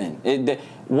missing?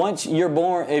 Once you're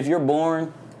born, if you're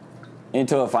born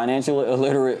into a financially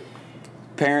illiterate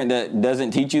parent that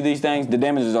doesn't teach you these things, the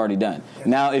damage is already done.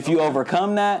 Now, if you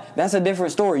overcome that, that's a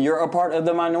different story. You're a part of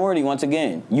the minority once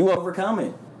again. You overcome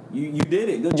it. You did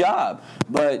it. Good job.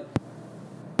 But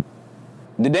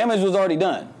the damage was already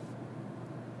done.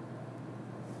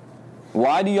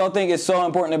 Why do y'all think it's so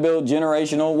important to build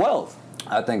generational wealth?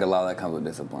 I think a lot of that comes with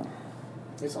discipline.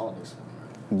 It's all discipline.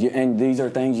 And these are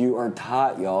things you are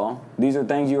taught, y'all. These are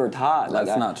things you are taught.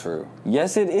 That's not true.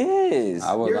 Yes, it is.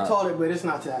 You're taught it, but it's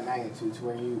not to that magnitude to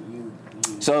where you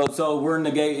So we're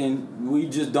negating. We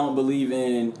just don't believe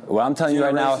in. Well, I'm telling you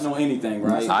right now, anything,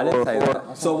 right? I didn't say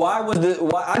that. So why was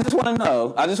I just want to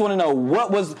know. I just want to know what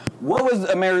was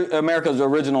America's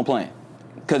original plan?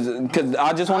 Because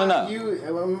I just want to know.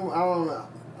 I don't know.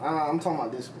 I'm talking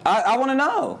about this. I want to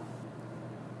know.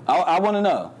 I want to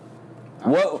know.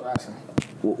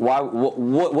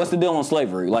 What's the deal on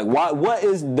slavery? Like, why? What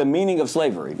is the meaning of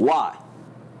slavery? Why?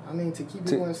 I mean, to keep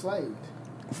people enslaved.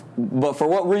 But for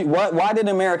what reason? Why did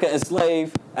America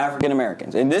enslave African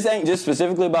Americans? And this ain't just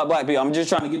specifically about black people. I'm just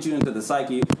trying to get you into the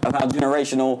psyche of how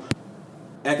generational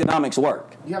economics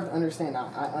work. You have to understand.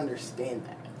 I understand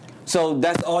that. So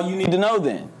that's all you need to know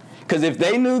then. Because if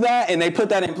they knew that and they put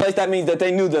that in place, that means that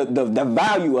they knew the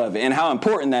value of it and how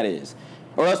important that is.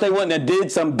 Or else they wouldn't have did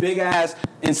some big-ass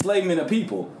enslavement of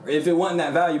people if it wasn't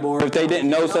that valuable or if they didn't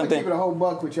know something. Keep it a whole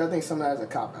buck with you. I think some of that is a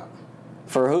cop-out.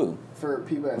 For who? For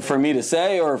people. For me to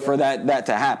say or for that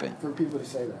to happen? For people to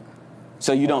say that.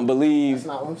 So you don't believe... That's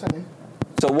not what I'm saying.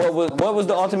 So what was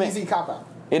the ultimate... Easy cop-out.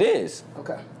 It is.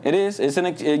 Okay. It is. It's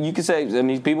you can say... I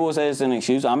mean, people will say it's an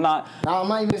excuse. I'm not... No, I'm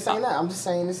not even saying that. I'm just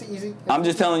saying it's easy. I'm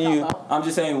just telling you... I'm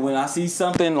just saying when I see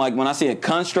something, like when I see a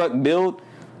construct build...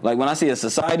 Like when I see a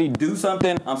society do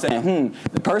something, I'm saying,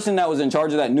 the person that was in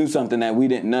charge of that knew something that we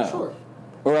didn't know. Sure.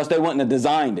 Or else they wouldn't have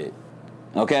designed it.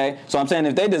 Okay? So I'm saying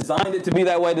if they designed it to be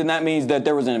that way, then that means that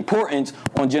there was an importance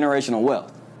on generational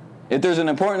wealth. If there's an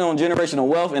importance on generational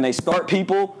wealth and they start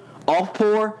people off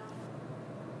poor,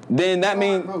 then that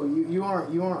means... Bro, you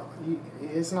aren't,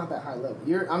 it's not that high level.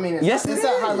 Yes, it's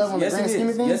that high level in the grand scheme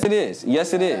of things. Yes, it is.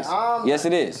 Yes, it is. Yes,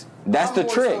 it is. That's the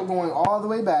trick. I'm going all the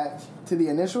way back to the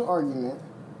initial argument.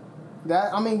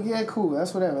 Cool.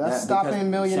 That's whatever. That's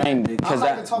stopping millionaires. Because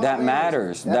that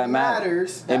matters. That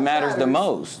matters. It matters the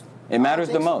most. It matters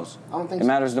the most. I don't think it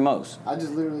matters the most. I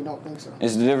just literally don't think so.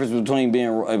 It's the difference between being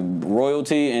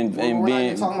royalty and being... We're not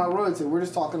even talking about royalty. We're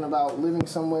just talking about living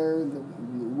somewhere,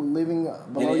 living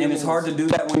below and it's hard to do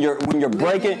that when you're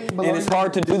breaking... And it's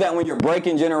hard to do that when you're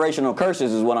breaking generational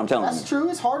curses is what I'm telling you. That's true.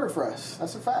 It's harder for us.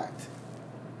 That's a fact.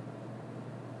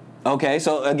 Okay,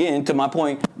 so again, to my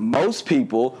point, most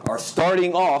people are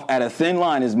starting off at a thin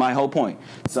line is my whole point.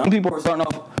 Some people are starting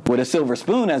off with a silver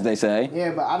spoon, as they say. Yeah,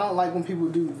 but I don't like when people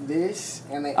do this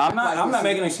and they. I'm not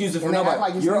making excuses for nobody.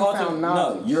 Like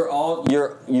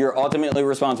you're ultimately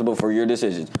responsible for your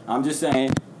decisions. I'm just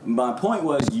saying. My point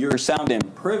was you're sounding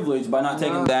privileged by not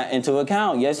taking that into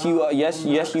account. Yes, you are. Yes,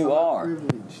 you are.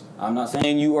 Privileged. I'm not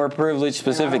saying you are privileged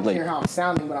specifically. I don't care how I'm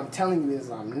sounding, but I'm telling you is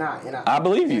I'm not. And I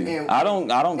believe you. I don't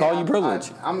call you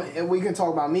privileged. And we can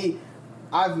talk about me.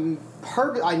 I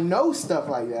know stuff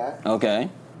like that. Okay.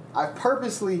 I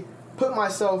purposely put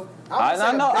myself.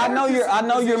 I know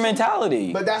your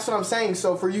mentality. But that's what I'm saying.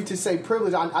 So for you to say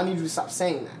privilege, I need you to stop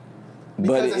saying that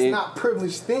because it's not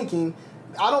privileged thinking.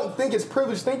 I don't think it's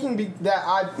privileged thinking that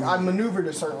I maneuvered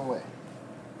a certain way.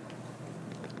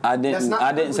 I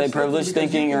didn't say privileged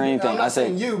thinking or anything. I'm not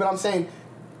saying you, but I'm saying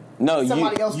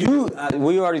somebody else.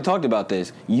 We already talked about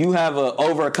this. You have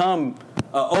overcome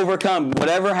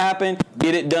whatever happened.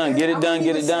 Get it done. Get it done.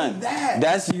 Get it done.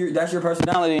 That's your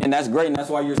personality, and that's great, and that's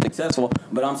why you're successful.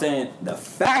 But I'm saying the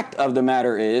fact of the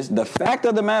matter is,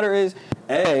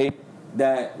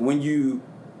 that when you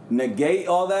negate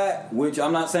all that, which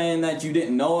I'm not saying that you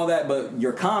didn't know all that, but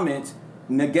your comments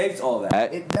negates all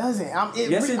that. It doesn't.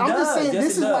 Yes, it does. I'm just saying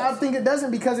this is why I think it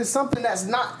doesn't, because it's something that's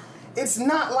not. It's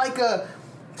not like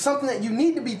something that you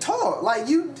need to be taught. Like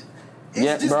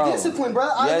It's just discipline, bro.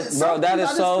 I just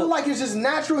feel like it's just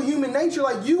natural human nature.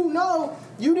 Like, you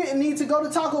didn't need to go to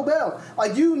Taco Bell.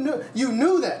 Like, you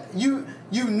knew that.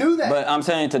 You knew that. But I'm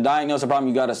saying to diagnose a problem,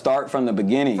 you got to start from the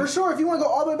beginning. For sure. If you want to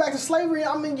go all the way back to slavery,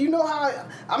 I mean, you know how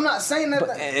I'm not saying that.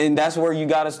 And that's where you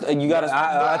got to.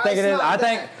 I think it is. I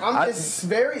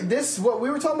think this what we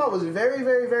were talking about was very,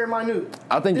 very, very minute.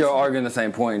 I think you're arguing the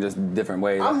same point in just different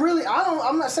ways. I'm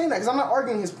not saying that because I'm not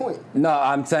arguing his point. No,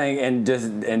 I'm saying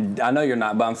and I know you're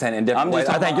not, but I'm saying in different ways.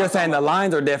 I think you're saying the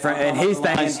lines are different, and he's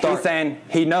saying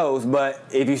he knows, but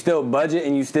if you still budget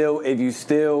and I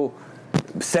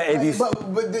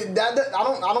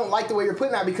don't like the way you're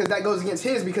putting that because that goes against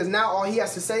his, because now all he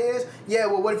has to say is, yeah,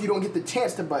 well, what if you don't get the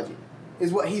chance to budget,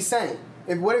 is what he's saying.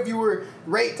 What if you were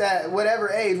raped at whatever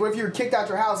age? What if you were kicked out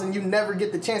your house and you never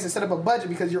get the chance to set up a budget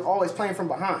because you're always playing from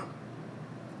behind?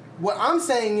 What I'm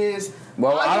saying is,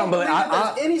 well, I don't believe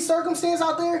that there's any circumstance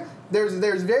out there.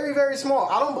 There's very, very small.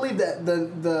 I don't believe that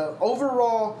the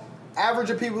overall average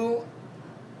of people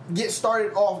get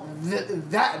started off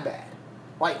that bad.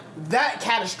 Like, that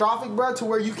catastrophic, bro, to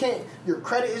where you can't, your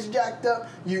credit is jacked up.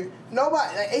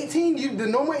 Nobody, at 18, the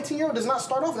normal 18-year-old does not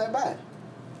start off that bad.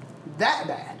 That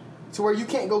bad. To where you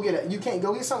can't go get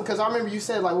something. Because I remember you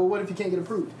said, like, well, what if you can't get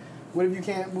approved? What if you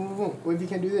can't, boom, boom, boom? What if you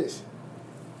can't do this?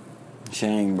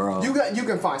 Shame, bro. You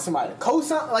can find somebody to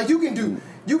co-sign. Like, you can do,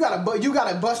 you gotta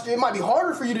bust, it might be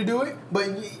harder for you to do it, but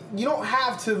you don't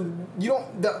have to,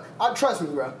 trust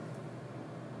me, bro.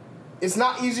 It's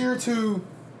not easier to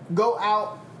go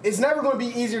out. It's never going to be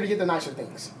easier to get the nicer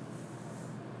things.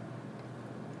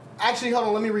 Actually, hold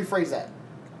on. Let me rephrase that.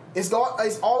 It's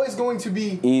always going to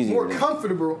be easier, more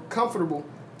comfortable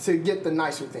to get the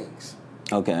nicer things.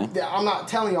 Okay. I'm not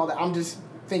telling y'all that. I'm just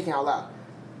thinking out loud.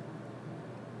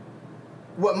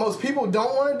 What most people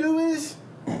don't want to do is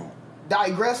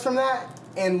digress from that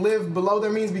and live below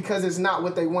their means because it's not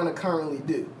what they want to currently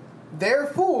do.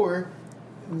 Therefore,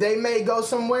 they may go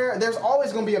somewhere. There's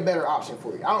always going to be a better option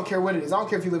for you. I don't care what it is. I don't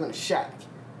care if you live in a shack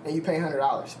and you pay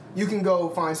 $100. You can go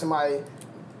find somebody.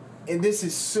 And this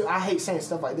is, I hate saying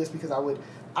stuff like this because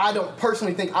I don't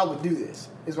personally think I would do this,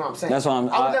 is what I'm saying. That's why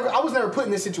I was never put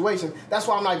in this situation. That's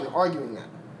why I'm not even arguing that.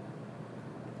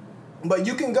 But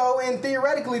you can go, and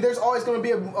theoretically, there's always going to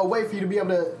be a way for you to be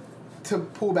able to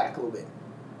pull back a little bit.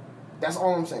 That's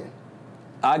all I'm saying.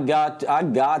 I got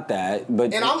that,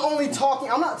 but... And I'm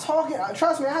not talking,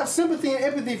 trust me, I have sympathy and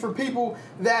empathy for people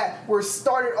that were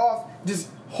started off just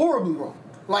horribly wrong.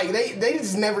 Like, they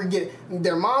just never get it.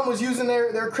 Their mom was using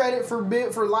their credit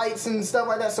for lights and stuff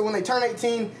like that, so when they turn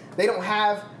 18, they don't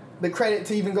have the credit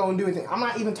to even go and do anything. I'm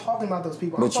not even talking about those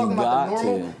people. I'm talking about the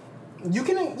normal... You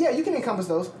can encompass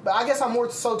those, but I guess I'm more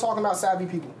so talking about savvy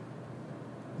people.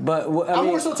 But I'm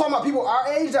more so talking about people our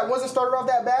age that wasn't started off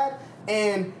that bad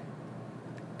and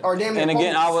are damn near. And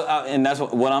again, and that's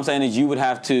what I'm saying is you would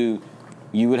have to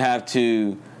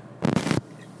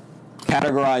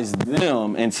categorize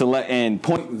them and select and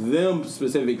point them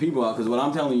specific people out. Because what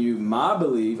I'm telling you, my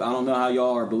belief, I don't know how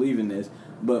y'all are believing this,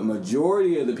 but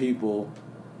majority of the people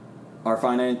are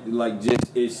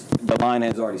the line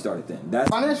has already started then. That's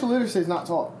financial literacy is not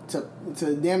taught to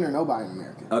damn near nobody in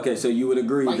America. Okay, so you would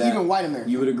agree that even white America.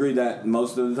 You would agree that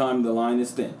most of the time the line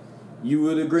is thin. You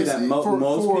would agree that most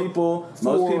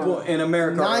people in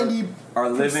America are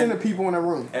living. 90% of people in a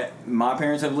room. My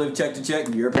parents have lived check to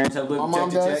check. Your parents have lived check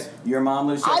to check. Your mom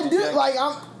lives check to check.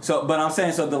 But I'm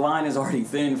saying the line is already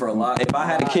thin for a lot. If I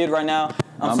had a kid right now,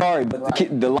 I'm sorry, but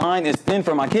the line is thin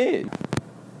for my kid.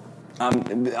 My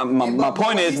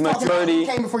point is majority.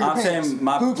 I'm saying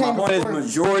my point is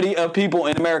majority of people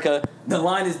in America. The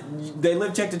line is they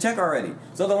live check to check already,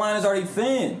 so the line is already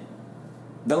thin.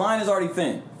 The line is already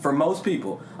thin for most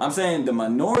people. I'm saying the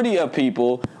minority of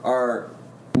people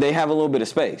they have a little bit of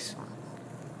space.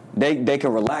 They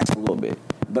can relax a little bit,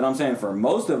 but I'm saying for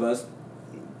most of us,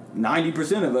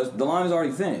 90% of us, the line is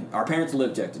already thin. Our parents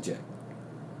live check to check,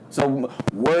 so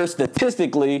we're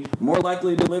statistically more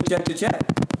likely to live check to check.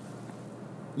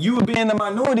 You would be in the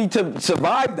minority to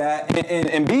survive that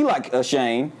and be like a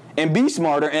Shane and be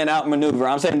smarter and outmaneuver.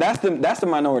 I'm saying that's the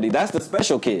minority. That's the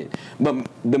special kid. But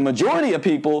the majority of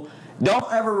people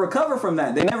don't ever recover from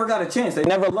that. They never got a chance. They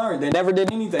never learned. They never did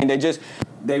anything.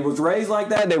 They was raised like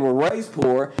that. They were raised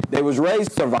poor. They was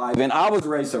raised surviving. I was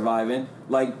raised surviving,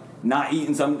 like not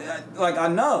eating something. Like I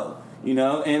know,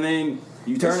 and then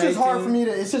you turn 18.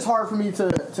 It's just hard for me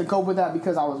to cope with that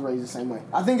because I was raised the same way.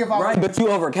 I think but you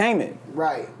overcame it.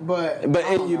 Right, but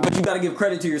you got to give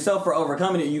credit to yourself for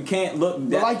overcoming it. You can't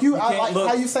look. How you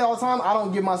say all the time. I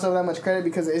don't give myself that much credit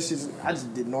because I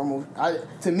just did normal.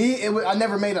 To me, I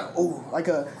never made it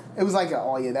was like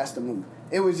oh yeah, that's the move.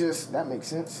 It was just that makes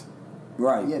sense.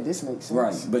 Right. Yeah, this makes sense.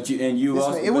 Right, but you This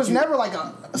also it was never like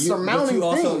a surmounting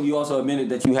thing. You also admitted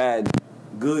that you had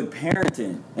good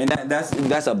parenting, and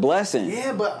that's a blessing.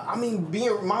 Yeah, but I mean,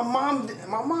 my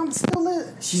mom still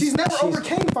lives. She's never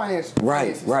overcame finances.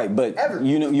 Right. But ever.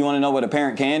 you want to know what a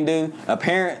parent can do? A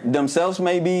parent themselves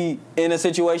may be in a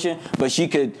situation, but she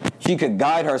could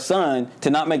guide her son to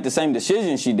not make the same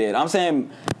decision she did. I'm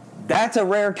saying that's a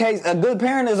rare case. A good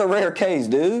parent is a rare case,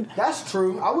 dude. That's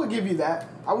true. I will give you that.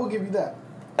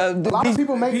 A lot of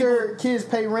people make their kids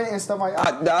pay rent and stuff like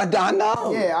that. I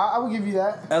know. Yeah, I would give you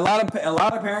that. A lot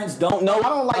of parents don't know. I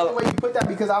don't like the way you put that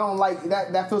because I don't like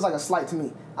that. That feels like a slight to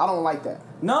me. I don't like that.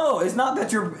 No, it's not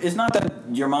that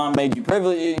your mom made you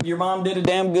privileged. Your mom did a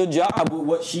damn good job with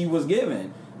what she was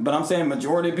given. But I'm saying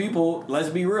majority of people, let's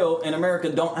be real, in America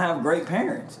don't have great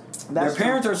parents. Their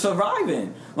parents are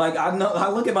surviving. Like I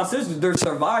look at my sisters, they're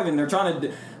surviving. They're trying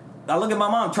to. I look at my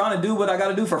mom trying to do what I got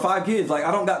to do for 5 kids. Like,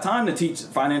 I don't got time to teach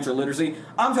financial literacy.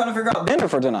 I'm trying to figure out dinner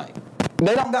for tonight.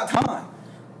 They don't got time.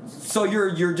 So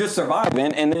you're just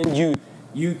surviving, and then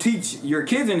you teach your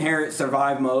kids inherit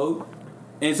survive mode.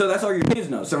 And so that's all your kids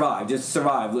know. Survive. Just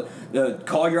survive.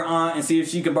 Call your aunt and see if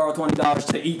she can borrow $20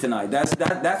 to eat tonight.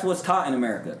 That's what's taught in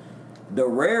America. The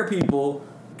rare people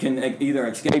can either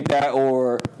escape that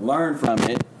or learn from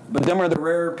it. But them are the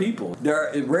rare people.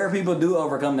 Rare people do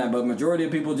overcome that, but majority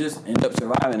of people just end up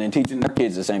surviving and teaching their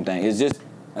kids the same thing. It's just,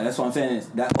 that's what I'm saying, is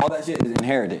that all that shit is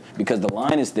inherited because the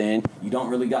line is thin. You don't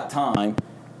really got time.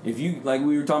 If you, like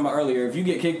we were talking about earlier, if you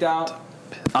get kicked out,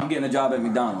 I'm getting a job at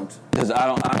McDonald's because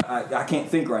I can't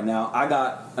think right now. I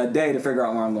got a day to figure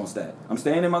out where I'm going to stay. I'm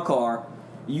staying in my car.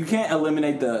 You can't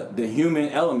eliminate the human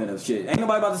element of shit. Ain't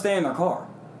nobody about to stay in their car.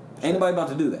 Ain't nobody about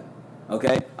to do that.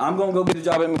 Okay, I'm gonna go get a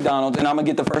job at McDonald's, and I'm gonna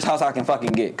get the first house I can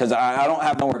fucking get, cause I don't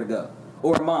have nowhere to go.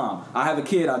 Or mom, I have a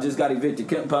kid, I just got evicted,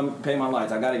 couldn't pay my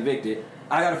lights, I got evicted.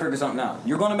 I gotta figure something out.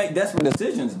 You're gonna make desperate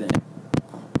decisions then.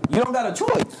 You don't got a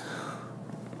choice.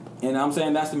 And I'm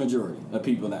saying that's the majority of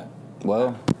people that.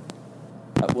 Well,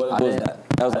 what was that?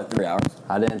 That was like 3 hours.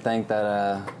 I didn't think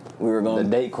that we were going the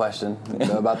date question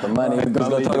about the money. Right,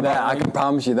 Gonna lead to that. I can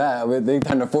promise you that. They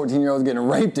turned to 14-year-olds getting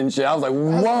raped and shit. I was like,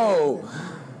 whoa.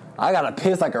 I gotta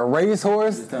piss like a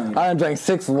racehorse. I done drank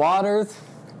 6 waters.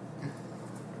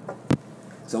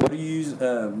 So what do you use?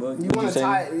 You want to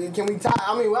tie? Can we tie?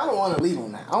 I mean, I don't want to leave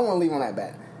on that. I don't want to leave on that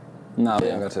bad. No,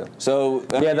 yeah, I got to. So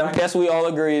I guess we all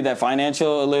agree that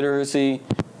financial illiteracy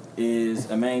is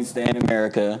a mainstay in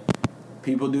America.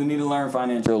 People do need to learn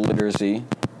financial literacy.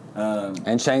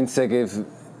 And Shane's sick of.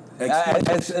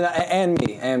 And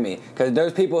me, because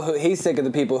there's people who he's sick of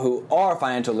the people who are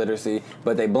financial literacy,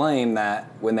 but they blame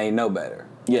that when they know better.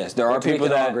 Yes, there are people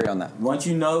that agree on that. Once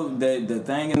you know the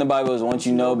thing in the Bible is once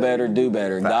you know better, do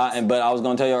better. God, but I was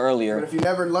going to tell you earlier. But if you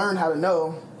never learn how to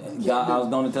know, I was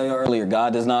going to tell you earlier.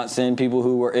 God does not send people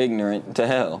who were ignorant to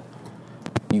hell.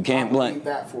 You can't blame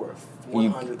that for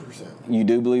 100%. You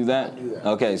do believe that? I do that.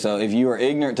 Okay, so if you are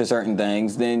ignorant to certain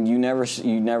things, then you never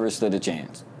stood a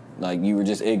chance. Like, you were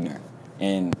just ignorant.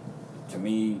 And to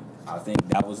me, I think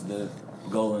that was the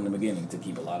goal in the beginning, to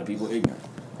keep a lot of people ignorant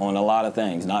on a lot of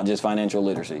things, not just financial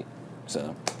literacy.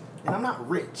 So. And I'm not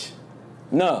rich.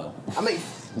 No. I make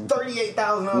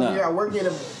 $38,000 a year. I work at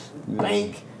a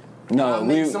bank. No, I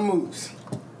make some moves.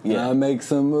 Yeah, I make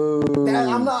some moves.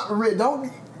 I'm not rich.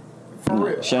 Don't. For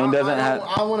real. Shane doesn't have.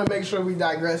 I want to make sure we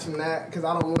digress from that because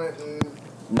I don't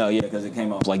want. No, yeah, because it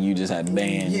came off like you just had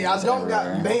bands. Yeah, I don't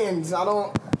got bands. I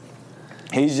don't.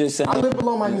 He's just saying. I live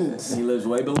below my means. He lives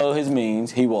way below his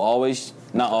means. He will always,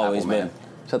 not always, but.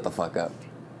 Shut the fuck up.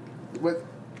 What?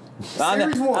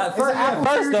 Series 1.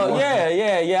 First though,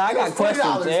 yeah. I got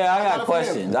questions. Yeah, I got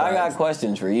questions. I got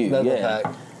questions for you. That's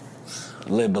yeah.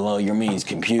 Live below your means.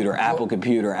 Computer, Apple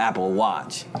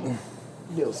Watch.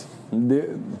 Deals. Yeah,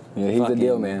 he's a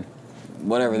deal man.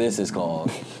 Whatever this is called.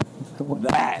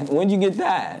 That. When'd you get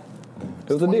that?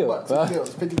 It was a deal. $20.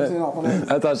 50% off on that.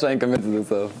 That's how Shane convinces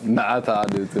himself. Nah, that's how I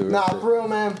do too. Nah, for real,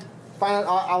 man.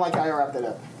 I like how you wrapped that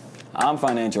up. I'm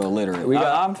financial illiterate.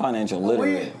 I'm financial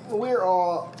literate. We're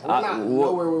not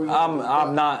nowhere where we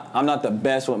I'm not the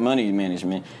best with money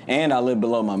management, and I live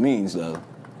below my means though,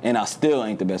 and I still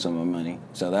ain't the best with my money.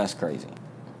 So that's crazy.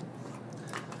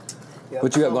 Yep.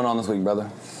 What you got going on this week, brother?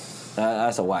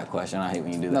 That's a whack question. I hate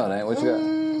when you do that. No, it ain't. What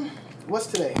you got? What's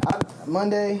today?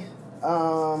 Monday.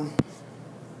 Wow,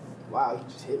 you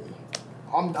just hit me.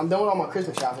 I'm done with all my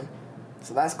Christmas shopping,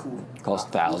 so that's cool. Costs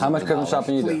thousands. How much Christmas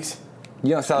shopping you do? Please.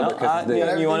 You don't celebrate Christmas Day.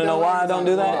 Yeah, you want to know why I don't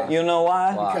do that? Why? You know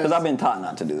why? Why? Because I've been taught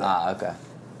not to do that. Ah, okay.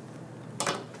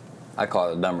 I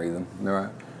call it a dumb reason.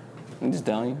 Remember? I'm just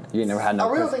telling you. You ain't never had no I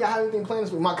really don't Christmas. think I have anything planned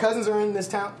this week. My cousins are in this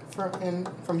town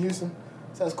from Houston,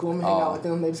 So that's cool. I'm gonna hang out with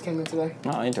them. They just came in today.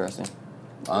 Oh, interesting.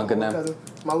 Uncle them.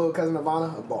 My little cousin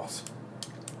Ivana, a boss.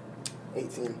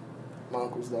 18. My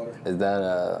uncle's daughter. Is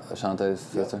that Ashante's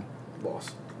sister? Boss.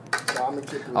 So I'm gonna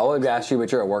kick I would ask you,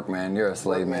 but you're a work man. You're a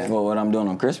slave man. Well, what I'm doing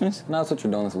on Christmas? No, that's what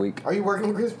you're doing this week. Are you working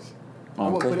on Christmas?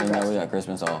 On Christmas, no, we got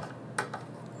Christmas off.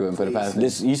 You wouldn't put it past me?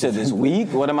 This, you said this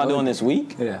week? What am I doing this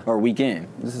week? Yeah. Or weekend?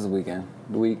 This is the weekend.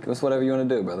 The week. It's whatever you want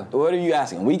to do, brother. What are you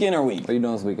asking? Weekend or week? What are you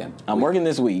doing this weekend? I'm working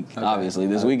this week, obviously.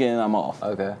 This weekend I'm off.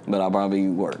 Okay. But I'll probably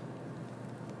work.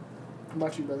 How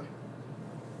about you, brother?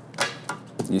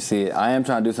 You see, I am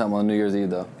trying to do something on New Year's Eve,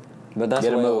 though. But that's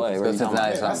Get a way move. away. Let's What are you go talking about?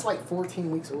 Cincinnati. That's like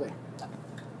 14 weeks away.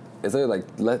 It's only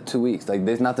like 2 weeks. Like,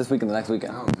 it's not this weekend, the next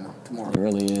weekend. I don't know. Tomorrow. It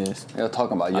really is. Y'all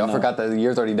talking about? I Y'all know. forgot that the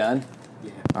year's already done?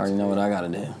 Yeah. I already know what I gotta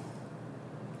do.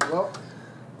 Well,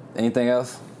 Anything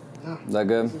else? no. Is that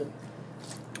good? That's it.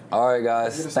 All right,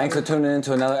 guys. Thanks for tuning in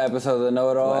to another episode of the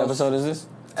Know-It-Alls. What episode is this?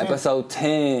 Episode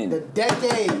 10. The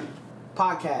Decade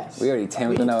Podcast. We already 10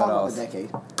 with the didn't talk Know-It-Alls. about the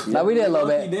Decade. No, we did a little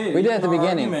bit. We did at the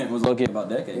beginning. Was low-key about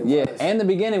decade. Yeah, and the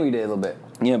beginning we did a little bit.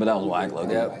 Yeah, but that was whack,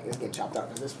 low-key. Yep. Like, it's getting chopped out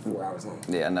because this is 4 hours long.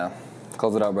 Yeah, no.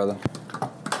 Close it out, brother.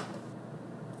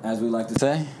 As we like to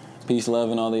say, peace, love,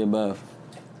 and all the above.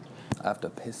 I have to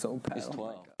piss so bad. It's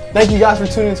 12. Thank you guys for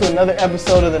tuning in to another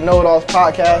episode of the Know-It-Alls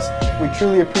podcast. We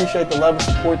truly appreciate the love and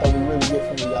support that we really get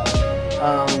from you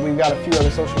guys. We've got a few other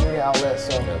social media outlets,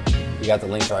 so You got the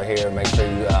links right here. Make sure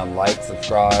you like,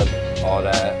 subscribe, all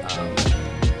that.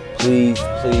 Please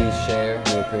share.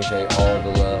 We appreciate all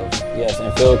the love. Yes,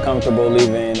 and feel comfortable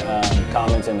leaving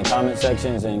comments in the comment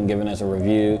sections and giving us a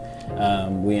review.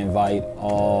 We invite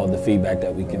all the feedback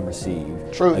that we can receive.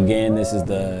 True. Again, this is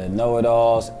the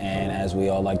Know-It-Alls, and as we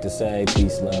all like to say,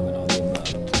 peace, love, and all the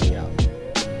above.